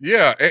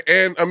 Yeah,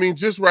 and I mean,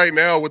 just right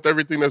now with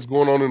everything that's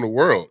going on in the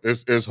world,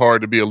 it's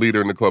hard to be a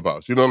leader in the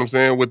clubhouse. You know what I'm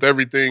saying? With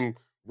everything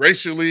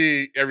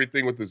racially,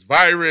 everything with this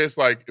virus,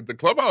 the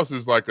clubhouse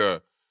is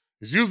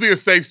it's usually a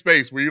safe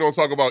space where you don't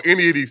talk about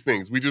any of these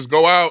things. We just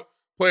go out,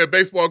 play a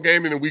baseball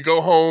game, and then we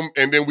go home,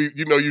 and then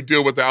you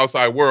deal with the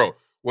outside world.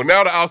 Well,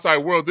 now the outside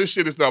world, this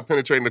shit is now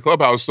penetrating the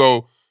clubhouse.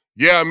 So,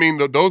 yeah, I mean,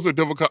 those are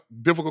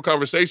difficult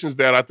conversations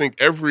that I think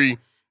every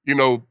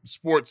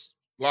sports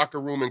locker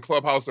room and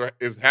clubhouse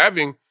is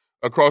having.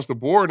 across the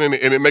board, and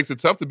it makes it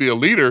tough to be a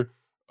leader.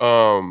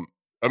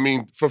 I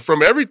mean,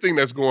 from everything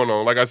that's going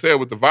on, like I said,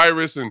 with the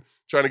virus and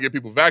trying to get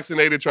people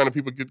vaccinated, trying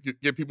to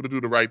get people to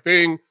do the right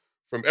thing,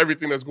 from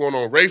everything that's going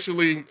on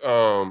racially.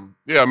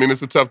 I mean,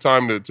 it's a tough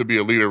time to be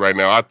a leader right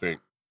now, I think.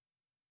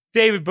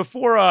 David,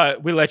 before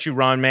we let you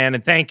run, man,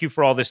 and thank you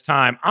for all this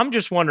time, I'm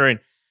just wondering,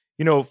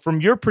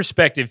 from your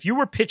perspective, if you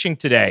were pitching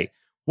today,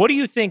 what do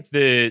you think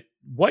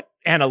what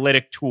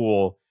analytic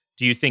tool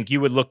do you think you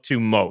would look to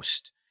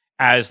most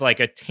as like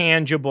a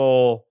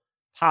tangible,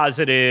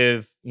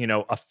 positive,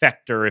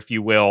 effector, if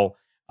you will,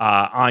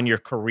 on your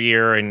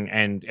career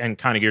and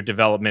kind of your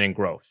development and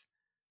growth?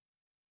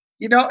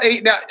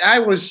 I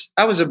was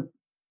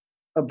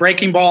a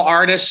breaking ball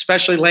artist,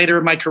 especially later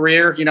in my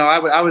career.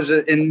 I was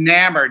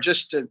enamored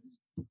just to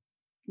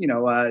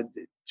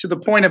the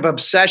point of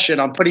obsession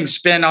on putting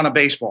spin on a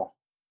baseball.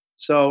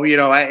 So,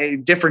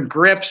 different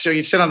grips. So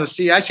you sit on the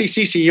seat. I see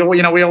CC,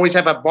 we always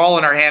have a ball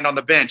in our hand on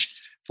the bench,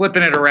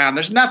 flipping it around.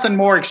 There's nothing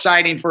more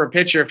exciting for a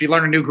pitcher if you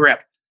learn a new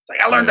grip. It's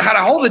like, I learned how to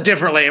hold it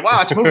differently.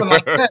 Wow, it's moving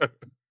like that.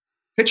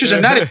 Pitchers are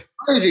nutty.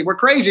 Crazy. We're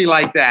crazy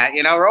like that.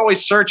 We're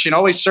always search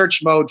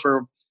mode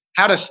for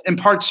how to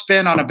impart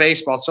spin on a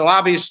baseball. So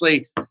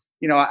obviously,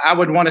 I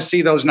would want to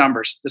see those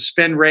numbers, the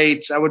spin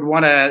rates. I would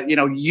want to,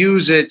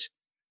 use it.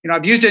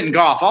 I've used it in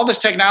golf. All this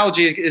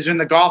technology is in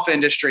the golf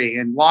industry,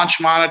 and launch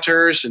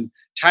monitors, and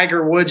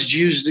Tiger Woods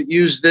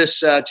used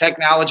this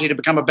technology to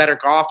become a better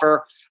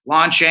golfer.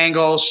 Launch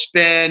angles,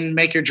 spin,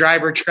 make your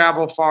driver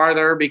travel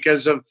farther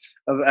because of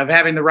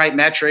having the right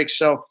metrics.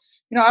 So,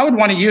 I would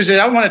want to use it.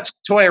 I want to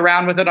toy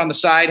around with it on the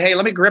side. Hey,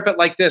 let me grip it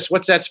like this.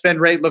 What's that spin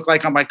rate look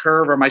like on my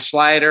curve or my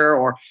slider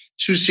or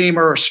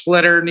two-seamer or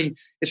splitter? And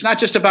it's not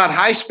just about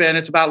high spin.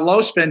 It's about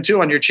low spin,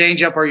 too, on your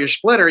changeup or your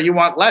splitter. You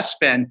want less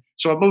spin,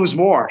 so it moves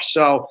more.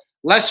 So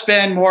less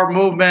spin, more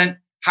movement,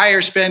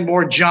 higher spin,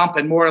 more jump,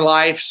 and more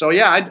life. So,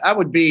 yeah,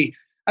 I'd be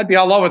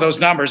all over those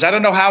numbers. I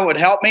don't know how it would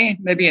help me.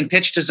 Maybe in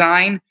pitch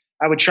design,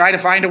 I would try to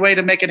find a way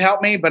to make it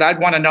help me, but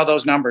I'd want to know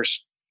those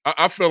numbers.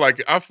 I feel like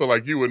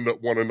you would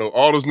want to know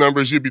all those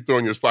numbers. You'd be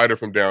throwing your slider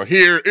from down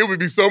here. It would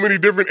be so many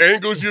different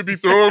angles you'd be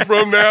throwing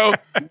from now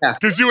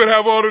because you would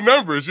have all the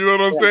numbers. You know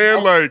what I'm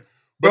saying? Like,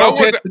 but throw a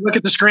pitch and look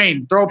at the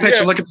screen. Throw a pitch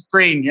and look at the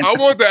screen. I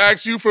want to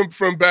ask you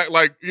from back,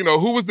 like,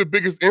 who was the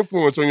biggest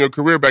influence on your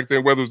career back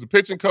then? Whether it was the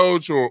pitching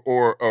coach or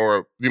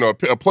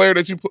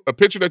a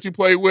pitcher that you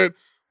played with,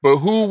 but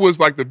who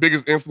was like the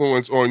biggest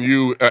influence on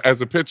you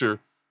as a pitcher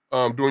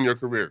during your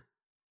career?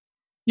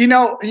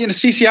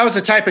 CC, I was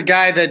the type of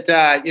guy that,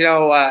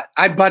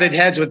 I butted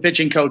heads with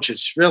pitching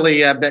coaches.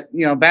 Really, but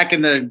back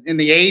in the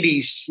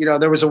 80s,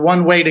 there was a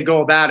one way to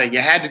go about it. You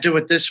had to do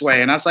it this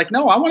way. And I was like,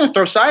 no, I want to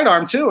throw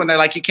sidearm too. And they're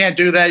like, you can't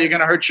do that. You're going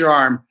to hurt your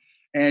arm.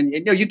 And,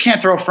 you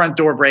can't throw front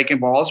door breaking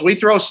balls. We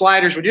throw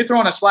sliders. When you're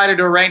throwing a slider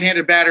to a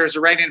right-handed batter as a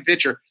right-handed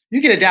pitcher,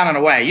 you get it down and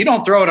away. You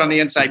don't throw it on the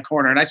inside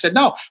corner. And I said,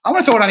 no, I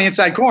want to throw it on the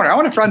inside corner. I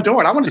want to front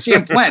door it. I want to see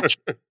him flinch.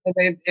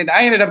 And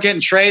I ended up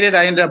getting traded.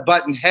 I ended up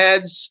butting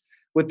heads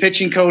with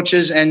pitching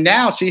coaches. And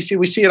now, CC,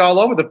 we see it all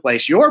over the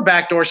place. Your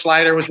backdoor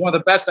slider was one of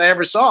the best I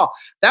ever saw.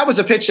 That was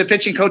a pitch that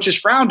pitching coaches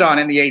frowned on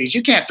in the 80s.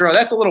 You can't throw.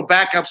 That's a little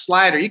backup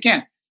slider. You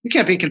can't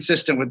be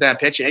consistent with that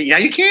pitch. Yeah,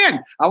 you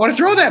can. I want to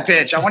throw that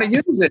pitch. I want to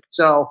use it.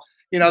 So,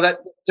 that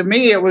to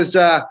me, it was,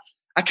 I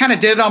kind of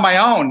did it on my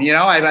own.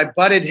 I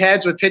butted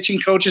heads with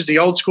pitching coaches, the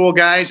old school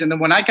guys. And then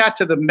when I got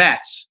to the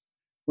Mets,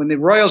 when the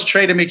Royals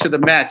traded me to the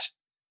Mets,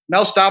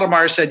 Mel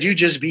Stottlemyre said, you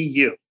just be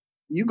you.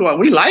 You go,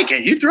 we like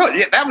it. You throw it.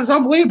 Yeah, that was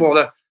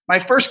unbelievable. My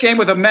first game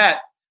with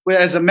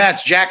as the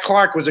Mets, Jack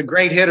Clark was a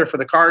great hitter for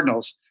the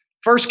Cardinals.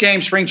 First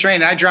game, spring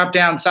training, I dropped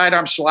down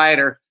sidearm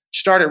slider,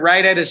 started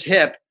right at his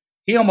hip.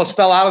 He almost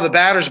fell out of the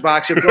batter's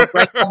box. He'd go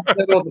right down the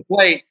middle of the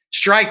plate,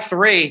 strike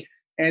three.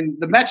 And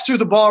the Mets threw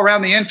the ball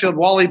around the infield.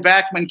 Wally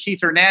Backman,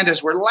 Keith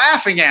Hernandez were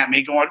laughing at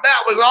me, going,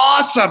 that was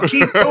awesome.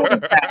 Keep doing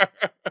that.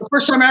 The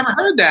first time I ever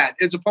heard that,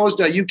 as opposed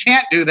to you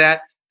can't do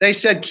that. They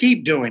said,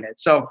 keep doing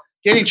it. So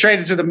getting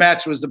traded to the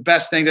Mets was the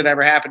best thing that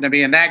ever happened to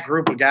me and that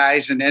group of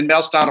guys and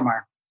Mel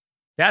Stottlemyre.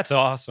 That's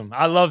awesome.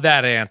 I love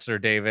that answer,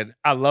 David.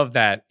 I love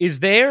that. Is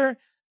there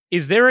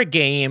a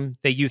game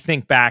that you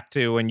think back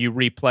to and you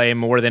replay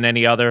more than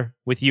any other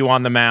with you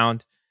on the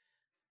mound?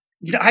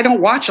 I don't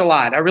watch a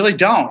lot. I really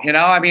don't.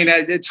 I mean,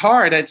 it's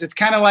hard. It's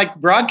kind of like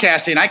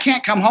broadcasting. I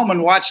can't come home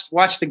and watch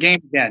the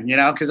game again,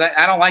 because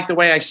I don't like the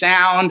way I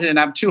sound and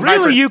I'm too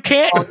Really? You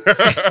can't?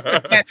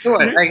 I can't do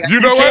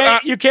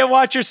it. You can't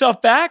watch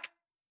yourself back?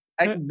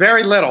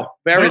 Very little.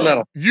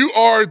 You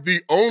are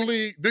the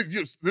only,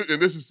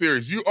 and this is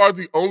serious, you are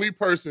the only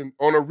person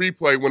on a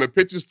replay when a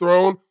pitch is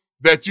thrown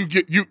that you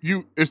get,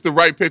 it's the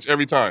right pitch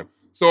every time.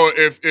 So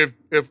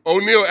if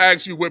O'Neal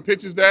asks you what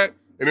pitch is that,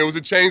 and it was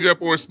a changeup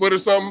or a split or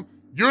something,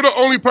 you're the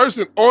only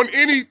person on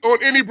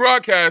any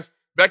broadcast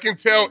that can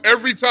tell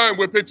every time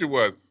what pitch it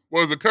was.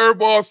 Was a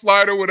curveball,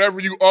 slider, whatever,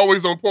 you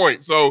always on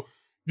point. So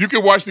you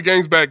can watch the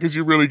games back because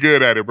you're really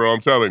good at it, bro. I'm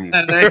telling you.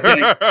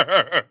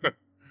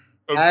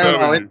 I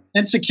don't know.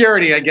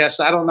 Insecurity, I guess.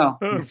 I don't know.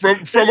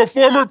 From a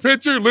former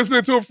pitcher,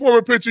 listening to a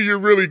former pitcher, you're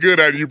really good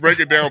at it. You break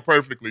it down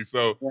perfectly.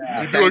 So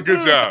you do a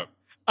good job.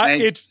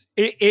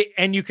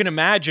 And you can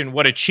imagine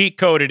what a cheat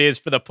code it is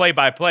for the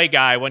play-by-play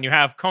guy when you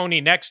have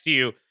Coney next to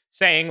you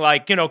saying,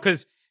 like,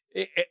 because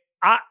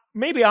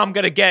maybe I'm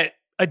going to get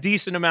a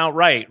decent amount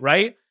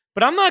right?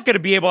 But I'm not going to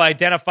be able to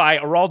identify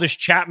Aroldis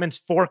Chapman's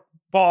fork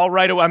ball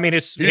right away. I mean, he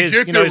gets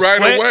it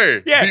right split.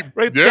 away. Yeah,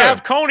 to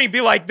have Coney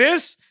be like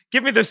this,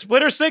 give me the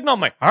splitter signal.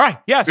 I'm like, all right,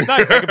 yes,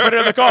 nice. I can put it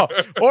in the call.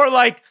 Or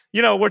like,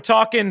 we're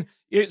talking,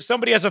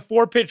 somebody has a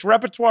 4-pitch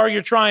repertoire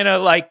you're trying to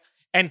like,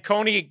 and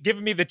Coney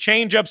giving me the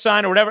changeup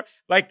sign or whatever.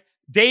 Like,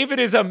 David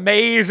is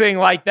amazing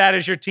like that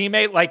as your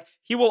teammate. Like,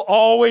 he will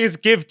always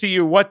give to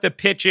you what the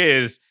pitch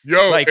is.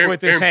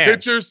 With his hand.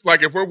 Pitchers,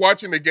 like if we're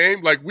watching the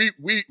game, like we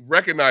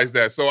recognize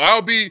that. So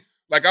I'll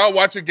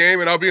watch a game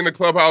and I'll be in the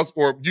clubhouse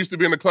or used to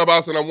be in the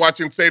clubhouse and I'm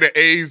watching, say, the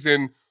A's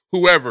and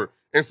whoever.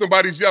 And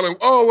somebody's yelling,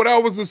 oh, well,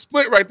 that was a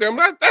split right there.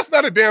 That's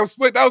not a damn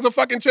split. That was a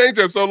fucking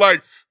changeup. So,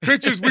 like,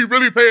 pitchers, we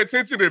really pay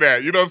attention to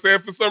that. You know what I'm saying?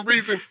 For some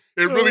reason,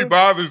 it really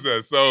bothers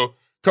us. So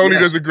Coney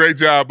does a great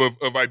job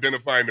of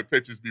identifying the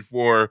pitches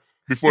before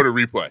the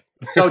replay.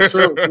 So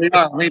true.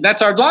 I mean,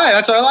 that's our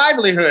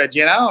livelihood.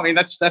 I mean,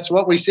 that's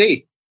what we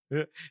see.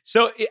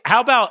 So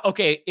how about,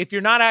 okay, if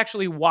you're not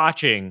actually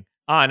watching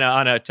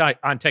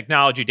on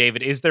technology,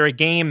 David, is there a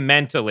game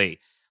mentally?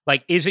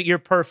 Like, is it your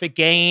perfect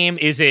game?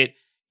 Is it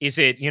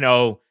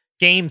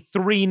game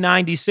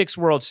 396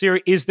 World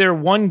Series? Is there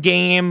one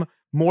game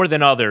more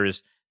than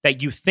others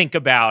that you think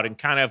about and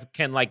kind of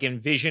can like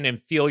envision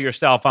and feel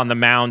yourself on the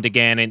mound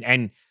again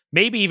and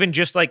maybe even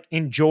just like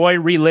enjoy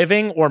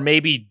reliving, or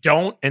maybe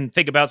don't and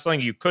think about something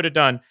you could have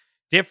done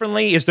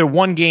differently? Is there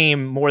one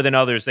game more than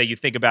others that you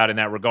think about in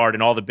that regard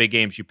in all the big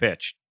games you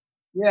pitched?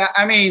 Yeah,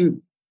 I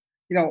mean,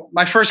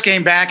 my first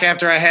game back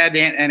after I had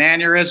an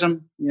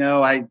aneurysm,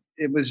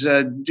 it was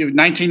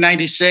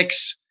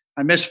 1996.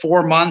 I missed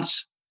 4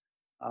 months.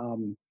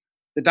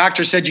 The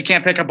doctor said you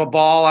can't pick up a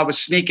ball. I was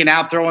sneaking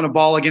out, throwing a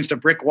ball against a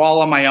brick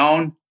wall on my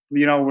own.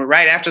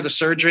 Right after the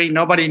surgery,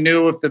 nobody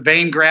knew if the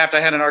vein graft,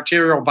 I had an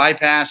arterial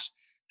bypass.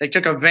 They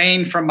took a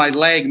vein from my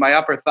leg, my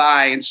upper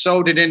thigh, and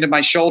sewed it into my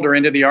shoulder,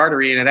 into the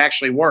artery, and it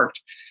actually worked.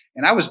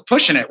 And I was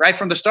pushing it right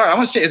from the start. I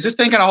want to say, is this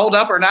thing going to hold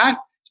up or not?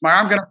 Is my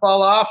arm going to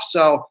fall off?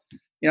 So,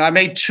 I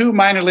made 2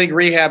 minor league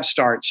rehab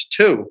starts,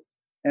 2,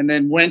 and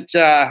then went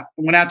out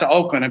to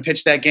Oakland and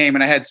pitched that game.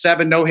 And I had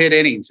 7 no-hit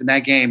innings in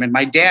that game. And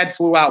my dad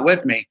flew out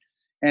with me.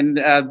 And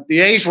the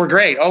A's were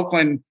great.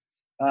 Oakland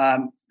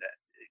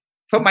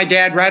put my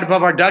dad right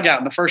above our dugout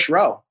in the first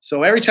row.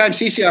 So every time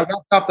CC I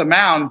walked off the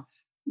mound,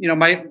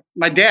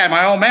 my dad,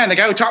 my old man, the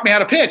guy who taught me how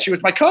to pitch, he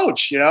was my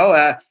coach.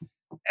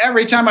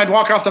 Every time I'd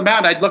walk off the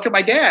mound, I'd look at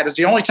my dad. It was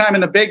the only time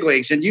in the big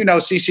leagues. And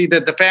CC,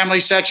 the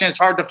family section, it's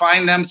hard to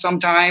find them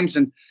sometimes.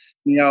 And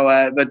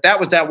but that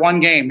was that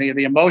one game,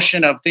 the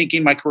emotion of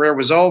thinking my career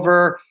was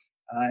over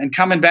and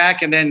coming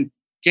back and then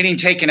getting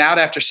taken out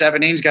after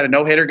 7 innings, got a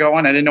no-hitter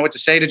going. I didn't know what to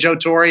say to Joe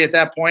Torre at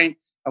that point.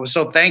 I was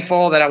so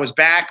thankful that I was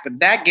back. But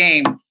that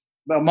game,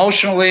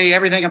 emotionally,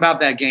 everything about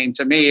that game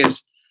to me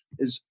is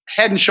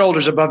head and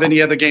shoulders above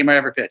any other game I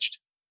ever pitched.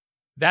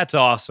 That's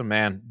awesome,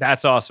 man.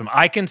 That's awesome.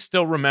 I can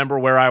still remember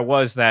where I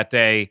was that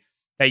day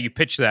that you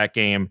pitched that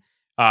game.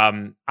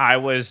 I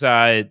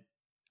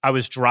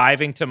was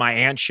driving to my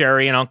Aunt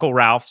Sherry and Uncle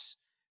Ralph's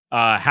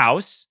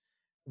house.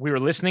 We were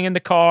listening in the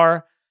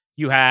car.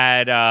 You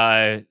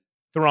had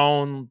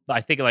thrown, I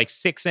think, like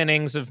 6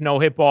 innings of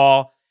no-hit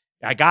ball.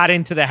 I got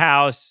into the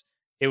house.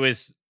 I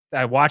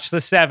watched the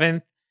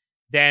 7th.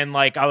 Then,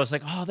 I was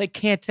like, oh, they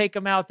can't take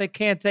him out. They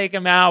can't take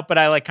him out. But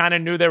I, kind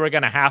of knew they were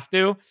going to have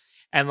to.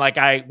 And,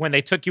 when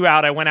they took you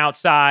out, I went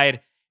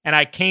outside and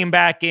I came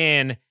back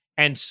in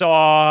and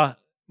saw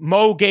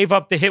Mo gave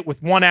up the hit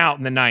with 1 out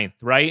in the 9th,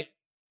 right?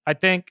 I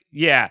think,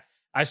 yeah.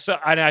 I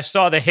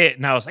saw the hit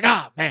and I was like,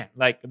 oh man,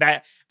 like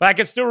that. But I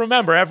can still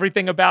remember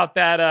everything about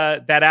that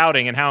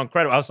outing and how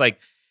incredible. I was like,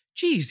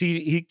 geez,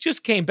 he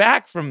just came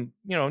back from,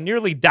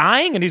 nearly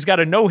dying and he's got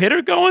a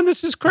no-hitter going.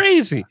 This is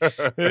crazy.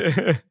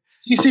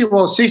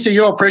 CC,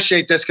 you'll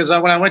appreciate this because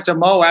when I went to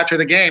Mo after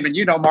the game, and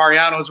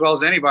Mariano as well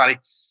as anybody,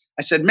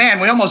 I said,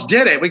 man, we almost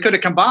did it. We could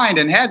have combined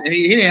and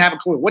he didn't have a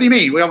clue. What do you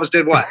mean? We almost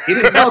did what? He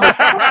didn't know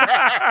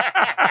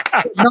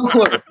that. No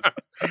clue.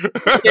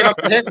 He gave up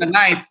the hit in the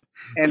 9th.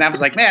 And I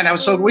was like, man,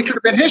 we could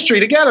have been history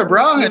together,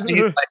 bro. And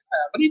he's like,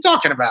 what are you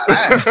talking about?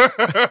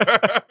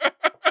 That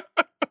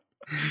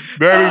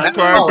is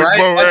classic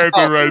Mo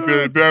answer right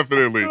there.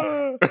 Definitely.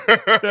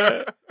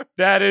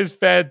 That is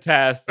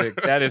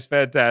fantastic. That is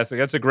fantastic.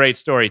 That's a great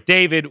story.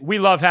 David, we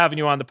love having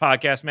you on the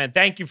podcast, man.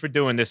 Thank you for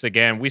doing this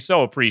again. We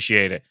so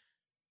appreciate it.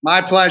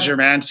 My pleasure,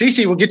 man.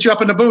 Cece, we'll get you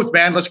up in the booth,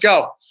 man. Let's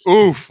go.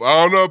 Oof.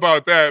 I don't know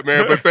about that,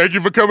 man, but thank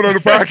you for coming on the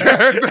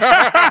podcast.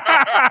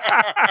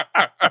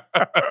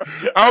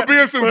 I'll be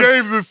in some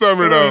games this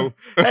summer, though.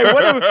 Hey,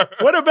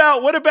 what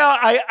about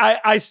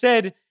I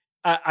said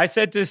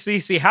to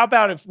Cece, how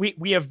about if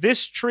we have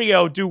this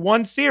trio do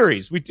one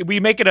series? We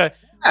make it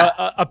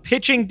a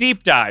pitching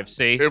deep dive.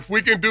 See, if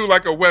we can do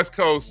like a West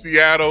Coast,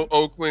 Seattle,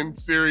 Oakland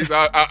series,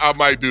 I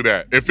might do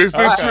that. If it's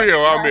this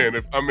trio, I'm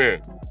in. I'm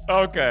in.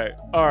 Okay.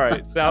 All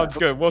right. Sounds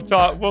good. We'll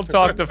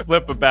talk to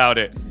Flip about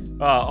it.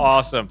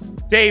 Awesome.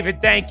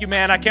 David, thank you,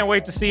 man. I can't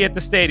wait to see you at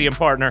the stadium,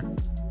 partner.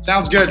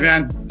 Sounds good,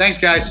 man. Thanks,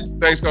 guys.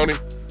 Thanks, Coney.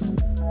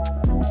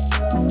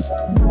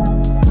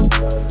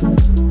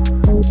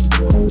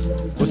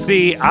 Well,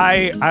 see,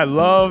 I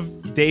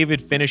love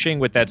David finishing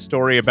with that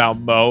story about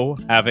Mo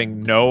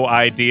having no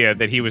idea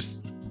that he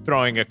was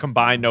throwing a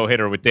combined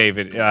no-hitter with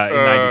David in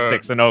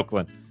 96 in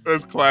Oakland.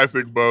 That's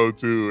classic Mo,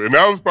 too. And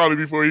that was probably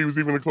before he was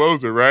even a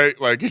closer, right?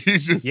 Like,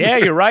 he's just... Yeah,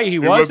 you're right. He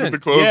wasn't the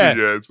closer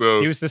yet,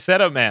 so... He was the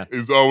setup man.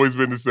 It's always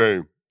been the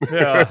same.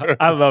 Yeah,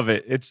 I love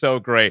it. It's so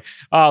great.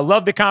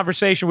 Love the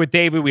conversation with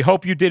David. We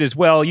hope you did as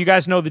well. You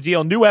guys know the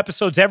deal. New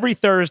episodes every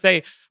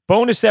Thursday,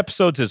 bonus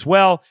episodes as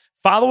well.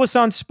 Follow us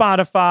on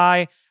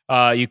Spotify.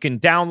 You can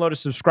download and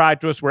subscribe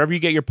to us wherever you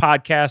get your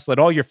podcasts. Let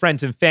all your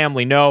friends and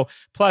family know.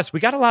 Plus, we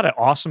got a lot of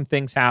awesome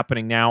things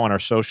happening now on our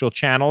social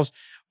channels.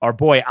 Our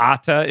boy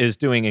Atta is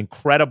doing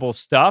incredible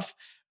stuff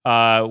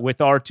with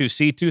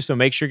R2C2. So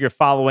make sure you're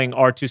following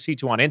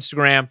R2C2 on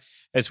Instagram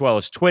as well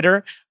as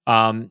Twitter.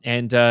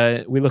 And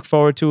we look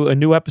forward to a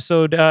new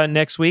episode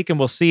next week. And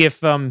we'll see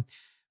if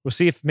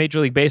Major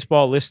League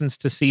Baseball listens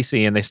to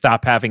CeCe and they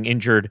stop having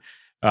injured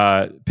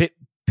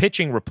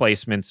pitching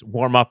replacements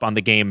warm up on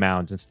the game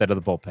mounds instead of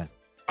the bullpen.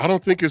 I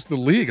don't think it's the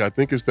league. I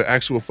think it's the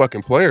actual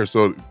fucking player.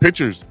 So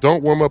pitchers,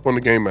 don't warm up on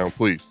the game mound,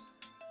 please.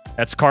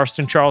 That's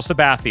Karsten Charles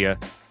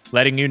Sabathia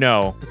letting you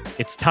know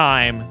it's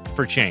time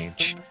for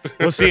change.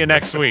 We'll see you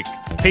next week.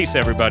 Peace,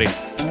 everybody.